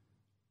coin.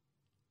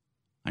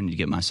 I need to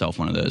get myself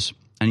one of those.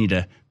 I need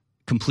to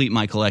complete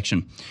my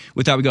collection.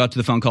 With that, we go out to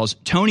the phone calls.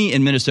 Tony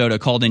in Minnesota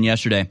called in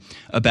yesterday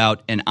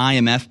about an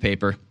IMF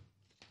paper.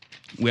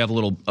 We have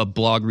a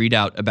blog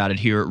readout about it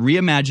here.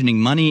 Reimagining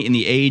Money in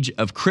the Age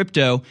of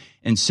Crypto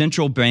and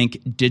Central Bank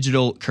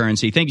Digital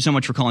Currency. Thank you so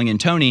much for calling in,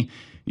 Tony.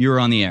 You're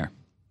on the air.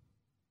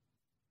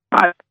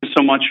 Hi, thank you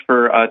so much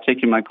for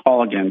taking my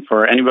call again.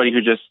 For anybody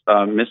who just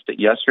missed it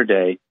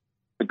yesterday,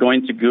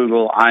 going to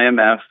Google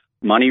IMF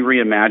Money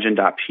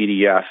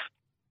Reimagined.pdf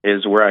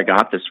is where I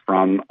got this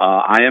from.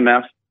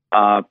 IMF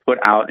put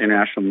out,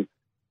 International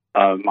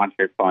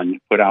Monetary Fund,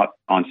 put out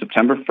on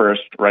September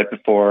 1st, right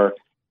before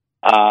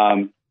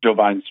Joe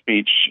Biden's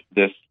speech,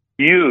 this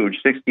huge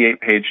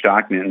 68-page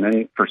document. And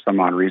then for some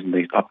odd reason,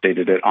 they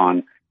updated it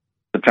on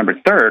September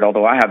 3rd,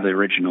 although I have the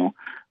original.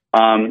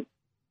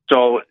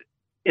 So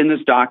in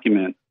this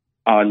document,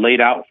 laid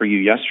out for you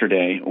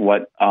yesterday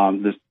what all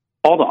the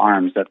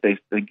arms that they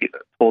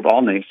told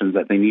all nations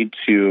that they need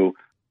to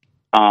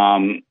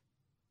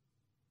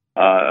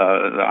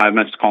I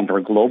must call them for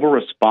a global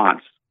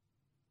response,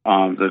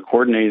 the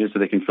coordinated so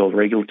they can fill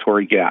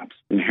regulatory gaps,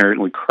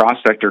 inherently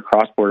cross-sector,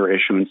 cross-border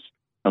issuance,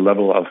 a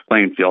level of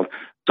playing field.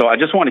 So I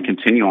just want to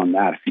continue on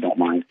that, if you don't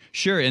mind.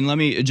 Sure, and let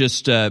me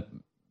just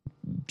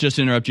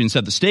interrupt you and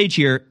set the stage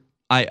here.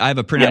 I have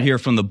a printout here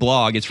from the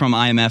blog. It's from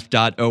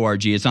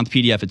imf.org. It's not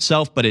the PDF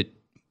itself, but it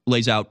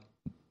lays out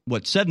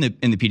what's said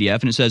in the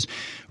PDF, and it says,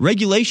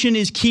 regulation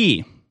is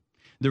key.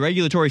 The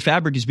regulatory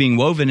fabric is being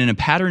woven and a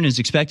pattern is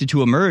expected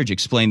to emerge,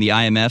 explained the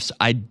IMF's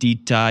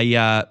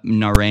Aditya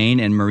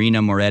Narain and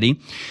Marina Moretti.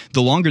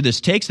 The longer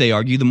this takes, they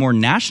argue, the more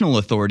national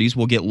authorities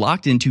will get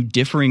locked into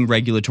differing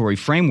regulatory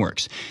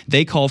frameworks.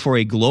 They call for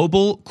a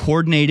global,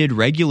 coordinated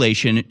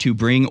regulation to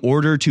bring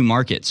order to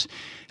markets,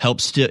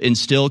 help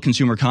instill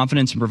consumer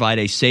confidence, and provide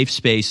a safe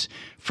space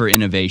for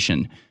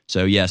innovation.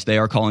 So, yes, they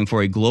are calling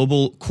for a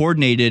global,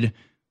 coordinated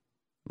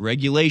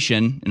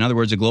regulation. In other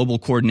words, a global,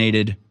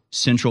 coordinated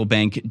central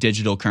bank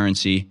digital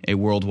currency, a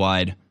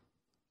worldwide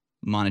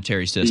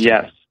monetary system.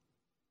 Yes.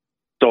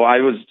 So I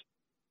was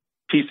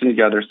piecing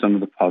together some of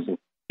the puzzle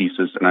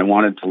pieces, and I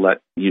wanted to let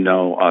you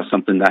know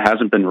something that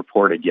hasn't been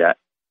reported yet.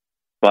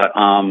 But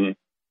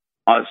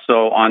so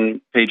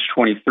on page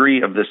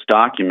 23 of this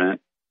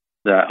document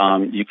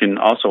that you can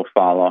also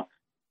follow,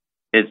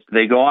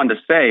 they go on to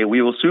say,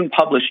 we will soon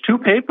publish 2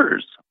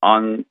 papers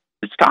on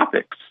these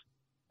topics.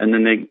 And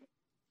then they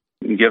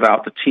give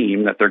out the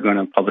team that they're going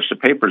to publish the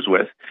papers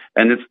with.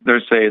 And they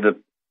say the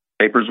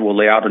papers will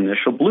lay out an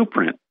initial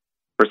blueprint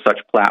for such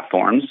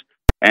platforms.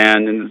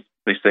 And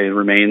they say it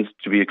remains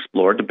to be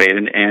explored,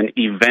 debated, and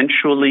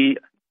eventually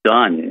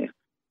done.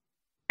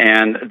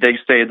 And they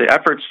say the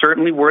effort's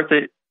certainly worth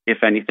it,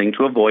 if anything,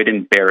 to avoid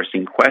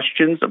embarrassing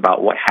questions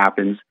about what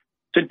happens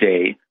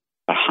today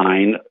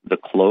behind the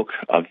cloak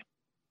of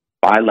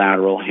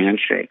bilateral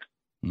handshakes.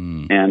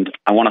 And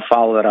I want to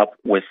follow that up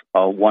with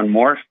one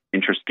more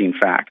interesting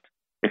fact.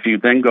 If you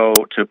then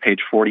go to page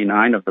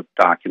 49 of the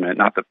document,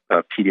 not the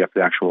PDF,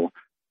 the actual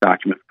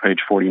document, page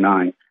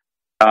 49,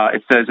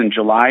 it says in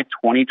July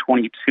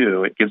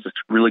 2022, it gives this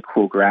really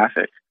cool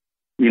graphic.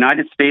 The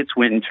United States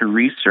went into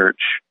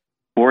research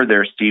for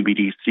their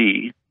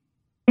CBDC.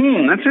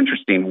 That's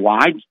interesting.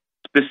 Why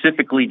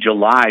specifically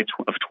July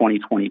of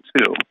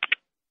 2022?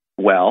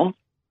 Well,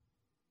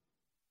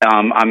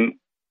 I'm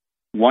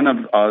one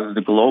of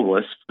the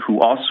globalists who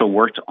also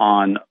worked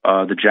on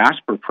the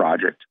Jasper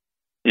project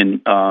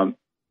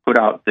put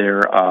out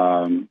their,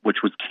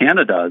 which was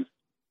Canada's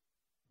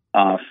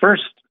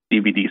first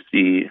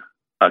CBDC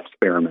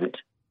experiment.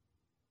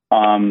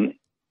 Who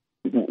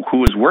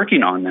was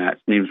working on that,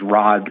 his name's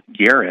Rod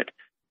Garrett,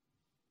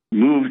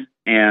 moved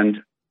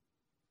and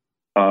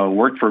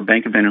worked for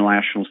Bank of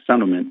International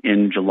Settlement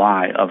in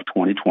July of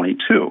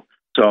 2022.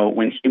 So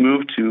when he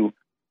moved to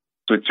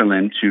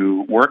Switzerland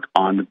to work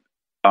on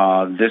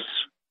this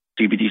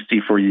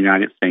CBDC for the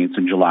United States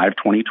in July of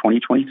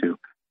 2022,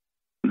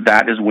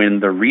 that is when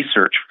the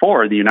research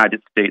for the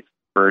United States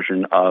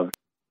version of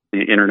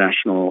the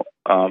International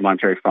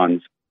Monetary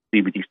Fund's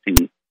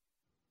CBDC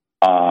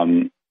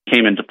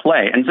came into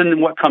play. And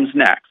then what comes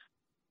next?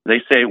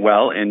 They say,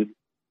 well, in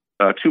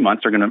a few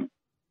months, they're going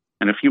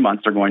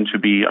to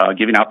be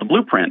giving out the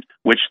blueprint,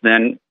 which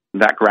then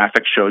that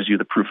graphic shows you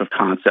the proof of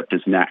concept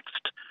is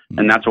next.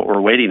 And that's what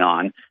we're waiting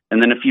on.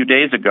 And then a few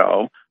days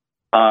ago,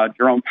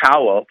 Jerome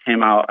Powell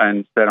came out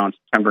and said on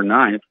September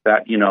 9th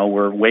that,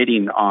 we're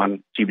waiting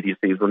on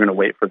CBDCs. We're going to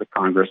wait for the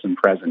Congress and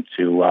President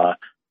to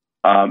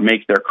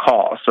make their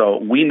call. So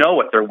we know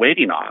what they're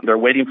waiting on. They're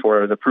waiting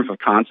for the proof of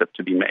concept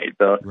to be made,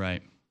 the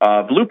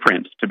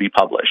blueprint to be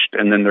published,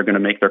 and then they're going to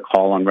make their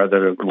call on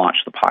whether to launch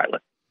the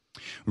pilot.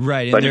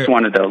 Right. So I just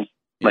wanted to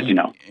let you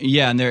know.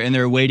 Yeah, and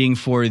they're waiting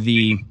for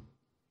the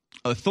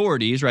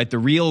authorities, right, the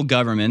real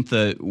government,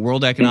 the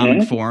World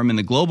Economic Forum and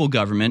the global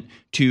government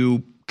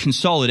to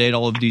consolidate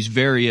all of these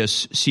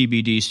various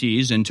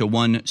CBDCs into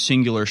one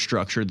singular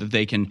structure that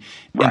they can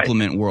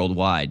implement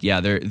worldwide.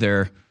 Yeah,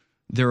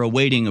 they're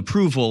awaiting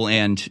approval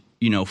and,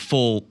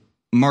 full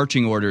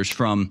marching orders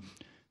from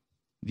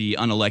the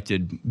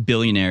unelected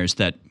billionaires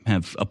that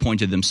have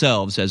appointed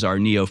themselves as our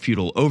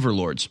neo-feudal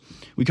overlords.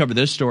 We covered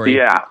this story.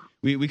 Yeah.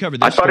 We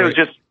covered this I thought story. It was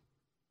just...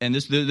 And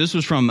this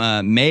was from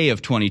May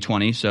of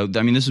 2020. So,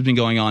 this has been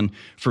going on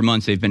for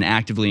months. They've been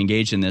actively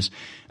engaged in this.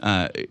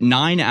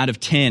 9 out of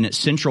 10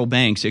 central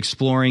banks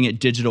exploring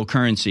digital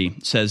currency,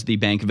 says the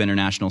Bank of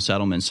International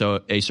Settlements.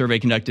 So a survey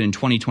conducted in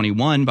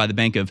 2021 by the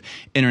Bank of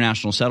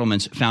International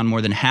Settlements found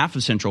more than half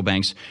of central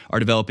banks are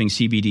developing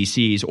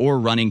CBDCs or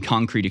running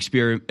concrete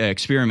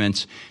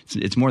experiments.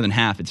 It's more than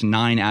half. It's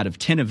 9 out of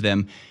 10 of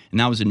them. And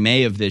that was in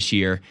May of this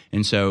year.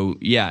 And so,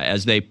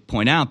 as they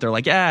point out, they're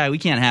like, we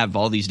can't have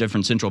all these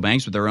different central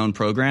banks with their own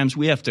programs.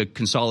 We have to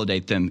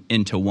consolidate them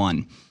into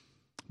one.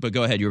 But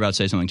go ahead. You were about to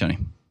say something, Tony.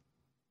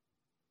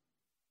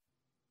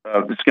 I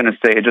was going to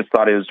say, I just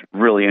thought it was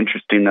really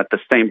interesting that the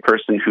same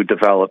person who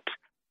developed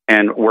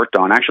and worked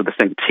on, actually the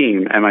same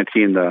team, MIT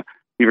and the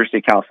University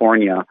of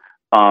California,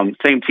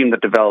 same team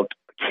that developed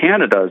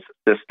Canada's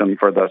system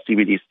for the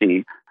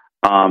CBDC,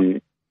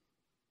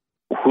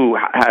 who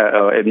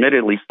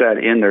admittedly said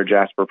in their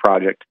Jasper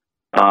project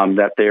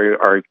that they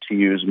are to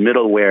use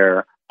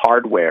middleware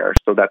hardware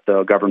so that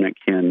the government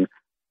can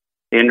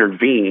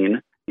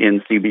intervene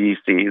in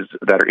CBDCs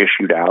that are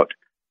issued out,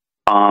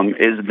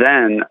 is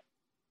then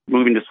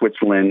moving to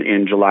Switzerland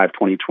in July of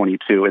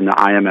 2022, and the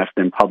IMF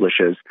then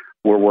publishes,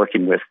 we're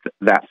working with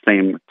that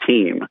same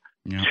team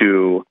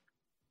to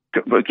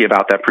give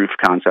out that proof of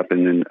concept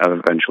and then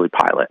eventually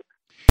pilot.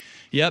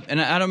 Yep, and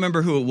I don't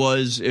remember who it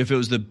was, if it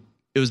was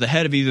the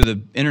head of either the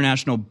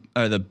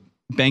the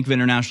Bank of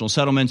International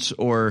Settlements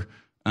or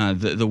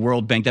the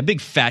World Bank. That big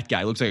fat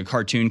guy looks like a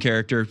cartoon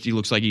character. He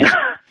looks like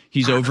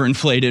he's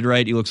overinflated,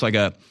 right? He looks like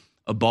a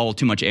ball with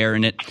too much air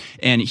in it.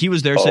 And he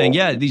was there saying,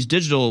 these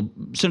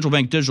central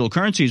bank digital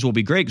currencies will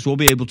be great because we'll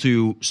be able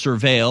to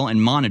surveil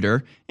and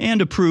monitor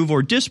and approve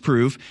or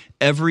disprove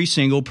every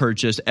single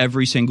purchase,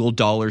 every single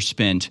dollar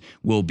spent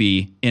will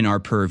be in our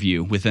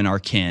purview, within our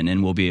ken,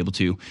 and we'll be able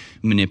to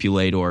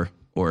manipulate or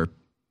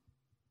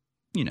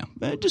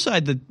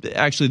decide that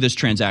actually this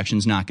transaction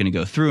is not going to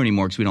go through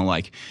anymore because we don't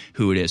like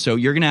who it is. So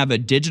you're going to have a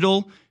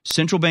digital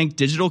central bank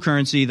digital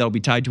currency that will be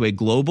tied to a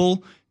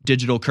global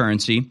digital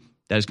currency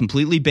that is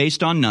completely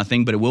based on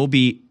nothing, but it will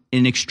be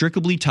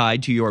inextricably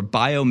tied to your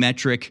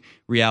biometric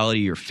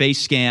reality, your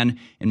face scan,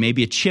 and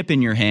maybe a chip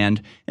in your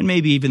hand, and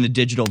maybe even the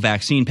digital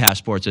vaccine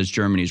passports as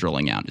Germany's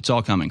rolling out. It's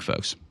all coming,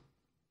 folks.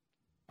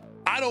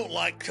 I don't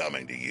like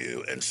coming to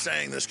you and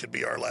saying this could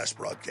be our last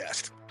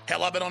broadcast.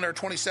 Hell, I've been on there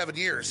 27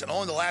 years, and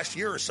only the last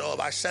year or so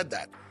have I said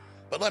that.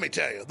 But let me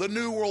tell you, the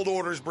New World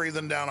Order is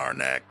breathing down our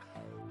neck.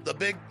 The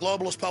big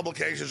globalist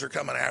publications are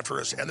coming after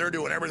us, and they're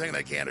doing everything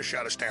they can to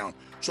shut us down.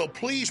 So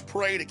please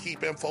pray to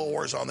keep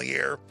InfoWars on the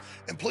air,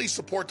 and please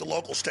support the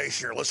local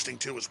station you're listening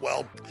to as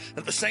well.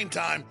 At the same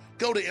time,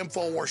 go to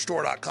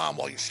InfoWarsStore.com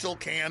while you still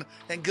can,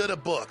 and get a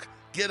book,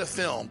 get a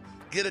film,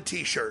 get a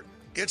T-shirt,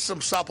 get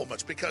some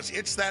supplements, because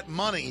it's that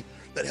money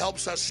that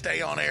helps us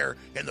stay on air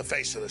in the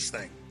face of this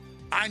thing.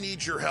 I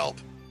need your help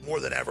more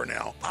than ever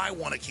now. I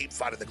want to keep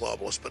fighting the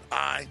globalists, but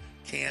I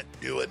can't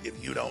do it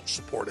if you don't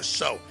support us.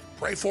 So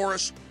pray for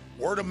us,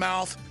 word of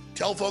mouth,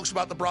 tell folks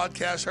about the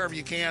broadcast however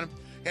you can,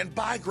 and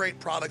buy great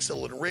products that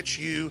will enrich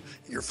you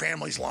and your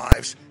family's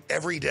lives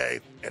every day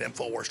at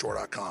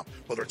InfoWarsStore.com.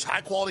 Whether it's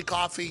high-quality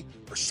coffee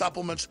or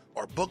supplements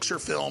or books or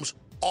films,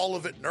 all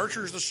of it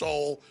nurtures the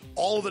soul,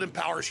 all of it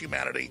empowers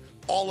humanity,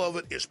 all of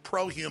it is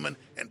pro-human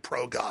and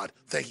pro-God.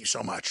 Thank you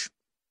so much.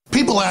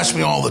 People ask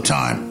me all the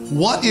time,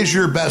 what is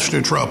your best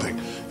nootropic?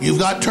 You've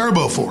got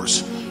Turbo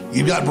Force,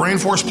 you've got Brain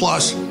Force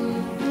Plus,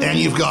 and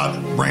you've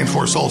got Brain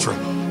Force Ultra.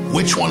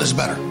 Which one is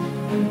better?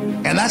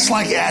 And that's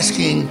like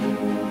asking,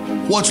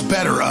 what's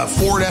better, a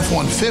Ford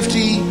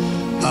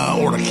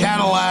F-150 or a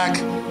Cadillac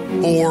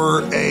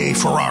or a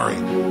Ferrari?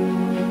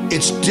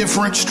 It's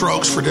different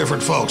strokes for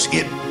different folks.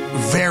 It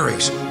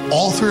varies.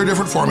 All three are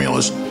different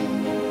formulas.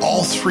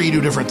 All three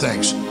do different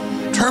things.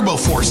 Turbo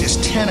Force is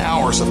 10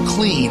 hours of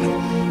clean,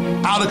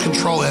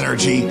 out-of-control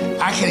energy.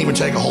 I can't even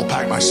take a whole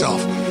pack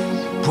myself.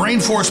 Brain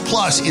Force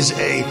Plus is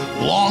a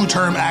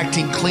long-term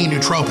acting clean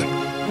nootropic.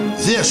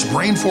 This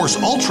Brain Force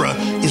Ultra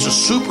is a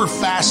super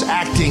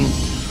fast-acting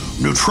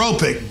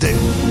nootropic that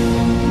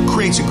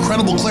creates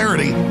incredible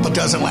clarity but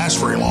doesn't last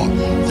very long.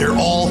 They're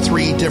all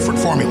 3 different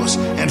formulas.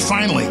 And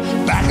finally,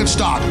 back in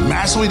stock,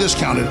 massively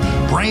discounted,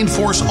 Brain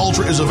Force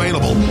Ultra is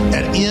available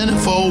at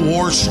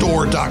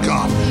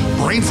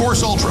InfoWarsStore.com. Brain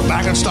Force Ultra,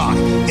 back in stock,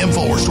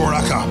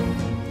 InfoWarsStore.com.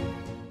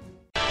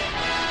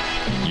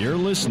 You're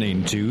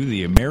listening to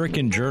The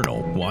American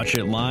Journal. Watch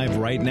it live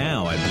right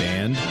now at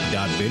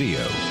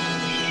band.video.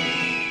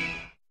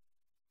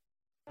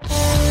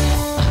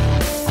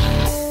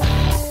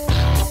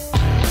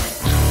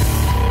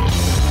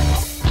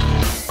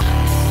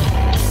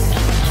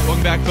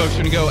 Welcome back, folks.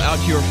 We're going to go out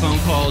to your phone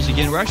calls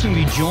again. We're actually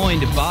going to be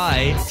joined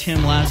by Tim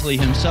Lasley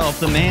himself,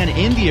 the man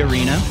in the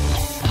arena.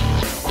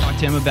 Talk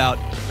to him about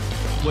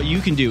what you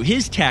can do,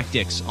 his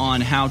tactics on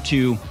how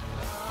to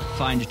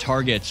find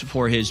targets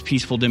for his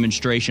peaceful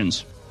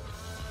demonstrations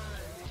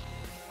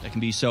that can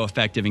be so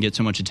effective and get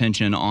so much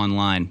attention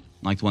online,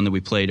 like the one that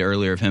we played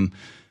earlier of him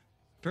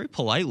very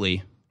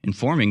politely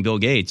informing Bill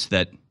Gates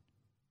that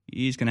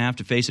he's going to have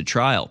to face a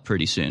trial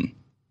pretty soon.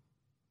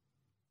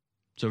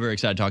 So very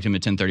excited to talk to him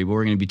at 10:30, but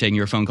we're going to be taking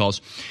your phone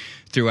calls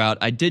throughout.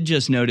 I did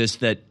just notice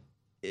that,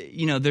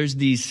 there's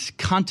these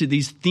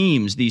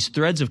themes, these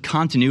threads of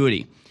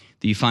continuity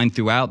that you find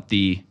throughout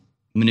the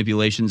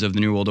manipulations of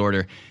the New World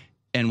Order.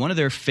 And one of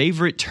their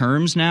favorite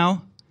terms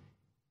now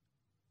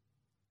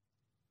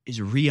is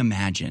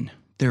reimagine.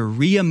 They're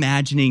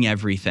reimagining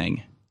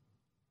everything.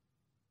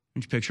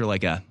 You picture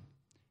like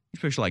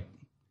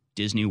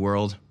Disney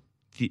World,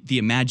 the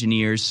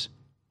Imagineers.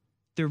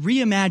 They're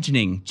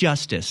reimagining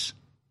justice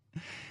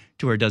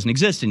to where it doesn't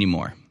exist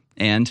anymore.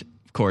 And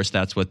of course,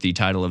 that's what the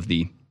title of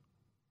the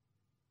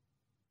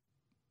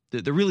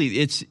really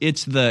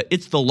it's the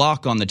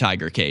lock on the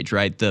tiger cage,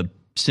 right? The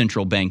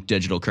central bank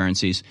digital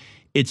currencies.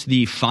 It's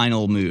the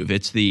final move.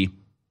 It's the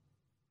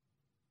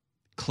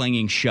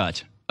clanging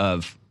shut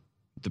of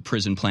the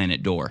prison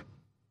planet door.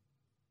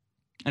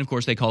 And of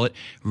course, they call it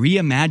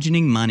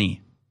reimagining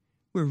money.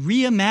 We're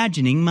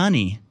reimagining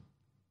money.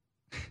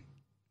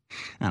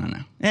 I don't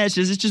know. It's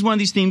just one of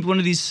these themes, one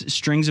of these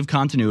strings of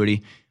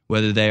continuity,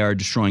 whether they are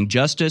destroying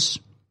justice,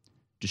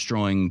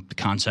 destroying the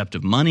concept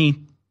of money,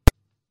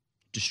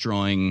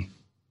 destroying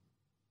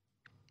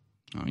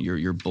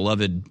your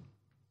beloved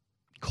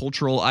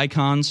cultural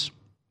icons.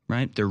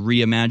 Right? They're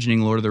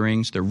reimagining Lord of the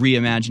Rings. They're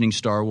reimagining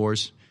Star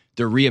Wars.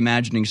 They're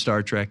reimagining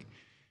Star Trek.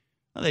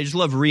 Well, they just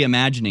love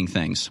reimagining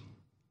things.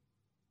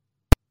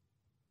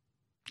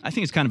 I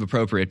think it's kind of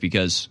appropriate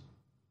because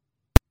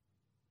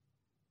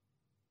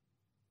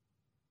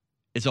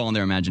it's all in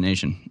their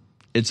imagination.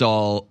 It's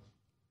all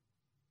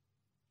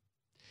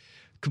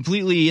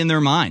completely in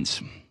their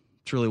minds.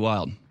 It's really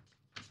wild.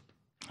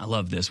 I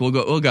love this. We'll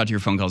go to your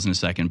phone calls in a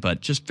second,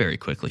 but just very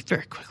quickly,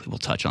 we'll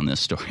touch on this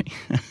story.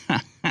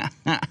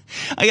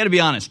 I got to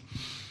be honest.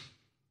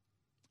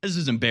 This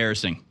is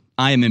embarrassing.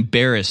 I am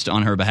embarrassed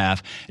on her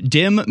behalf.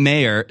 Dim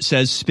Mayer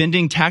says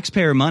spending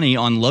taxpayer money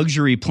on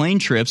luxury plane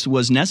trips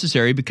was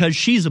necessary because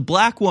she's a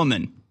black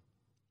woman.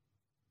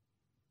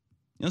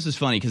 This is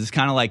funny because it's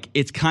kind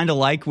of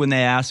like when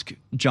they ask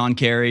John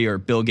Kerry or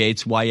Bill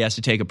Gates why he has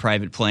to take a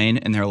private plane,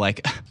 and they're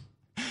like,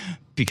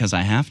 because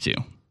I have to.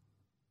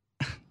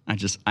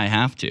 I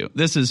have to.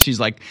 She's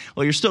like,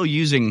 well, you're still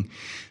using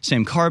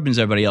same carbon as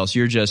everybody else.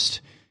 You're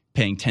just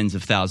paying tens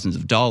of thousands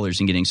of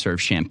dollars and getting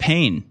served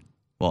champagne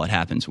while it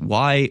happens.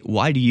 Why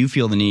do you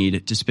feel the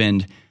need to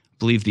spend, I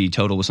believe the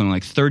total was something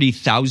like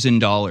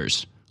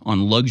 $30,000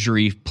 on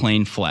luxury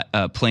plane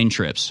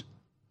trips?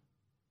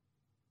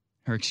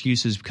 Her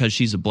excuse is because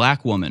she's a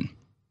black woman.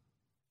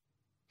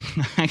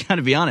 I got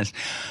to be honest.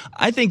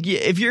 I think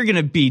if you're going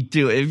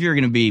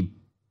to be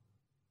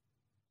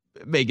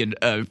making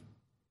a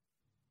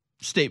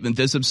statement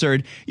this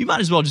absurd, you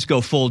might as well just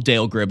go full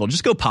Dale Gribble.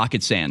 Just go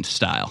pocket sand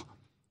style,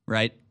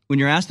 right? When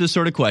you're asked this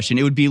sort of question,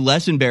 it would be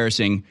less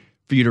embarrassing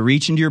for you to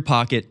reach into your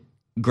pocket,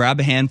 grab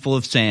a handful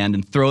of sand,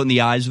 and throw it in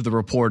the eyes of the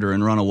reporter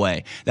and run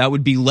away. That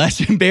would be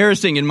less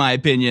embarrassing, in my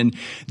opinion,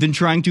 than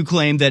trying to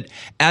claim that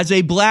as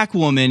a black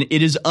woman,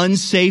 it is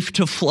unsafe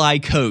to fly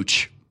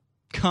coach.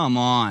 Come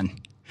on.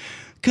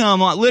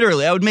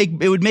 Literally,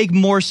 it would make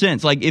more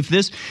sense. Like if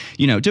this,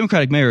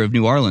 Democratic Mayor of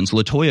New Orleans,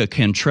 LaToya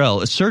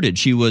Cantrell, asserted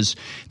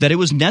that it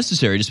was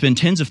necessary to spend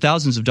tens of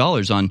thousands of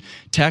dollars on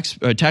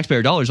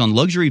taxpayer dollars on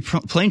luxury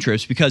plane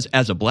trips because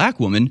as a black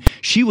woman,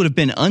 she would have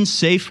been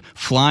unsafe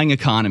flying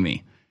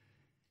economy.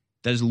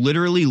 That is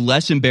literally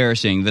less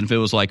embarrassing than if it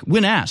was like,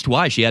 when asked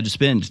why she had to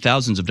spend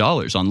thousands of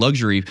dollars on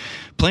luxury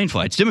plane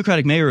flights,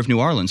 Democratic Mayor of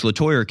New Orleans,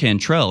 LaToya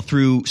Cantrell,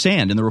 threw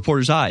sand in the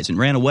reporter's eyes and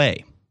ran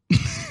away.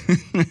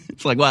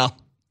 It's like, well,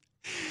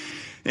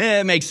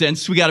 it makes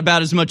sense. We got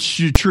about as much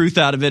truth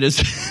out of it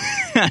as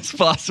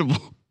possible.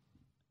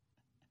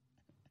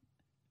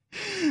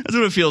 That's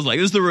what it feels like.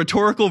 This is the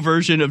rhetorical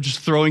version of just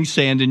throwing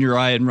sand in your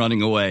eye and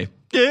running away.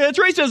 Yeah, it's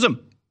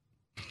racism.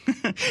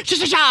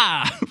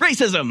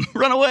 Racism.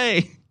 Run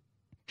away.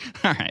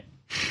 All right.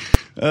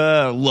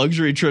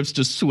 Luxury trips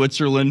to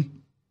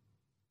Switzerland.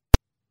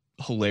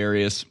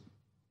 Hilarious.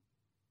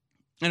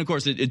 And of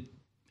course,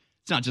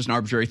 It's not just an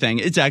arbitrary thing.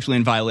 It's actually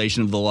in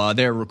violation of the law.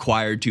 They're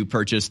required to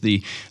purchase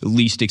the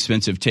least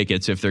expensive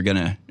tickets if they're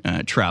going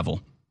to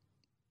travel.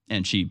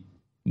 And she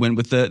went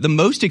with the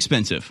most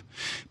expensive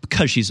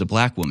because she's a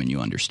black woman, you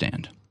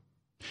understand.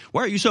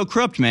 Why are you so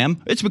corrupt,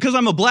 ma'am? It's because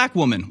I'm a black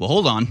woman. Well,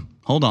 hold on.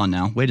 Hold on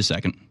now. Wait a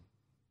second.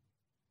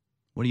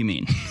 What do you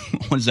mean?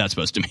 What is that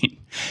supposed to mean?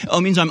 Oh,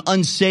 it means I'm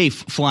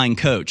unsafe flying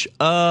coach.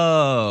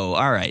 Oh,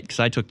 all right. Because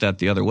I took that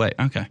the other way.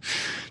 Okay.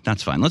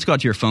 That's fine. Let's go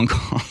out to your phone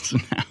calls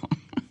now.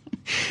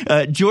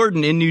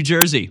 Jordan in New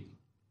Jersey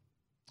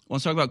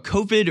wants to talk about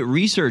COVID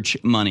research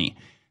money.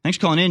 Thanks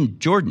for calling in.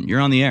 Jordan, you're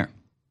on the air.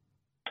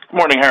 Good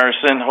morning,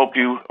 Harrison. Hope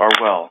you are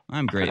well.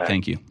 I'm great. today.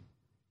 Thank you.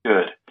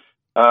 Good.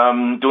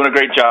 Doing a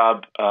great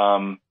job.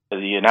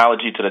 The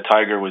analogy to the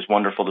tiger was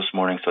wonderful this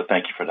morning, so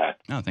thank you for that.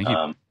 Oh, thank you.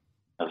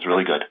 That was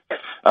really good.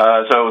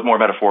 So it was more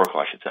metaphorical,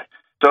 I should say.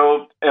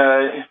 So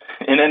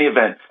in any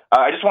event,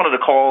 I just wanted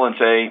to call and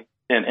say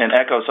and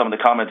echo some of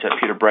the comments that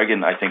Peter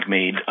Breggin, I think,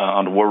 made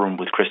on the War Room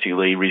with Christy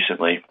Lee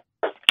recently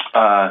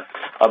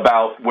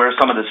about where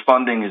some of this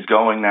funding is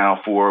going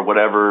now for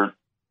whatever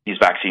these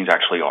vaccines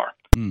actually are,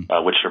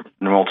 which are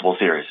multiple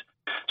theories.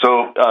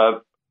 So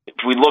if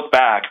we look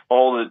back,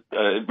 all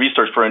the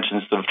research, for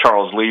instance, of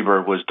Charles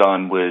Lieber was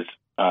done with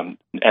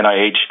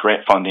NIH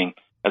grant funding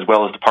as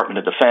well as Department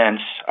of Defense.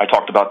 I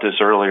talked about this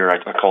earlier. I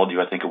called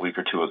you, I think, a week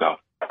or two ago.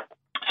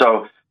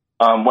 So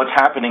what's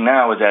happening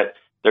now is that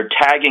they're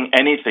tagging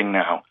anything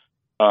now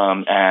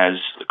as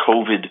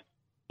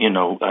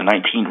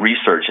COVID-19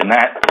 research, and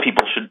that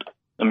people should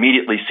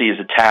immediately see as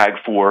a tag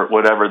for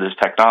whatever this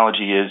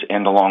technology is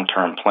and the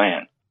long-term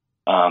plan.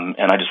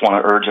 And I just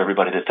want to urge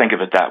everybody to think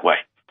of it that way,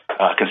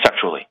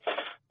 conceptually.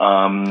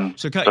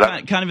 So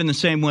kind of in the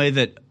same way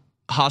that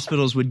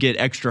hospitals would get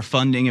extra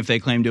funding if they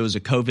claimed it was a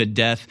COVID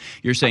death,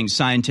 you're saying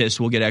scientists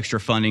will get extra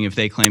funding if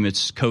they claim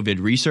it's COVID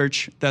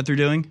research that they're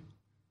doing?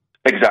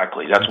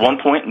 Exactly. That's one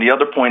point. And the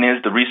other point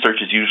is the research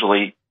is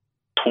usually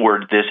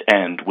toward this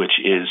end, which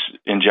is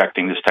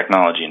injecting this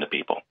technology into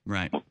people,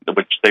 right?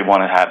 Which they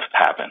want to have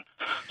happen.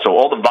 So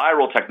all the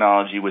viral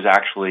technology was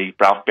actually,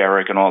 Ralph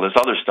Baric and all this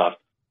other stuff,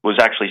 was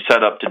actually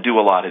set up to do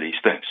a lot of these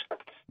things,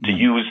 to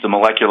use the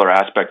molecular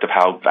aspect of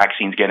how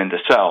vaccines get into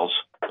cells,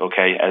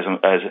 okay,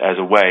 as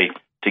a way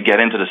to get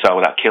into the cell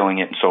without killing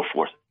it and so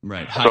forth.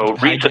 Right.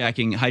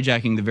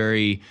 Hijacking the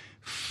very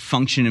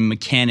function and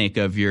mechanic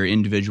of your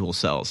individual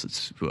cells.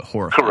 It's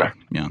horrifying. Correct.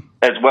 Yeah.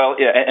 As well,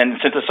 yeah, and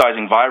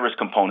synthesizing virus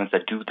components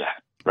that do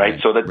that,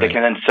 right? So that they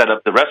can then set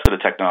up the rest of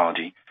the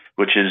technology,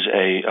 which is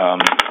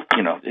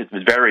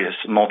it's various,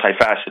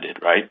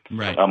 multifaceted, right?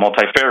 Right.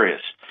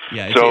 Multifarious.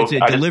 Yeah, so it's a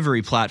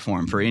delivery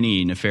platform for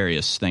any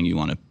nefarious thing you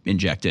want to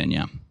inject in,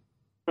 yeah.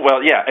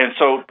 Well, yeah, and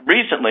so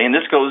recently, and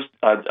this goes,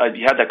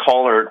 you had that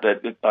caller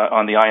that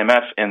on the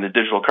IMF and the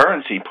digital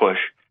currency push,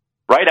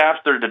 right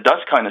after the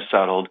dust kind of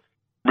settled,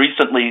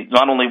 recently,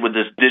 not only with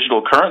this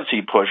digital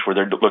currency push where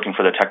they're looking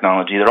for the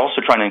technology, they're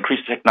also trying to increase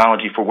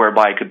technology for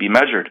whereby it could be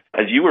measured,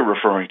 as you were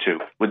referring to,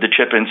 with the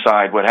chip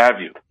inside, what have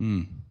you.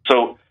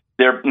 So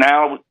they're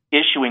now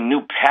issuing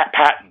new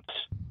patents.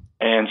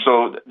 And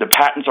so the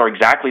patents are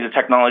exactly the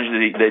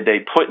technology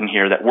they put in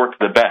here that work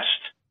the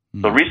best.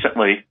 So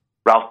recently,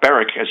 Ralph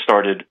Baric has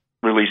started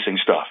releasing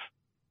stuff.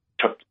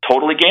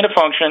 Totally gain of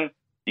function.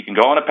 You can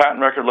go on a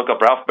patent record, look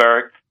up Ralph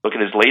Baric, look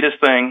at his latest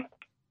thing,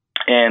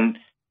 and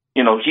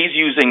he's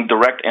using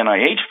direct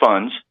NIH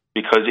funds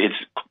because it's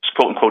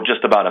quote-unquote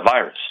just about a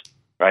virus,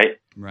 right?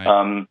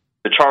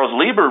 The Charles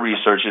Lieber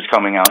research is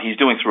coming out. He's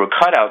doing through a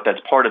cutout that's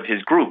part of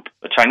his group,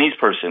 a Chinese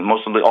person.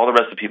 All the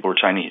rest of the people are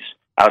Chinese,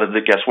 out of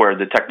the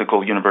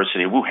Technical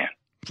University of Wuhan.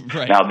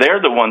 Right. Now,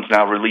 they're the ones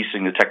now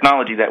releasing the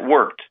technology that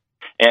worked.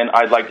 And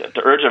I'd like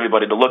to urge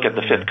everybody to look at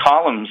the fifth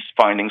column's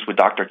findings with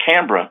Dr.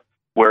 Canberra,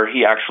 where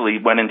he actually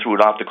went in through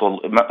an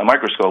optical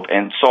microscope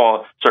and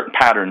saw certain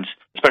patterns,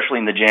 especially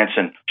in the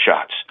Janssen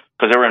shots,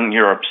 because they were in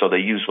Europe, so they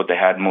used what they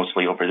had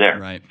mostly over there.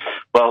 Right.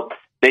 Well,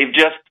 they've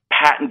just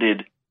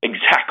patented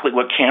exactly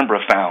what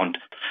Canberra found,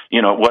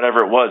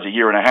 whatever it was, a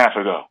year and a half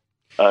ago,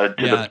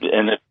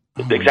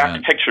 the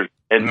exact picture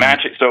and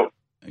match it. So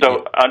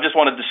I just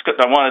wanted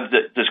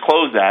to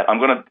disclose that.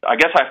 I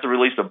guess I have to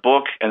release a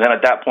book, and then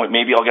at that point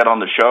maybe I'll get on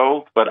the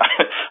show. But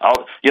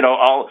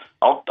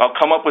I'll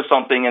come up with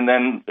something, and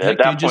then at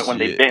that point when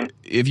they've been.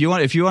 If you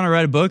want to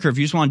write a book, or if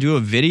you just want to do a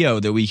video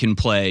that we can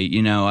play,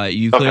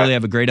 you clearly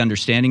have a great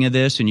understanding of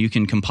this, and you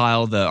can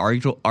compile the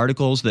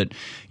articles that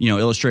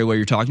illustrate what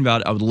you're talking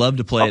about. I would love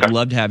to play it. I'd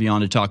love to have you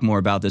on to talk more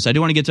about this. I do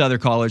want to get to other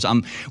callers.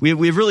 We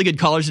have really good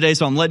callers today,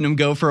 so I'm letting them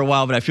go for a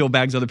while. But I feel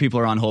bad because other people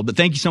are on hold. But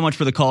thank you so much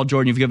for the call,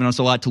 Jordan. You've given us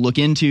a lot to look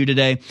into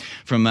today,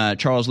 from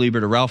Charles Lieber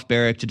to Ralph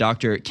Baric to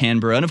Dr.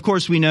 Canberra. And of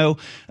course, we know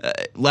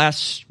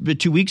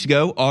 2 weeks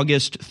ago,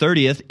 August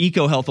 30th,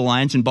 EcoHealth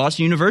Alliance and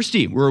Boston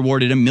University were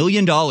awarded $1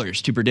 million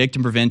to predict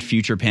and prevent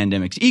future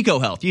pandemics.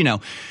 EcoHealth,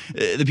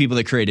 the people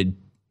that created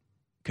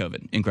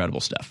COVID. Incredible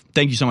stuff.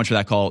 Thank you so much for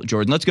that call,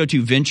 Jordan. Let's go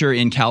to Venture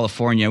in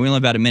California. We only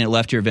have about a minute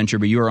left here, Venture,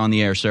 but you are on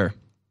the air, sir.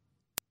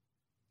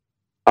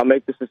 I'll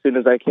make this as soon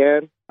as I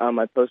can.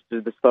 I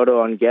posted this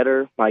photo on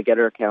Getter. My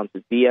Getter account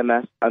is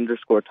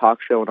BMS_talk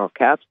show in all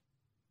caps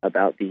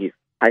about the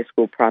high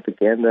school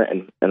propaganda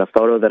and a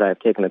photo that I've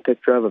taken a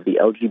picture of the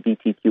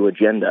LGBTQ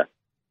agenda.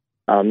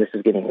 This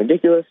is getting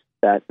ridiculous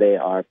that they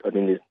are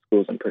putting these in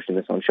schools and pushing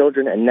this on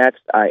children. And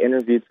next, I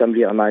interviewed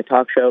somebody on my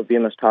talk show,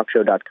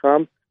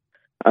 BMStalkshow.com.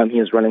 He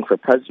is running for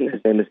president.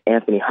 His name is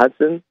Anthony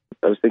Hudson.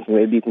 I was thinking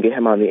maybe you can get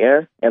him on the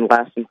air. And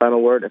last and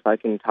final word, if I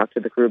can talk to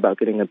the crew about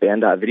getting a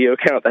Band.video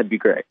account, that'd be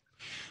great.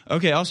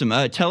 Okay, awesome.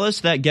 Tell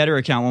us that Getter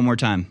account one more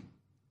time.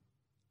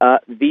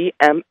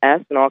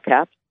 VMS in all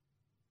caps,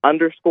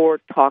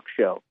 _talk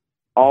show.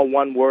 All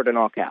one word in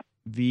all caps.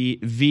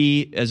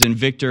 V as in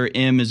Victor,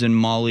 M as in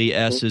Molly,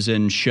 S as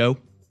in show?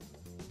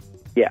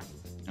 Yeah.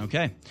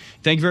 Okay.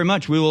 Thank you very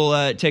much. We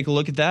will take a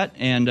look at that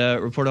and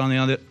report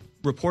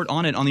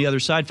on it on the other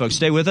side, folks.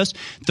 Stay with us.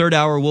 Third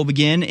hour will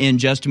begin in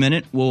just a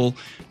minute. We'll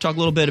talk a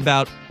little bit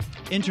about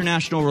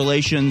international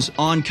relations,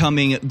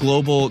 oncoming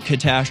global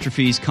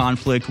catastrophes,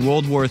 conflict,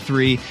 World War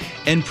III,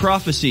 and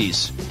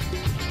prophecies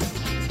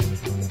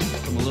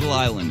from a little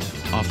island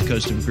off the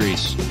coast of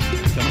Greece.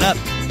 Coming up.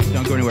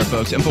 Don't go anywhere,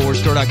 folks.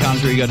 InfoWarsStore.com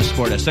is where you go to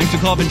support us. Thanks for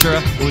calling,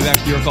 Ventura. We'll be back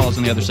with your calls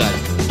on the other side.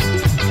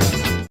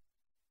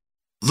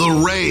 The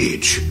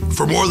rage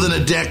for more than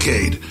a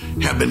decade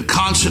have been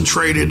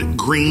concentrated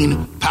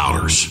green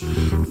powders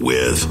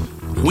with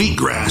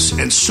wheatgrass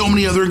and so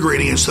many other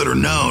ingredients that are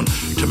known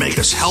to make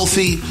us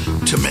healthy,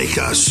 to make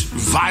us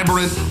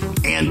vibrant,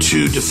 and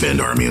to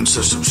defend our immune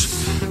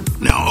systems.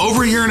 Now,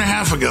 over a year and a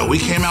half ago, we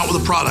came out with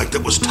a product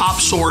that was top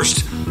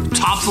sourced,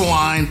 top of the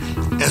line,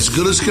 as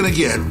good as it's going to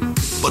get.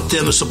 But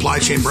then the supply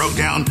chain broke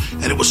down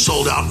and it was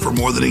sold out for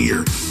more than a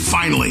year.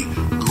 Finally,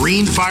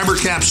 green fiber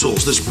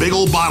capsules, this big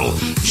old bottle,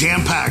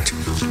 jam-packed,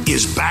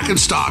 is back in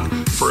stock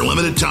for a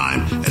limited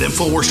time at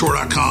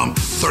InfoWarsStore.com,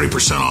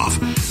 30%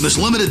 off. In this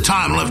limited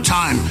time, I don't have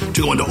time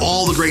to go into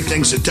all the great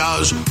things it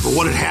does or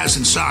what it has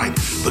inside.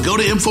 But go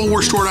to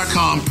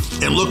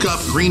InfoWarsStore.com and look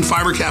up green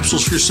fiber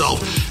capsules for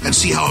yourself and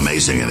see how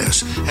amazing it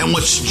is. And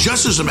what's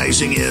just as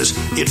amazing is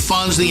it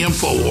funds the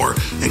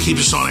InfoWar and keeps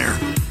us on air.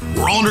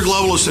 We're all under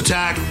globalist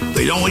attack.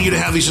 They don't want you to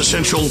have these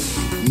essential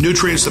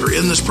nutrients that are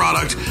in this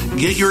product.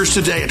 Get yours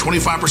today at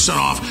 25%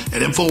 off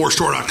at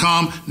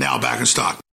InfoWarsStore.com. Now back in stock.